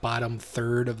Illinois in the bottom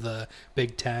third of the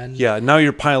Big Ten. Yeah, now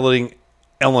you're piloting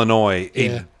Illinois, a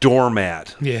Yeah.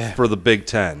 doormat Yeah. for the Big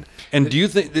Ten. And do you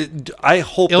think I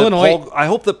hope Illinois-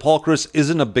 that Paul Chris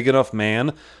isn't a big enough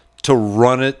man to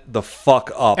run it the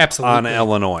fuck up Absolutely. on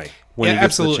Illinois when Yeah, he gets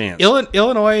absolutely. the chance? He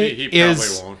Illinois probably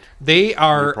is won't. they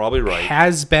are You're probably right.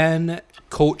 has been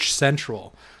coach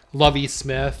central. Lovie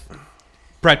Smith,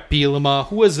 Brett Bielema,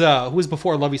 who was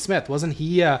before Lovie Smith? Wasn't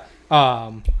he? Who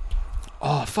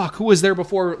was there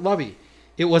before Lovie?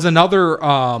 It was another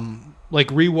like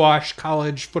rewash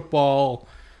college football.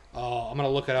 I'm gonna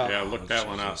look it up. Yeah, look that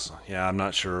one up. Yeah, I'm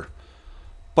not sure,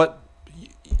 but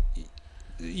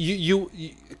you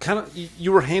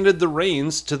were handed the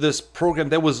reins to this program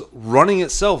that was running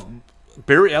itself.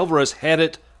 Barry Alvarez had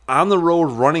it on the road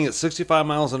running at 65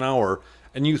 miles an hour,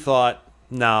 and you thought,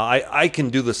 "Nah, I can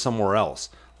do this somewhere else."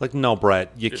 Like, no,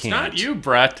 Brett, you It's can't. not you,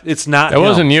 Brett. It's not. That him.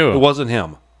 wasn't you. It wasn't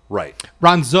him. Right.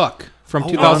 Ron Zook from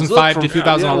Ron 2005 Zook to from-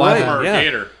 2011. yeah, Or yeah.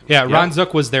 Gator. Yeah, Ron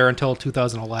Zook was there until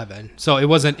 2011, so it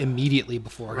wasn't immediately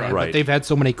before him. Right. But they've had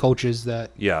so many coaches that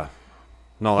Yeah.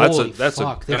 No, Holy that's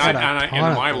fuck, a they've And had a ton in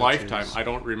of my coaches. lifetime, I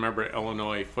don't remember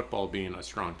Illinois football being a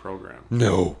strong program.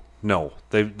 no.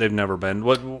 They've never been.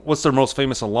 What's their most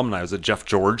famous alumni? Was it Jeff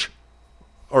George,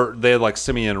 or they had like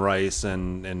Simeon Rice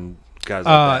and guys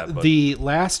like that? But the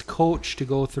last coach to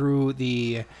go through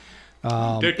the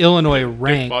Dick- Illinois Dick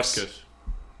ranks, Butkus.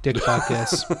 Dick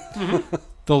Butkus.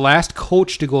 The last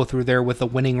coach to go through there with a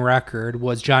winning record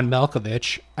was John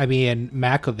Malkovich.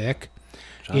 Makovic.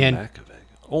 John in Malkovich.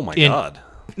 Oh my in- God.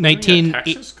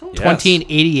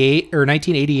 1988 or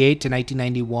 1988 to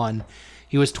 1991.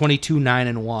 He was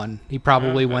 22-9-1. He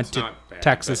probably Yeah, went that's to not bad,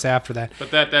 Texas after that.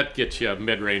 But that gets you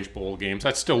mid-range bowl games.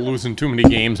 That's still losing too many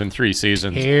games in 3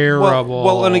 seasons. Terrible.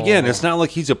 Well, and again, it's not like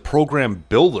he's a program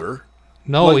builder.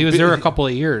 no, like he was Bi- there a couple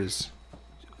of years.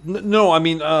 No, I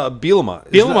mean Bielema.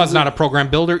 Bielema's not a program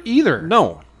builder either.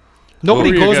 No.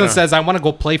 Nobody Who are you goes and gonna- says, "I want to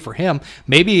go play for him."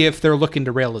 Maybe if they're looking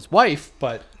to rail his wife,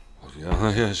 but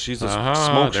Yeah, she's a Uh-huh,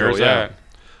 smoke show. there's Yeah. that.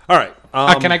 All right.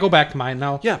 can I go back to mine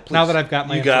now? yeah, please. Now that I've got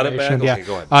my You got it information. back? Yeah. Okay,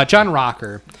 go ahead. John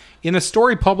Rocker. In a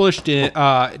story published in,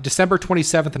 December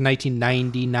 27th of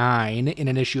 1999 in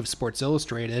an issue of Sports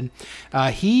Illustrated,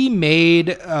 he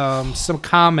made some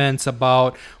comments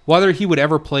about whether he would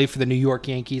ever play for the New York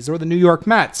Yankees or the New York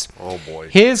Mets. Oh, boy.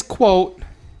 His quote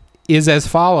is as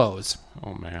follows.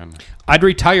 Oh, man. I'd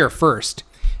retire first.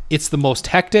 It's the most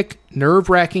hectic,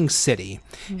 nerve-wracking city.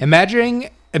 Imagine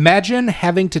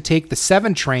having to take the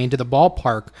 7 train to the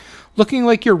ballpark looking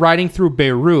like you're riding through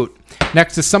Beirut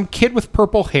next to some kid with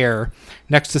purple hair,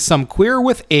 next to some queer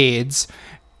with AIDS,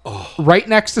 right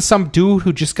next to some dude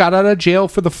who just got out of jail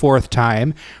for the 4th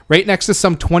time, right next to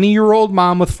some 20-year-old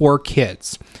mom with 4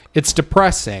 kids. It's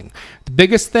depressing. The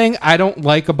biggest thing I don't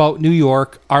like about New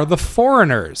York are the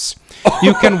foreigners.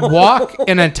 You can walk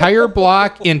an entire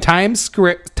block in Times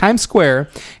Square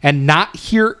and not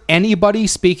hear anybody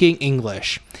speaking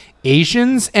English.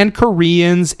 Asians and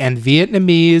Koreans and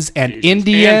Vietnamese and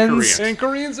Indians. And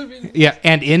Koreans. Yeah,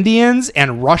 and Indians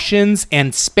and Russians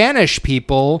and Spanish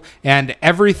people and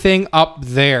everything up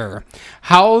there.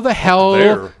 How the hell...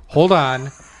 there? Hold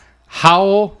on.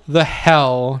 How the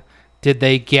hell did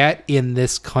they get in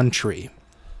this country?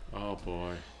 Oh,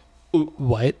 boy.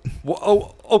 What?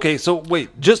 Well, okay, so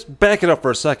wait, just back it up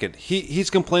for a second. He's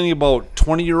complaining about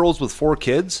 20-year-olds with 4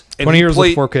 kids. And 20 he years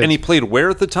with 4 kids. And he played where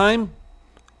at the time?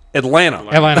 Atlanta.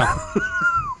 Atlanta.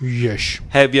 Yesh.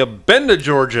 Have you been to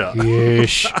Georgia?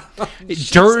 Yesh.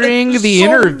 During the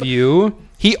interview,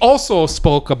 he also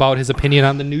spoke about his opinion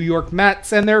on the New York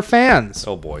Mets and their fans.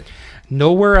 Oh, boy.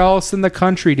 Nowhere else in the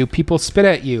country do people spit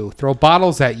at you, throw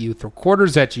bottles at you, throw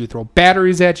quarters at you, throw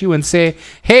batteries at you, and say,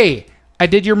 "Hey, I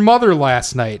did your mother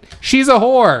last night. She's a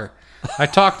whore." I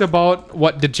talked about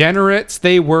what degenerates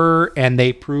they were, and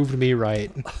they proved me right.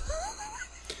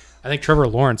 I think Trevor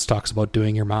Lawrence talks about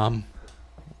doing your mom.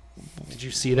 Did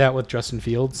you see that with Justin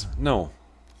Fields? No.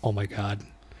 Oh, my God.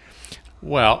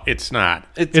 Well, it's not.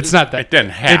 It's not that. It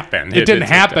didn't happen. It didn't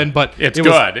happen, but it's it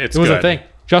good. Was, it was a thing.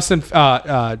 Justin,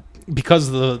 because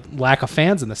of the lack of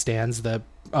fans in the stands, the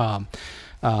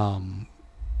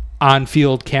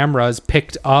on-field cameras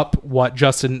picked up what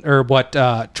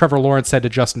Trevor Lawrence said to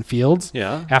Justin Fields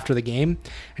after the game,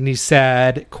 and he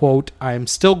said, quote, "I'm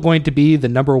still going to be the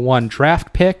number 1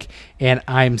 draft pick, and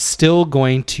I'm still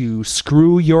going to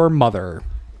screw your mother."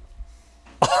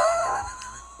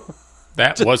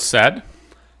 That was said.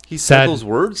 He said those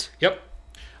words? Yep.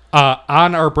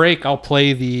 On our break, I'll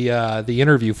play the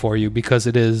interview for you because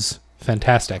it is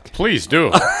fantastic. Please do.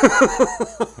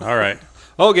 All right.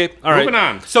 Okay. All right. Moving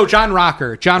on. So John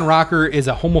Rocker is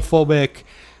a homophobic,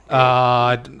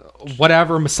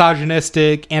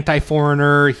 misogynistic,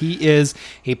 anti-foreigner. He is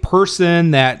a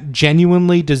person that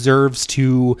genuinely deserves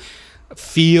to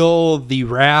feel the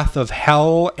wrath of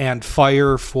hell and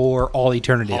fire for all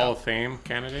eternity. Hall of Fame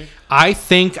candidate? I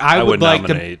think I would like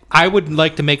nominate. I would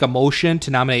like to make a motion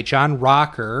to nominate John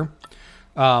Rocker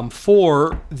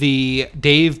for the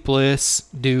Dave Bliss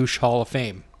Douche Hall of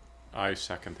Fame. I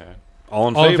second that. All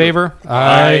in All favor? in favor?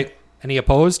 Aye. Any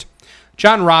opposed?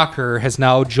 John Rocker has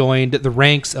now joined the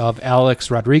ranks of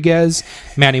Alex Rodriguez,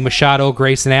 Manny Machado,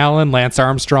 Grayson Allen, Lance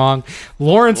Armstrong,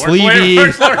 Lawrence Levy,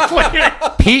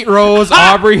 Pete Rose,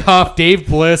 Aubrey Huff, Dave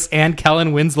Bliss, and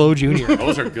Kellen Winslow Jr.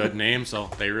 Those are good names, though.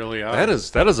 They really are. That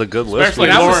is a good list. Especially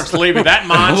Lawrence Levy, that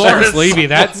monster. Lawrence Levy,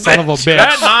 that son of a bitch.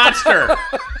 That monster.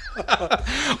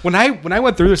 When I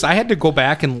went through this, I had to go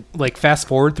back and like fast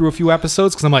forward through a few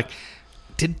episodes because I'm like,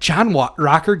 did John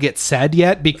Rocker get said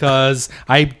yet? Because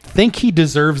I think he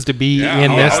deserves to be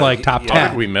in this top 10. How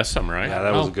did we miss him, right? Yeah,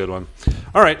 that was a good one.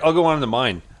 All right, I'll go on to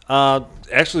mine.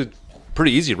 Actually,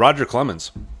 pretty easy. Roger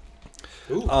Clemens.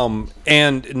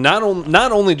 And not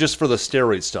only just for the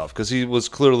steroid stuff, because he was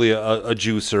clearly a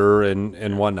juicer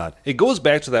and whatnot. It goes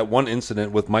back to that one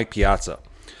incident with Mike Piazza.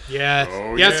 Yes.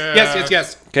 Oh,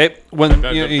 Yes. Okay, when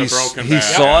The he broken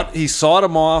he sawed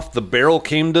him off. The barrel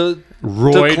came to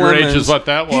Roid Clemens. rage is what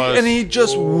that was. And he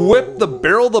just whipped the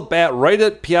barrel of the bat right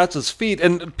at Piazza's feet.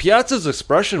 And Piazza's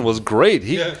expression was great.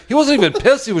 He wasn't even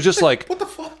pissed. He was just like, "What the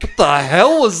fuck? What the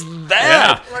hell was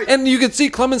that?" Yeah. And you could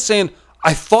see Clemens saying,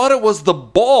 "I thought it was the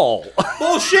ball."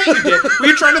 Bullshit, you did. Were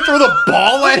you trying to throw the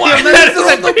ball at Why him? are you This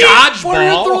throwing is the a ball? Why are you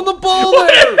dodgeball. throwing the ball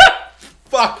there?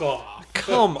 Fuck off.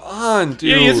 Come on,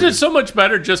 dude. Yeah, isn't it so much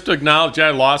better just to acknowledge I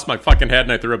lost my fucking head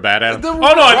and I threw a bat at him? They're Oh,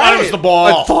 no, I thought it was the ball.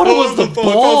 I thought it was the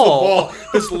ball.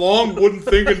 This long wooden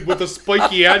thing with a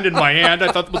spiky end in my hand.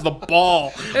 I thought it was the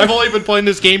ball. I've only been playing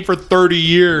this game for 30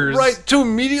 years. Right, to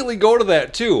immediately go to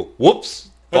that, too. Whoops.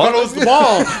 I thought it was the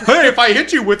ball. Hey, if I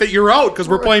hit you with it, you're out because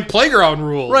we're playing playground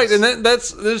rules. Right, and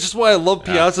that's just why I love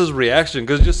Piazza's reaction,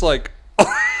 because just like,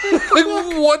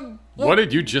 What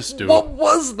did you just do? What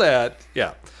was that?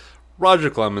 Yeah. Roger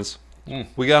Clemens.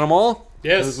 We got them all?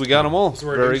 Yes. We got them all. Those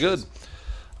were Very douches.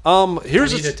 good.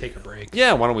 Here's We need a, to take a break.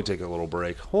 yeah, why don't we take a little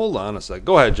break? Hold on a sec.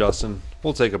 Go ahead, Justin.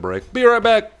 We'll take a break. Be right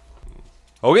back.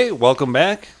 Okay, welcome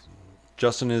back.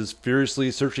 Justin is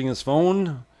furiously searching his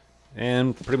phone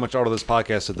and pretty much out of this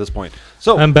podcast at this point.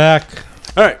 So, I'm back.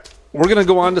 all right, we're going to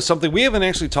go on to something we haven't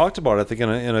actually talked about, I think,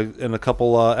 in a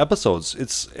couple episodes.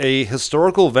 It's a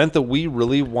historical event that we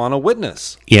really want to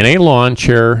witness. In a lawn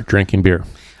chair, drinking beer.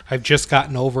 I've just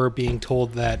gotten over being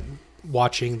told that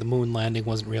watching the moon landing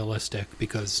wasn't realistic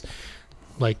because,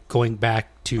 like, going back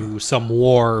to some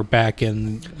war back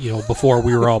in, before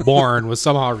we were all born was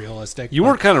somehow realistic. You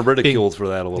were kind of ridiculed for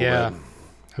that a little Yeah. bit.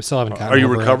 I still haven't gotten Are you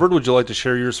over it. recovered? Would you like to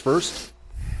share yours first?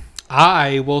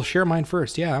 I will share mine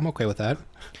first. Yeah, I'm okay with that.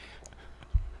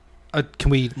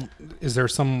 Is there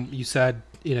some, you said,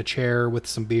 in a chair with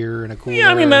some beer and a cooler?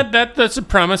 Yeah, I mean, that's a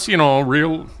premise,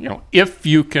 if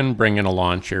you can bring in a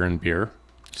lawn chair and beer.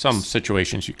 Some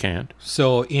situations you can't.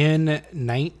 So in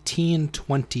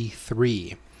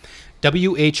 1923,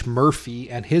 W.H. Murphy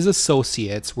and his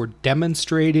associates were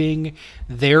demonstrating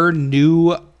their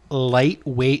new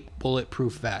lightweight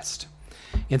bulletproof vest.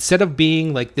 Instead of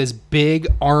being like this big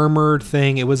armored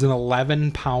thing, it was an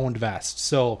 11-pound vest.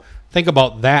 So think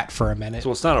about that for a minute.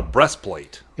 So it's not a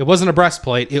breastplate. It wasn't a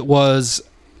breastplate. It was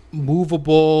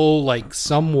movable, like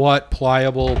somewhat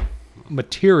pliable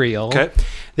material. Okay.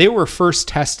 They were first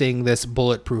testing this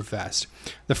bulletproof vest.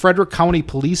 The Frederick County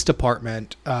Police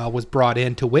Department was brought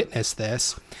in to witness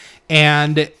this,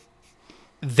 and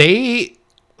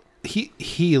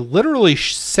he literally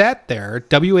sat there,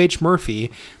 W.H.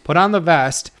 Murphy, put on the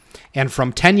vest, and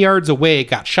from 10 yards away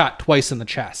got shot twice in the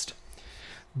chest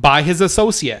by his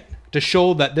associate to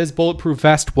show that this bulletproof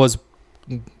vest was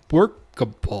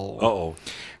workable. Uh-oh.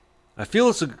 I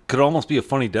feel could almost be a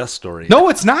funny death story. No,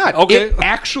 it's not. Okay. It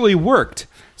actually worked.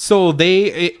 So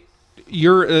the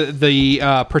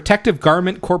Protective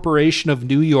Garment Corporation of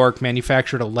New York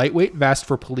manufactured a lightweight vest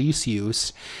for police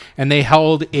use, and they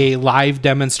held a live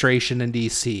demonstration in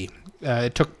D.C.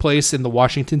 It took place in the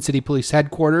Washington City Police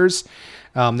headquarters.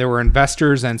 There were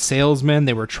investors and salesmen.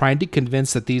 They were trying to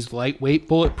convince that these lightweight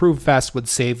bulletproof vests would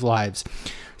save lives.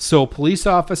 So police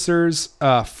officers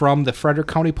from the Frederick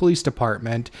County Police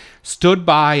Department stood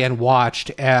by and watched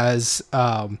as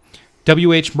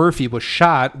W.H. Murphy was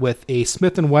shot with a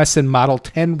Smith & Wesson Model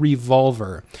 10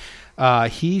 revolver.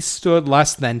 He stood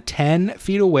less than 10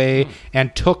 feet away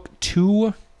and took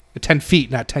 10 feet,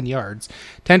 not 10 yards,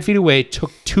 10 feet away,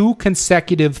 took 2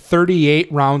 consecutive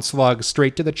 38-round slugs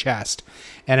straight to the chest.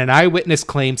 And an eyewitness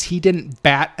claims he didn't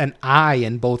bat an eye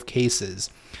in both cases.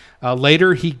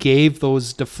 Later, he gave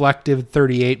those deflected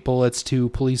 38 bullets to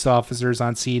police officers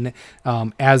on scene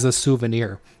as a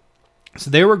souvenir.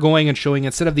 So they were going and showing,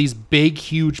 instead of these big,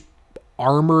 huge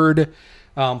armored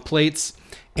plates,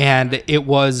 and it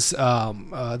was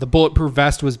the bulletproof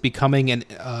vest was becoming an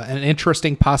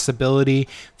interesting possibility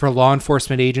for law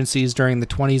enforcement agencies during the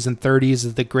 20s and 30s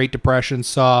as the Great Depression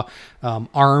saw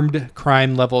armed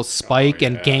crime levels spike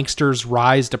and gangsters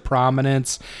rise to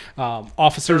prominence.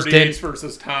 Officers didn't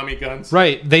versus Tommy guns.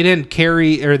 Right. They didn't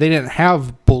carry, or they didn't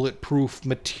have bulletproof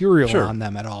material on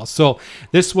them at all. So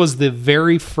this was the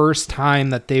very first time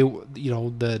that they,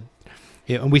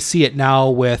 and we see it now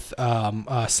with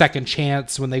Second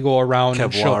Chance when they go around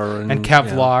Kevlar and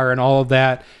Kevlar and all of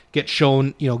that get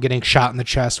shown, getting shot in the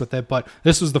chest with it. But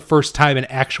this was the first time an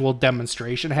actual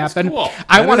demonstration happened. cool.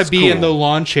 I want is to be cool. in the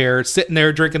lawn chair, sitting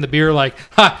there drinking the beer like,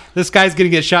 this guy's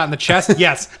going to get shot in the chest.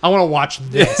 Yes, I want to watch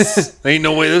this. Ain't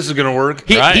no way this is going to work.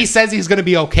 He says he's going to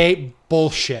be okay.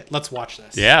 Bullshit. Let's watch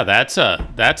this. Yeah, that's a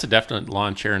definite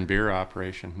lawn chair and beer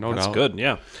operation. No That's doubt. good,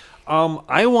 yeah.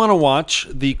 I want to watch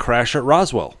the crash at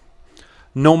Roswell,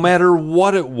 no matter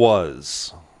what it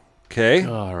was. Okay?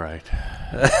 All right.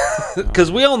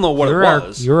 Because we all know what it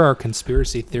was. You're our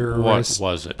conspiracy What theorist.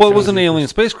 was it? Well, it was an alien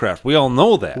spacecraft. We all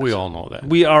know that. We all know that.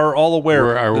 We are all aware.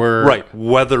 We're- Right.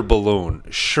 Weather balloon.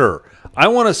 Sure. I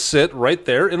want to sit right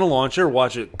there in a lawn chair,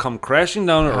 watch it come crashing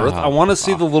down to Earth. I want to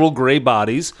see the little gray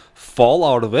bodies fall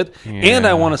out of it. And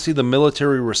I want to see the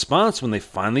military response when they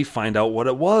finally find out what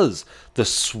it was. The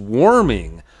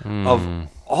swarming of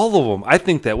all of them. I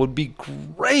think that would be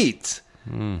great.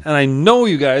 And I know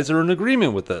you guys are in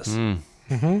agreement with this.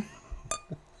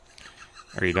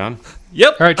 Are you done?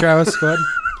 Yep. All right, Travis, go ahead.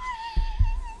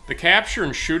 The capture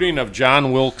and shooting of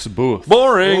John Wilkes Booth.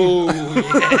 Boring.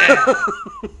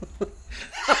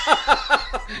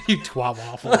 You twat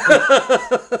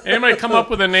waffle. Anybody come up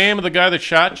with the name of the guy that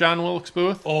shot John Wilkes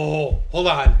Booth? Oh, hold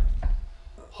on.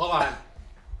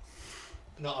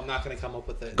 No, I'm not going to come up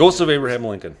with it. Ghost of Abraham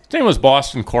Lincoln. His name was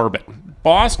Boston Corbett.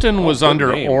 Boston was good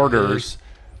under name. orders,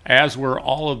 as were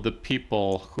all of the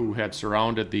people who had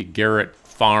surrounded the Garrett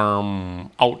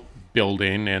Farm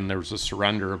outbuilding, and there was a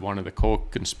surrender of one of the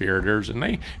co-conspirators,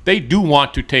 and they do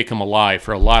want to take him alive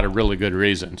for a lot of really good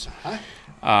reasons.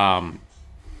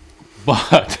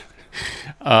 But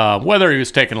Whether he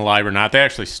was taken alive or not, they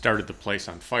actually started the place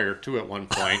on fire too at one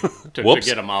point to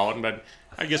get him out. But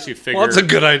I guess you figure Well, that's a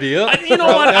good idea. you know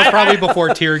what? That was probably before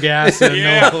tear gas and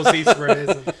Yeah. all those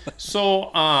sprays.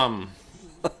 So,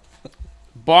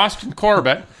 Boston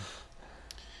Corbett,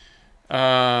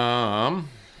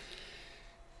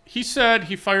 he said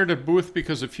he fired at Booth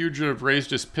because a fugitive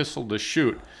raised his pistol to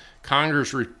shoot.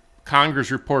 Congress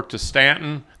report to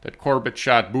Stanton that Corbett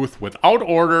shot Booth without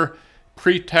order,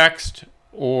 pretext,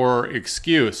 or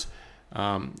excuse.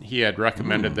 He had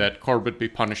recommended that Corbett be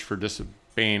punished for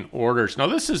disobeying orders. Now,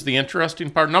 this is the interesting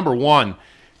part. Number one,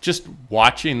 just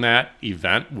watching that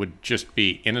event would just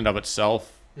be in and of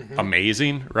itself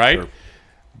amazing, right? Sure.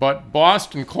 But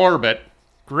Boston Corbett,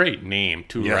 great name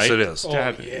too, Yes, right? it is.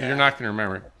 God, you're not going to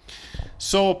remember it.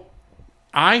 So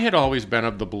I had always been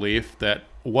of the belief that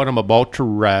what I'm about to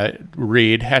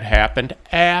read had happened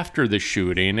after the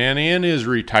shooting and in his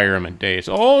retirement days.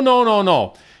 Oh, no.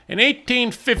 In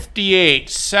 1858,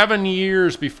 7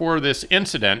 years before this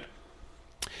incident,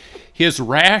 his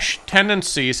rash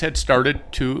tendencies had started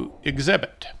to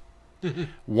exhibit.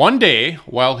 One day,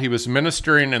 while he was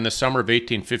ministering in the summer of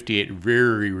 1858,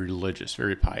 very religious,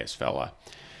 very pious fella,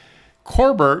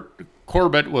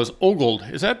 Corbett was ogled.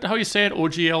 Is that how you say it?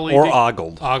 O-G-L-E-D? Or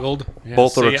ogled. Ogled.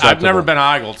 Both are See, acceptable. I've never been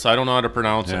ogled, so I don't know how to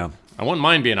pronounce Yeah. it. I wouldn't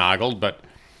mind being ogled, but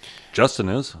Justin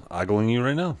is ogling you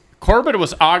right now. Corbett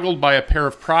was ogled by a pair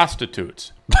of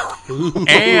prostitutes.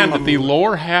 And the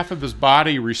lower half of his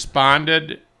body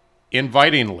responded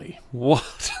invitingly.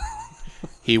 What?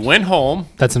 He went home,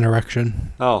 That's an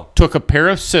erection. Oh, took a pair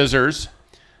of scissors,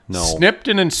 no. snipped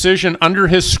an incision under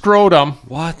his scrotum,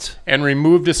 What? and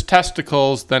removed his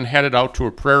testicles, then headed out to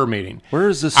a prayer meeting. Where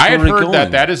is this I had story heard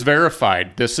going? that is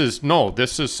verified. This is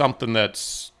something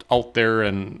that's out there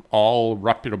and all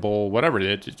reputable, whatever.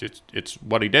 It's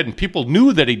what he did. And people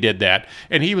knew that he did that.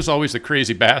 And he was always the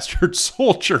crazy bastard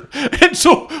soldier. And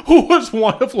so who was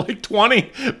one of like 20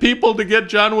 people to get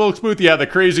John Wilkes Booth? Yeah, the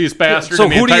craziest bastard So in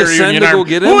the who do you entire send Union to go Army.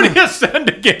 get Who him? do you send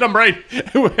to get him, right?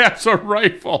 Who has a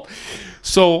rifle?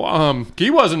 So he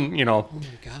wasn't,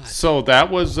 so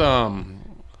that was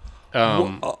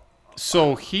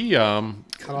so he do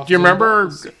you remember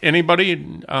anybody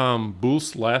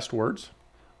Booth's last words?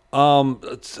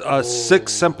 Sic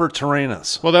semper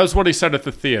tyrannis. Well, that was what he said at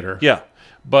the theater. Yeah.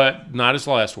 But not his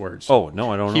last words. Oh,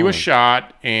 no, I don't know. He was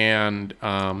shot, and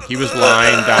he was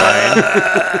lying,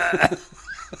 dying.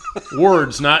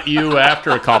 Words, not you, after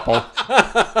a couple.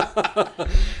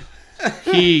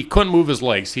 He couldn't move his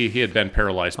legs. He had been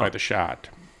paralyzed by the shot.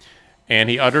 And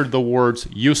he uttered the words,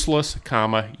 useless,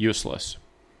 useless.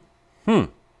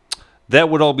 That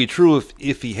would all be true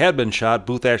if he had been shot.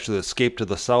 Booth actually escaped to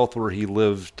the south where he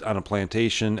lived on a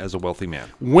plantation as a wealthy man.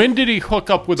 When did he hook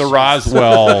up with the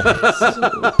Roswell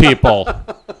people?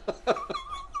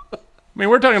 I mean,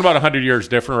 we're talking about 100 years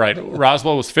different, right?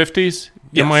 Roswell was 50s?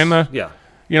 Yes. Am I in the... Yeah.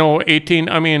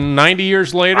 90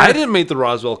 years later? I didn't make the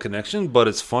Roswell connection, but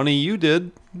it's funny you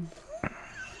did.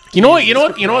 You know what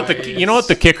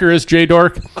the kicker is, J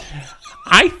Dork?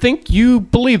 I think you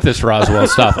believe this Roswell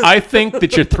stuff. I think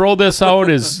that you throw this out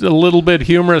as a little bit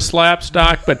humorous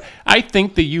slapstock, but I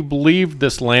think that you believe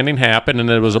this landing happened and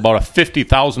it was about a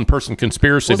 50,000 person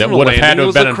conspiracy Wasn't that a would have had to landing, have it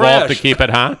was been a involved to crash. keep it,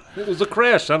 huh? It was a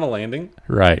crash, not a landing.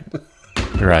 Right.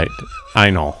 I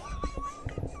know.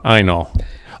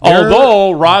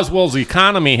 Although Roswell's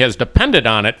economy has depended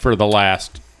on it for the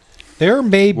last... There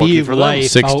may be Lucky for them. life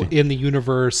 60. out in the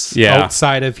universe Yeah.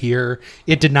 outside of here.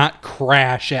 It did not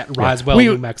crash at Roswell, We-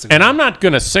 New Mexico. And I'm not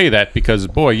going to say that because,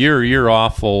 boy, you're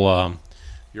awful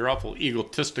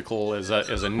egotistical as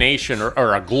a nation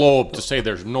or a globe to say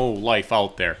there's no life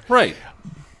out there. Right.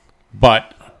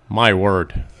 But my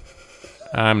word,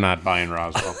 I'm not buying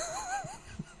Roswell.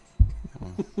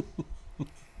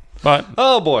 But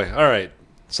Oh, boy. All right.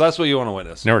 So that's what you want to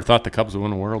witness. never thought the Cubs would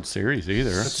win a World Series either.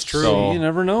 That's true. So You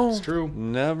never know. It's true.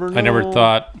 Never know. I never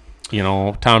thought,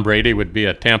 Tom Brady would be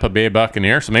a Tampa Bay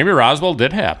Buccaneer. So maybe Roswell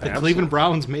did happen. The Cleveland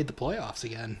Browns made the playoffs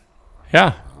again.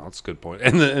 Yeah. Oh, that's a good point.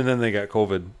 And then they got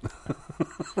COVID.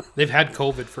 They've had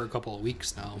COVID for a couple of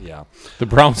weeks now. Yeah. The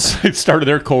Browns started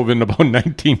their COVID in about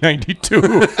 1992.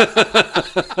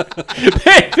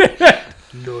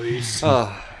 Nice. All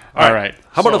right.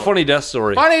 How about So- a funny death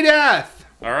story? Funny death.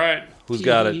 All right. Who's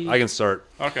got it? I can start.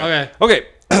 Okay. Okay. Okay.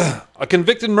 A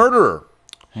convicted murderer,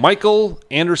 Michael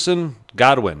Anderson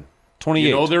Godwin, 28.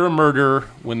 You know they're a murderer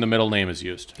when the middle name is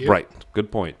used. Right. Good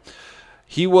point.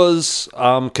 He was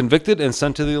convicted and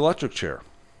sent to the electric chair.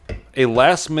 A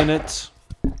last-minute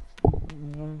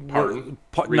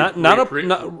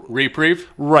Reprieve.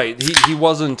 Right. He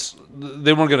wasn't.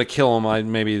 They weren't going to kill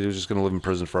him. Maybe they were just going to live in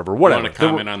prison forever. Whatever. Want to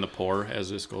comment on the poor as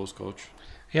this goes, Coach?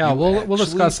 Yeah, we'll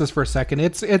discuss this for a second.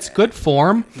 It's good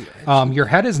form. Your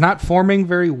head is not forming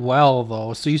very well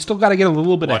though, so you still got to get a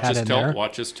little bit of head in there.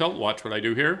 Watch this tilt. Watch what I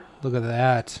do here. Look at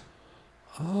that.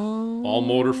 All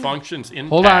motor functions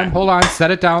intact. Hold on.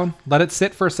 Set it down. Let it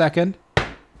sit for a second.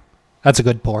 That's a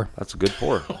good pour. That's a good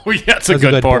pour. Oh, yeah, that's a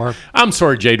good pour. I'm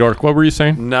sorry, J Dork. What were you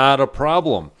saying? Not a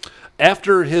problem.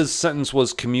 After his sentence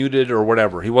was commuted or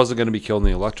whatever, he wasn't going to be killed in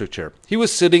the electric chair. He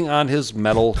was sitting on his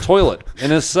metal toilet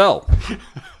in his cell.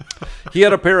 He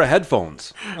had a pair of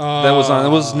headphones that was on. It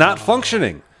was not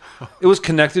functioning. It was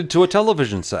connected to a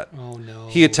television set. Oh, no.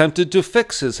 He attempted to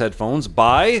fix his headphones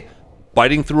by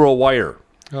biting through a wire.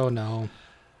 Oh, no.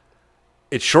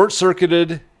 It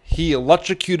short-circuited. He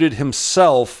electrocuted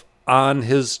himself on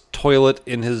his toilet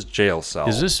in his jail cell.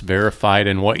 Is this verified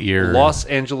in what year? Los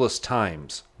Angeles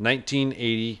Times,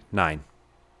 1989.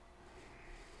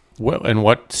 In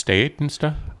what state and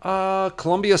stuff?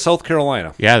 Columbia, South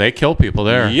Carolina. Yeah, they kill people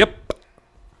there. Yep.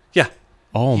 Yeah.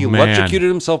 Oh, he man. electrocuted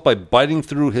himself by biting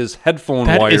through his headphone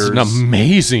That wires. is an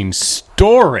amazing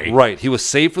story. Right. He was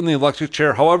saved from the electric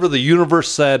chair. However, the universe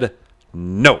said,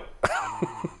 no.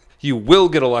 You will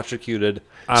get electrocuted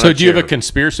on So a do you have a chair.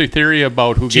 conspiracy theory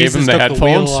about who gave him Jesus the took the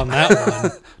wheel headphones? on that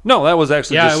one. No, that was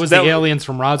actually Yeah, just... it was that the aliens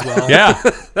from Roswell. Yeah.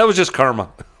 That was just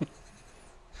karma.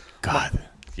 God.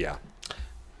 Yeah.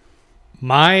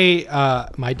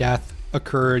 My death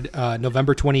occurred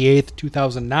November 28th,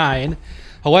 2009.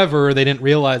 However, they didn't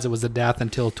realize it was a death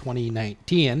until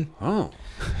 2019. Oh.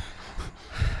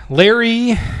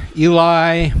 Larry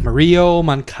Eli Mario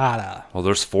Moncada. Well,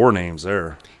 there's 4 names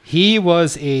there. He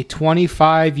was a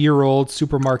 25-year-old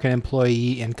supermarket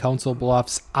employee in Council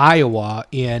Bluffs, Iowa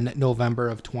in November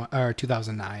of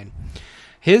 2009.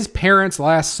 His parents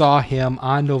last saw him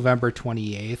on November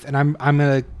 28th, and I'm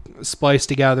going to splice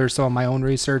together some of my own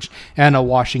research and a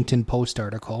Washington Post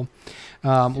article.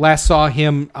 Last saw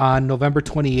him on November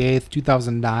 28th,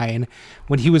 2009,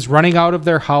 when he was running out of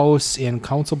their house in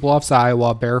Council Bluffs,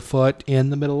 Iowa, barefoot in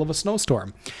the middle of a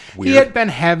snowstorm. Weird. He had been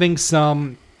having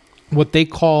some what they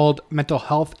called mental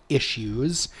health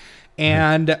issues,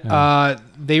 and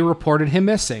they reported him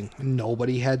missing.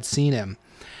 Nobody had seen him.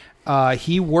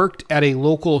 He worked at a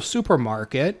local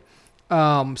supermarket,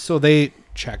 so they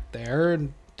checked there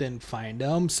and didn't find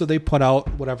him, so they put out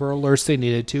whatever alerts they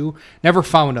needed to. Never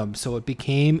found him, so it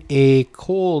became a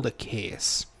cold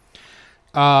case.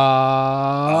 So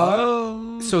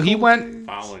he went...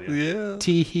 Following you. Yeah.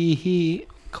 Tee-hee-hee,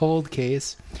 cold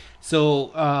case.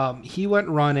 So he went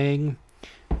running.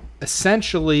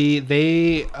 Essentially,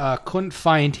 they couldn't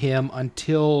find him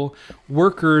until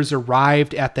workers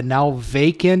arrived at the now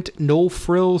vacant No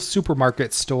Frills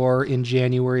supermarket store in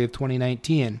January of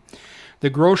 2019. The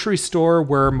grocery store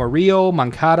where Mario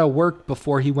Moncada worked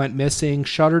before he went missing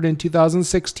shuttered in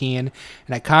 2016,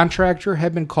 and a contractor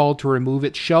had been called to remove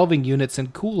its shelving units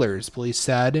and coolers, police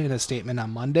said in a statement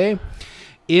on Monday.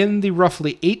 In the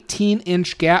roughly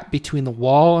 18-inch gap between the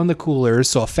wall and the coolers,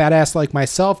 so a fat ass like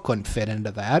myself couldn't fit into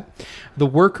that, the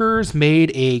workers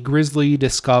made a grisly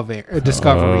discovery, a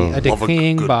Love a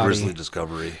decaying good body. grisly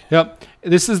discovery. Yep.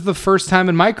 This is the first time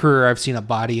in my career I've seen a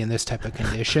body in this type of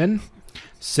condition,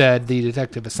 said the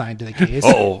detective assigned to the case.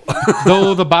 Oh.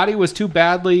 Though the body was too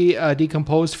badly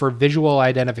decomposed for visual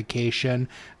identification,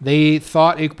 they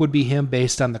thought it would be him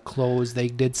based on the clothes. They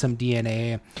did some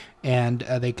DNA, and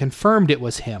they confirmed it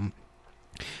was him.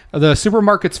 The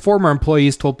supermarket's former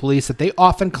employees told police that they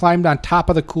often climbed on top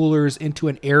of the coolers into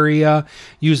an area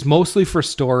used mostly for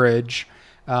storage.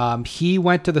 He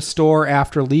went to the store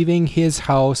after leaving his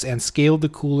house and scaled the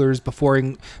coolers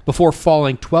before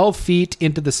falling 12 feet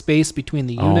into the space between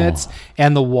the units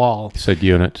and the wall. Said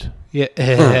unit.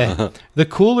 Yeah. The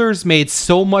coolers made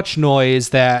so much noise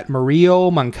that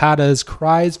Mario Moncada's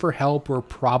cries for help were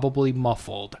probably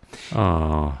muffled.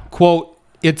 Oh. Quote,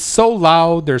 "It's so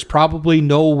loud, there's probably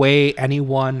no way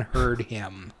anyone heard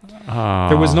him."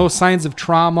 There was no signs of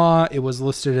trauma. It was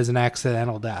listed as an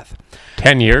accidental death.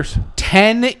 10 years?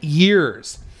 10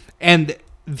 years. And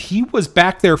he was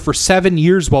back there for 7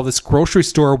 years while this grocery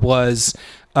store was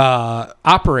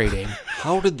operating.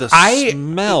 How did the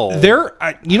smell?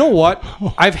 You know what?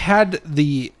 I've had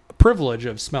the privilege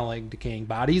of smelling decaying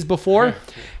bodies before,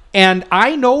 and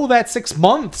I know that 6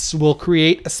 months will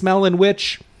create a smell in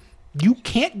which you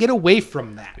can't get away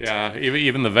from that. Yeah,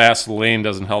 even the Vaseline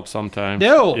doesn't help sometimes.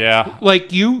 No. Yeah.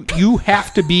 Like you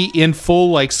have to be in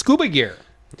full like scuba gear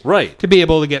Right. to be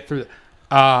able to get through.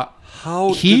 How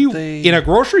did they... in a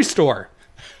grocery store.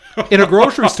 In a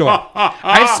grocery store,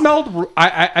 I've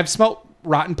smelled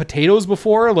rotten potatoes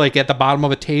before, like at the bottom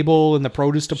of a table in the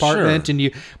produce department, Sure.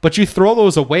 but you throw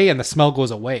those away and the smell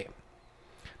goes away.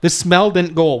 The smell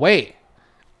didn't go away.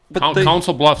 But they-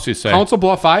 Council Bluffs, you say? Council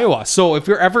Bluff, Iowa. So if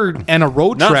you're ever in a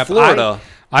road Not trip, Florida.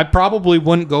 I probably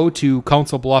wouldn't go to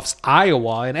Council Bluffs,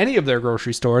 Iowa, in any of their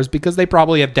grocery stores because they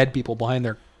probably have dead people behind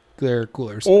their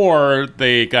coolers. Or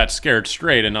they got scared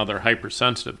straight and now they're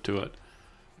hypersensitive to it.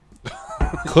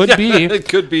 Could be. it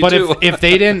could be, but too. if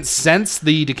they didn't sense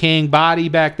the decaying body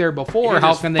back there before, It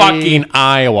how is can they? fucking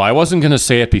Iowa. I wasn't going to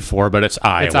say it before, but it's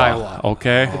Iowa. It's Iowa.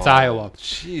 Okay? It's Iowa.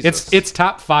 Jesus. It's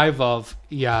top 5 of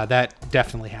that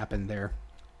definitely happened there.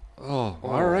 Oh,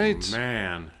 all right.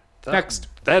 Man. Next.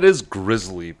 That is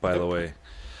grisly, by the way.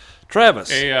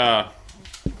 Travis. A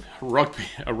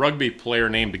rugby player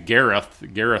named Gareth.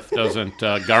 Gareth doesn't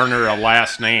garner a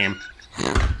last name.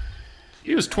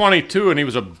 He was 22 and he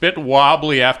was a bit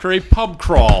wobbly after a pub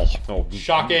crawl. Oh,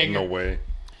 Shocking. No way.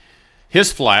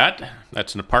 His flat,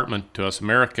 that's an apartment to us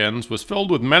Americans, was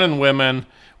filled with men and women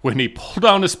when he pulled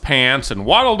down his pants and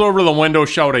waddled over the window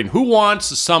shouting, "Who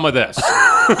wants some of this?"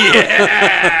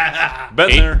 Been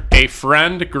there. A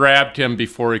friend grabbed him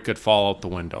before he could fall out the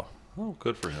window. Oh,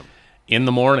 good for him. In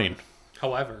the morning,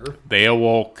 However, they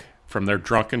awoke from their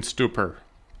drunken stupor.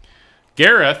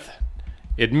 Gareth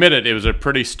admitted it was a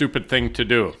pretty stupid thing to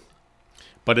do.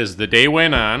 But as the day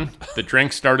went on, the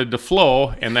drink started to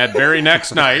flow, and that very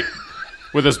next night,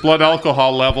 with his blood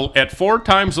alcohol level at 4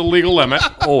 times the legal limit,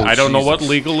 Oh, I don't know what Jesus.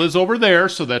 legal is over there,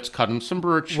 so that's cutting some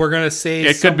birch. we're going to say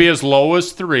It could be as low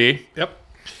as 3. Yep.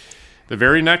 The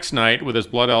very next night, with his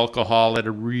blood alcohol at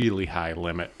a really high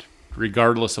limit,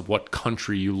 regardless of what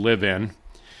country you live in.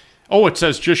 Oh, it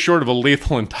says just short of a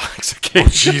lethal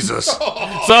intoxication. Jesus.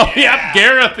 So, yep,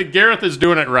 Gareth is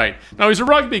doing it right. Now, he's a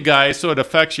rugby guy, so it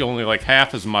affects you only like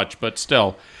half as much, but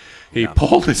still. He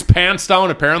pulled his pants down.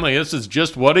 Apparently, this is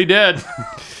just what he did.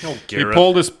 He Gareth.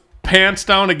 pulled his pants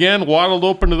down again, waddled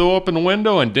open to the open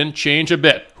window, and didn't change a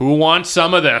bit. Who wants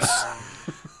some of this?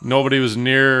 Nobody was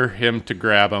near him to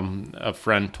grab him, a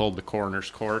friend told the coroner's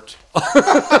court.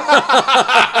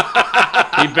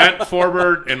 He bent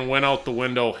forward and went out the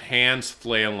window, hands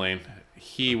flailing.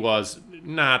 He was,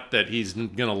 not that he's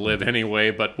going to live anyway,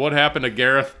 but what happened to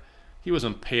Gareth? He was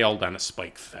impaled on a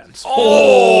spike fence.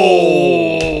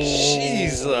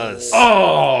 Jesus.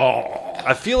 Oh!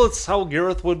 I feel it's how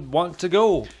Gareth would want to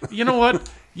go. You know what?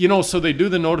 So they do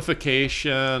the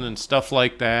notification and stuff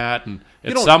like that, and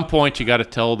at don't- some point you got to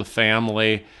tell the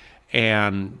family,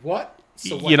 and What?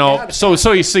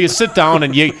 so you sit down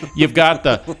and you've got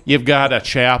a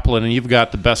chaplain and you've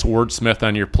got the best wordsmith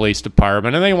on your police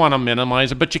department, and they want to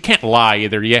minimize it, but you can't lie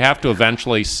either. You have to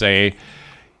eventually say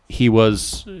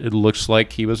it looks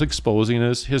like he was exposing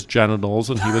his genitals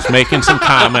and he was making some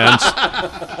comments,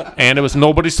 and it was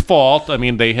nobody's fault. I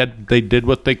mean, they did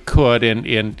what they could,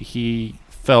 and he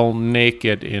fell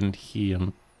naked and he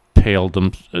impaled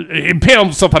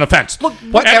himself on a fence. Look,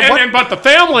 what- but the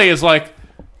family is like,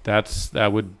 that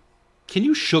would Can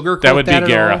you sugarcoat be at all?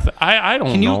 Gareth. I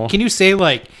don't know. Can you say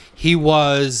like he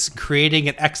was creating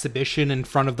an exhibition in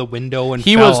front of the window and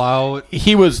he fell was out?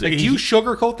 he was Like, do you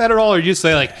sugarcoat that at all, or do you just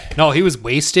say like, no, he was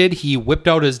wasted. He whipped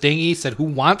out his dinghy, said, "Who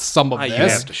wants some of You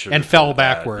this?" have to and sugarcoat fell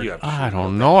that. backward. You have to I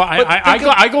don't know.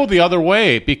 I go the other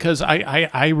way because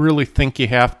I really think you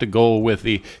have to go with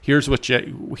the here's what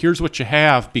you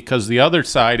have, because the other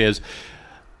side is,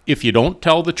 if you don't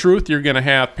tell the truth, you're going to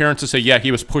have parents that say, yeah,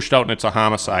 he was pushed out and it's a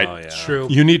homicide. Oh, yeah. True.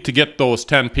 You need to get those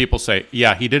 10 people say,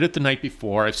 yeah, he did it the night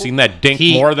before. I've seen that dink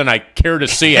He- more than I care to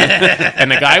see it.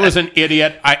 And the guy was an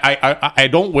idiot. I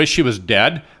don't wish he was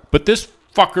dead, but this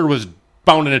fucker was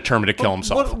bound and determined to kill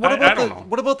himself. What I about don't know.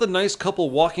 what about the nice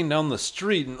couple walking down the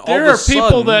street and There all are of a sudden,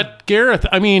 people that Gareth,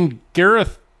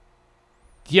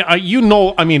 yeah,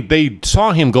 they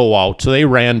saw him go out, so they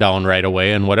ran down right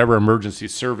away, and whatever emergency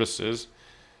services.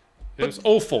 It was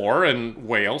 04 in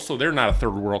Wales, so they're not a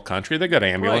third world country. They got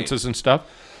ambulances and stuff.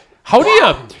 How do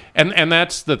you? And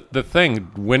that's the thing.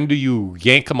 When do you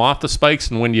yank them off the spikes,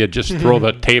 and when do you just throw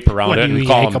the tape around When it do and you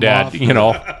call yank them 'em dead?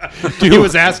 off? He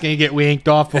was asking to get yanked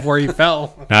off before he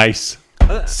fell. Nice,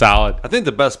 solid. I think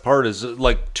the best part is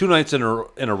like 2 nights in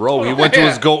a row he went to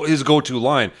his go-to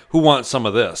line. Who wants some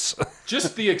of this?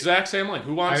 Just the exact same line.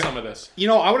 Who wants some of this? You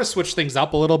know, I would have switched things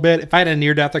up a little bit. If I had a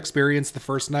near-death experience the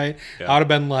first night, I would have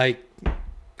been like,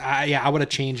 I would have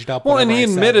changed up. Well, and whatever he I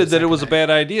said admitted the that it was a second bad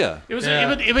idea. It was,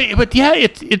 Yeah. but yeah,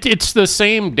 it's the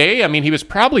same day. I mean, he was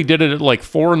probably did it at like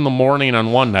 4 a.m.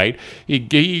 on one night.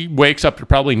 He wakes up to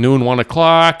probably noon, 1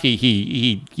 o'clock.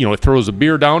 He throws a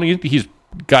beer down. He's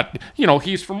got,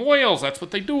 he's from Wales. That's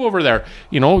what they do over there.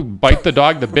 Bite the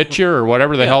dog that bit you or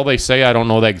whatever the hell they say. I don't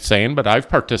know that saying, but I've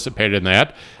participated in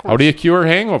that. How do you cure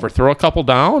hangover? Throw a couple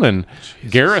down. And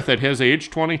Gareth, at his age,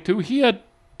 22, he had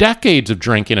decades of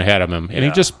drinking ahead of him, and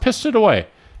he just pissed it away.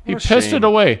 He pissed it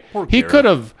away. He could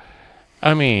have,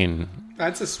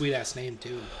 That's a sweet ass name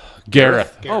too.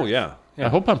 Gareth. Oh, yeah. I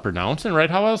hope I'm pronouncing right.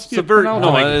 How else do you It's a very- pronounce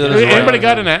no, it? that is Anybody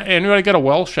right. anybody got a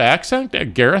Welsh accent?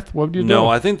 Gareth, what would you do? No,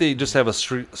 I think they just have a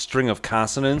string of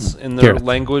consonants in their Gareth.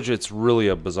 language. It's really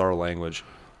a bizarre language.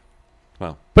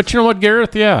 Well, But you know what,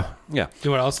 Gareth? Yeah. yeah. Do you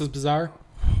know what else is bizarre?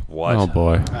 What? Oh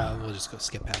boy. We'll just go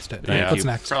skip past it. Yeah. What's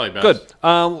next? Probably best.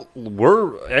 Good.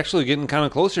 We're actually getting kind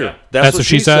of close here. Yeah. That's what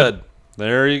she said.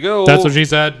 There you go. That's what she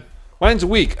said. Mine's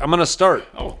weak. I'm going to start.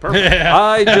 Oh, perfect.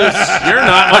 I just... You're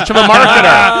not much of a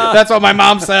marketer. That's what my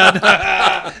mom said.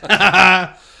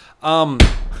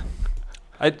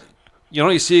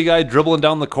 You see a guy dribbling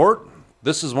down the court?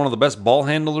 This is one of the best ball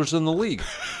handlers in the league.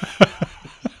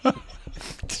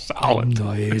 Solid.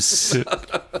 Nice.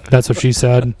 That's what she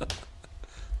said.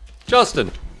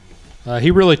 Justin.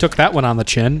 He really took that one on the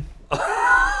chin.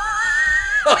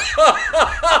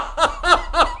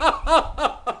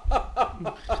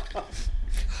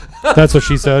 That's what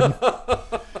she said.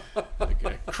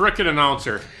 Cricket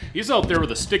announcer. He's out there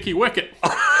with a sticky wicket.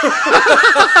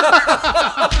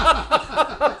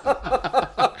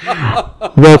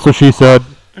 That's what she said.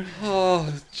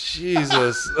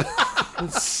 Jesus.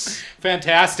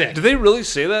 Fantastic. Do they really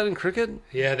say that in cricket?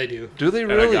 Yeah, they do. Do they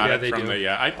And I really? got it they from do. the.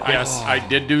 I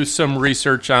did do some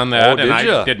research on that, Oh, and did I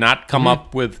ya? did not come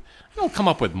up with. I don't come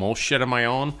up with most shit of my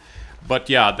own, but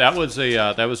yeah, that was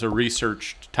a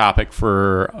researched topic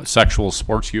for sexual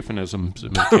sports euphemisms,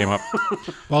 and it came up.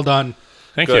 Well done.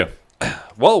 Thank Good. you.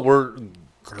 Well, we're...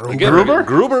 Gruber?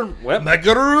 Gruber? Well,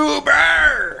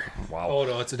 MacGruber. Wow. Oh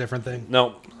no, it's a different thing.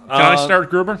 no. Can I start,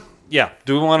 Gruber? Yeah.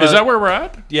 Do we want to... Is that where we're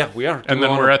at? Yeah, we are. And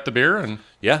then we're at the beer, and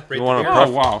Yeah. Do we the want beer. to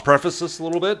Oh, wow. preface this a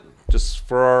little bit? Just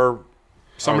for our...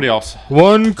 somebody else.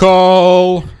 One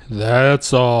call.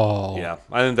 That's all. Yeah.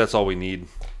 I think that's all we need.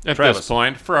 At Travis. this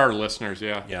point, for our listeners,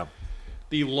 yeah. Yeah.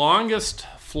 The longest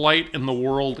flight in the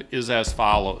world is as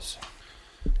follows: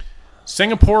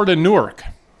 Singapore to Newark.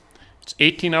 It's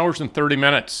 18 hours and 30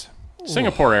 minutes.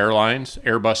 Singapore Airlines,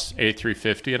 Airbus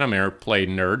A350, and I'm an airplane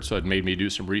nerd, so it made me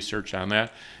do some research on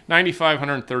that.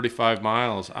 9,535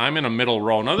 miles. I'm in a middle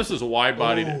row. Now, this is a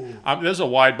wide-bodied. This is a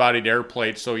wide-bodied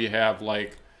airplane, so you have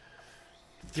like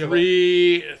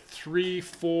three,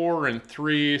 4, and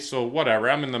 3. So whatever.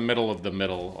 I'm in the middle of the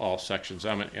middle, all sections.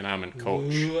 I'm in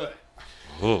coach.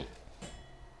 Oh.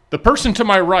 The person to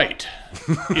my right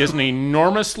is an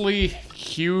enormously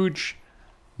huge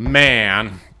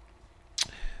man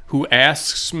who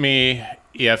asks me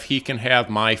if he can have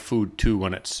my food too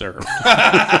when it's served.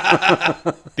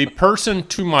 The person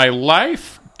to my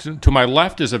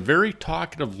left is a very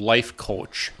talkative life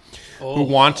coach who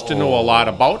wants to know a lot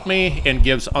about me and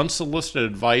gives unsolicited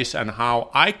advice on how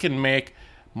I can make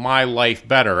my life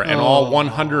better. And all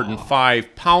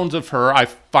 105 pounds of her, I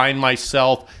find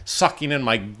myself sucking in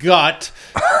my gut.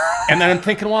 And then I'm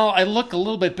thinking, well, I look a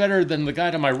little bit better than the guy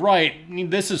to my right. I mean,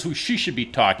 this is who she should be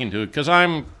talking to, because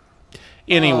I'm...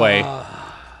 Anyway,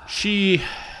 she...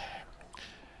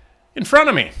 In front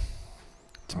of me.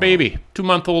 It's a baby.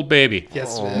 2-month-old baby.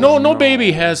 Yes. No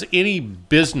baby has any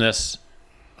business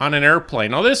on an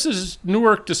airplane. Now, this is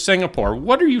Newark to Singapore.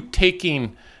 What are you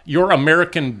taking your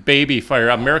American baby for?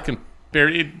 American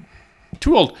baby?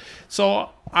 Too old.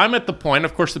 So I'm at the point,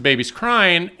 of course, the baby's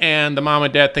crying, and the mom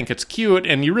and dad think it's cute,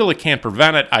 and you really can't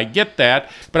prevent it. I get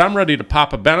that, but I'm ready to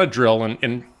pop a Benadryl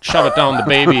and shove it down the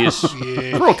baby's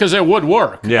throat, because it would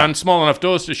work on small enough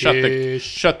dose to shut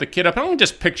the kid up. I don't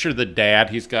just picture the dad.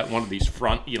 He's got one of these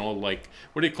front, like,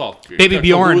 what do you call it? Baby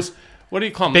Bjorn. Caboose? What do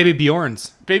you call them? Baby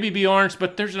Bjorns. Baby Bjorns,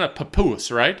 but there's a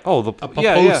papoose, right? Oh, the...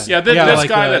 papoose. Yeah, this like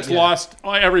guy the- that's lost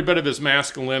every bit of his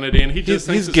masculinity, and he just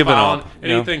thinks he's it's given fine, up,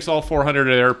 and he thinks all 400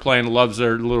 at airplane loves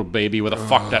their little baby with a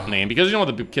fucked up name, because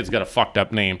the kid's got a fucked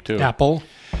up name too. Apple.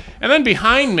 And then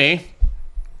behind me,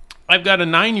 I've got a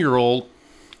 9-year-old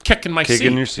kicking my Kicking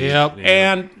seat. your seat. Yep. Yeah.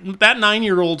 And that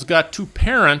 9-year-old's got 2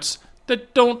 parents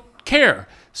that don't care.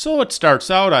 So it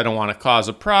starts out, I don't want to cause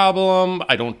a problem.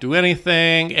 I don't do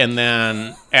anything. And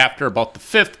then after about the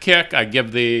 5th kick, I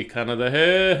give the kind of the,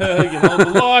 hey,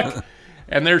 the look.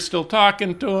 And they're still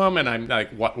talking to him. And I'm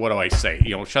like, what do I say?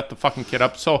 Shut the fucking kid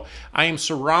up. So I am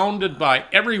surrounded by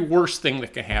every worst thing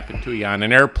that can happen to you on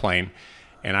an airplane.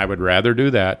 And I would rather do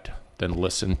that than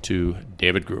listen to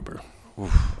David Gruber.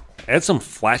 Add some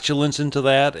flatulence into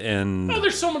that, and Oh,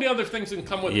 there's so many other things that can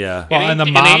come with Yeah. it. Well, and the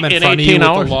mom in front of you with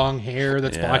hours, the long hair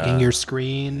that's blocking your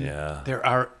screen. yeah. there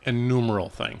are innumerable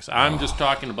things. I'm just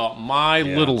talking about my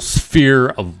little sphere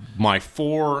of my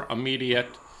 4 immediate,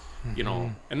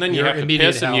 and then you Your have to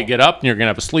immediate piss and you hell. get up and you're going to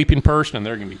have a sleeping person and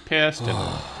they're going to be pissed.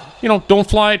 And, don't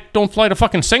fly to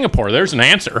fucking Singapore. There's an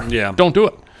answer. Yeah. Don't do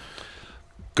it.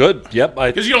 Good. Yep.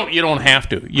 Because you don't have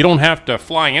to. You don't have to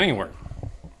fly anywhere.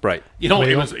 Right.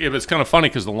 It was kind of funny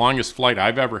because the longest flight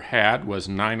I've ever had was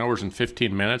 9 hours and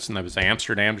 15 minutes, and that was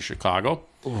Amsterdam to Chicago.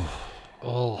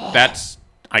 That's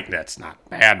not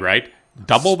bad, right?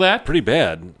 Double that? Pretty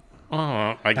bad.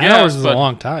 I 9 guess. hours is a but-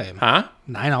 long time. Huh?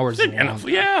 9 hours is a long time.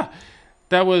 Yeah.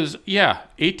 That was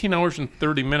 18 hours and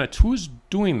 30 minutes. Who's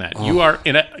doing that? You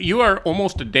are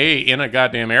almost a day in a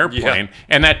goddamn airplane,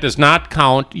 and that does not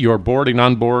count your boarding,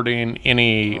 unboarding,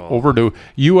 any overdue.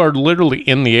 You are literally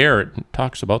in the air. It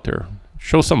talks about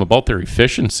shows some about their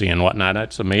efficiency and whatnot.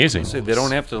 That's amazing. Say they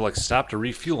don't have to stop to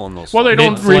refuel on those. Well, they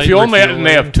don't Mid-flight refuel, and they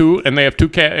have refueling. they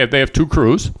have two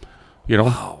crews.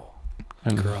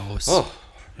 Gross. Oh,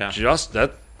 Yeah. just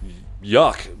that.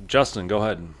 Yuck. Justin, go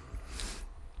ahead.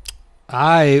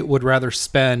 I would rather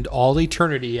spend all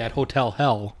eternity at Hotel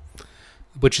Hell,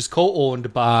 which is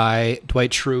co-owned by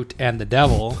Dwight Schrute and the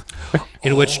Devil,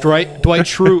 in which Dwight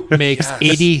Schrute makes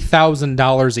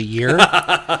 $80,000 a year.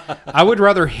 I would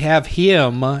rather have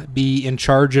him be in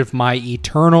charge of my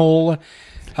eternal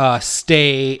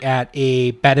stay at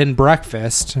a bed and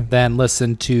breakfast than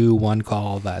listen to one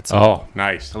call. That's Oh,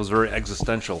 nice. That was very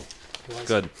existential.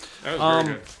 Good. That was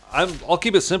very good. I'll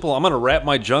keep it simple. I'm going to wrap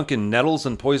my junk in nettles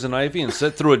and poison ivy and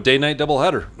sit through a day-night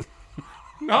doubleheader.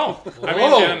 No, I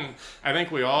mean, and I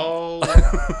think we all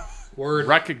word.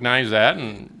 recognize that.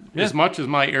 And as much as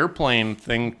my airplane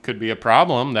thing could be a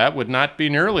problem, that would not be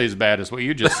nearly as bad as what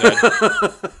you just said.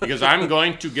 Because I'm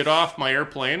going to get off my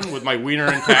airplane with my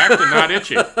wiener intact and not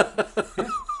itchy.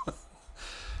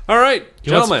 All right,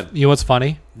 gentlemen. You know what's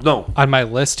funny? No. On my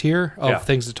list here of Yeah.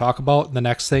 things to talk about, the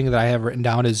next thing that I have written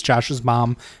down is Josh's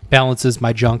mom balances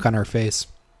my junk on her face.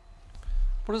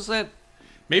 What is that?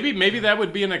 Maybe that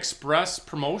would be an express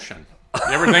promotion. You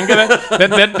ever think of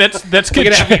that? That's We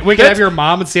good. could have your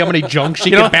mom and see how many junk she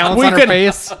can balance on her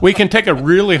face. We can take a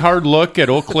really hard look at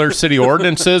Eau Claire City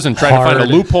ordinances and try to find a Hard.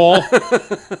 loophole.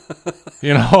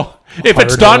 If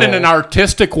it's Hard done in hole. an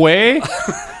artistic way.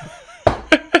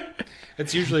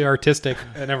 It's usually artistic.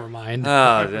 Never mind.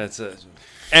 That's it.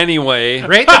 Anyway,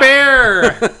 Rate the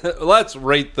bear. let's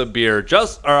rate the beer.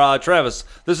 Travis,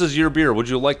 this is your beer. Would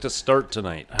you like to start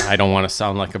tonight? I don't want to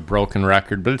sound like a broken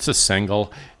record, but it's a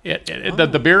single.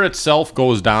 The beer itself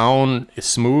goes down, is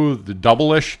smooth,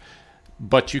 double-ish,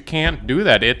 but you can't do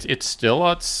that. It's still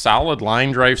a solid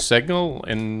line drive signal,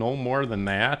 and no more than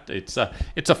that. It's a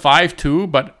 5.2,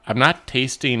 but I'm not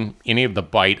tasting any of the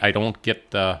bite. I don't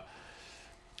get the.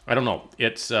 I don't know.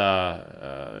 It's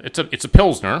a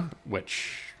Pilsner,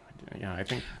 which I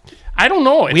think I don't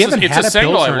know. It's haven't it's had a a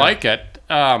single. Pilsner. I like it.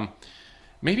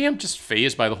 Maybe I'm just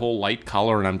phased by the whole light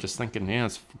color, and I'm just thinking,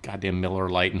 it's goddamn Miller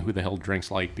Lite, and who the hell drinks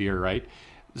light beer, right?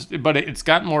 But it's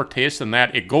got more taste than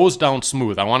that. It goes down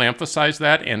smooth. I want to emphasize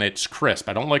that, and it's crisp.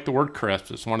 I don't like the word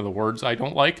crisp. It's one of the words I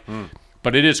don't like,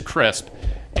 but it is crisp,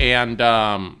 and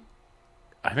I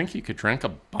think you could drink a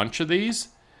bunch of these.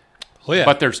 Oh yeah.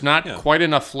 But there's not quite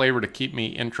enough flavor to keep me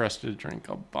interested to drink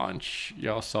a bunch.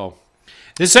 So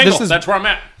this single. is That's where I'm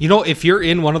at. if you're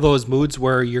in one of those moods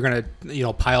where you're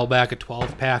gonna pile back a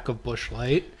 12-pack of Busch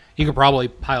Light, you could probably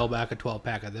pile back a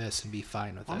 12-pack of this and be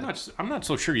fine with it. I'm not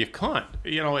so sure you can't.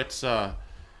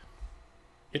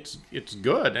 It's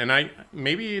good, and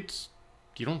maybe it's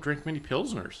you don't drink many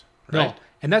pilsners. Right? No,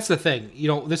 and that's the thing.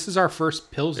 This is our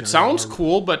first Pilsner. It sounds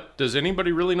cool, but does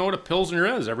anybody really know what a pilsner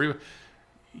is?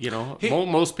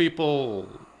 Most people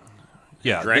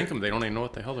Yeah. drink them. They don't even know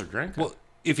what the hell they're drinking. Well,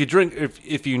 if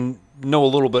you know a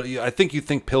little bit, I think you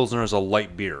think Pilsner is a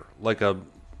light beer,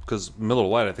 because Miller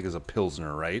Lite I think is a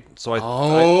Pilsner, right?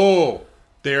 So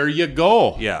there you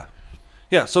go. yeah.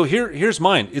 So here's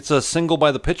mine. It's a single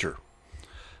by the pitcher,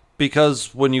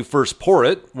 because when you first pour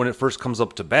it, when it first comes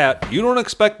up to bat, you don't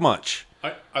expect much.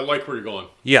 I like where you're going.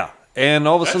 Yeah, and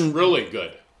all of a That's sudden, really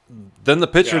good. then the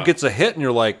pitcher Yeah. gets a hit, and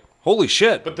you're like, "Holy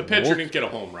shit!" But the pitcher didn't get a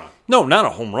home run. No, not a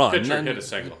home run. Pitcher hit a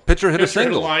single. Pitcher hit a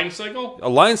single. line single. A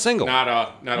line single. Not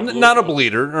a Not a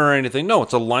bleeder or anything. No,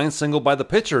 it's a line single by the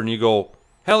pitcher, and you go,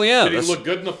 "Hell yeah!" Did he that's- look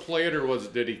good in the plate, or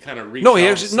did he kind of reach? No, he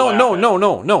out actually and no.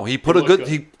 slap it? He put a looked good good.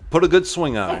 he put a good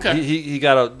swing on Okay. it. He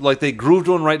got they grooved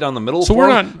one right down the middle. So for we're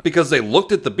him not- because they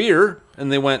looked at the beer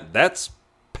and they went, "That's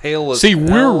pale as See,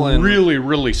 hell we're and- really,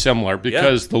 really similar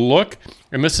because the look,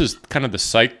 and this is kind of the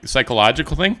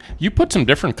psychological thing. You put some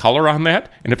different color on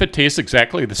that, and if it tastes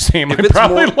exactly the same, I'm it's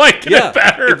probably more- liking it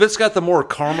better. If it's got the more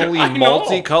caramely, I know.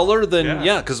 malty color, then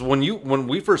Yeah. because when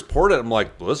we first poured it, I'm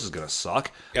like, well, this is gonna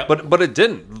suck. Yep. But it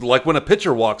didn't. Like when a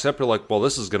pitcher walks up, you're like, well,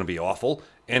 this is gonna be awful,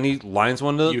 and he lines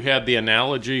one to. You had the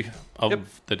analogy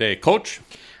of the day, Coach.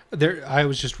 There, I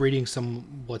was just reading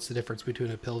what's the difference between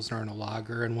a Pilsner and a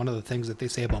lager, and one of the things that they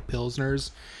say about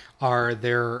Pilsners are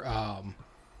their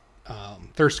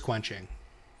thirst quenching.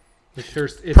 It's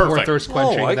more Perfect. thirst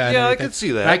quenching Oh, I than could anything.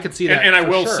 see that. And I could see that. And I for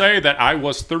will sure. say that I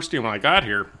was thirsty when I got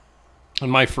here.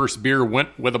 And my first beer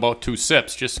went with about 2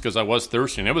 sips just because I was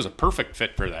thirsty. And it was a perfect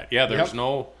fit for that. Yeah, there's Yep.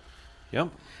 no... Yep.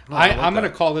 No, I'm going to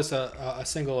call this a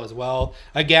single as well.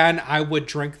 Again, I would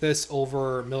drink this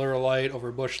over Miller Lite,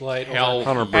 over Busch Light, Hell,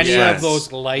 over 100%. any Yes. of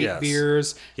those light Yes.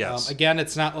 beers. Yes. Again,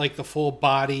 it's not like the full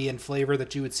body and flavor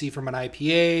that you would see from an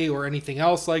IPA or anything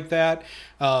else like that.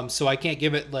 So I can't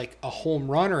give it like a home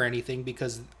run or anything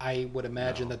because I would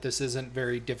imagine that this isn't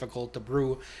very difficult to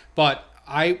brew. But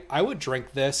I would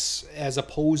drink this as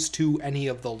opposed to any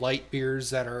of the light beers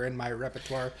that are in my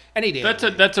repertoire any day. That's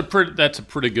of the week. a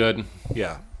pretty good...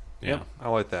 Yeah. Yeah. Yep. I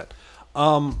like that.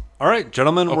 All right,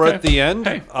 gentlemen, we're Okay. at the end.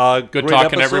 Hey, good great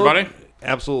talking, episode. everybody.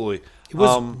 Absolutely. It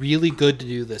was really good to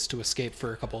do this to escape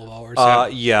for a couple of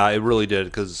hours. Yeah, it really did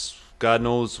because God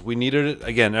knows we needed it.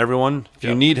 Again, everyone, if you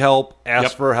Yep. need help, ask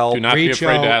Yep. for help. Do not be Reach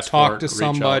afraid out, to ask for talk it. to Reach out.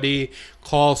 somebody,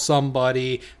 call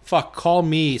somebody. Fuck, call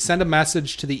me. Send a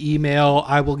message to the email.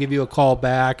 I will give you a call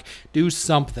back. Do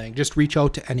something. Just reach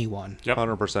out to anyone. Yep.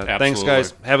 100%. Absolutely. Thanks,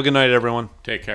 guys. Have a good night, everyone. Take care.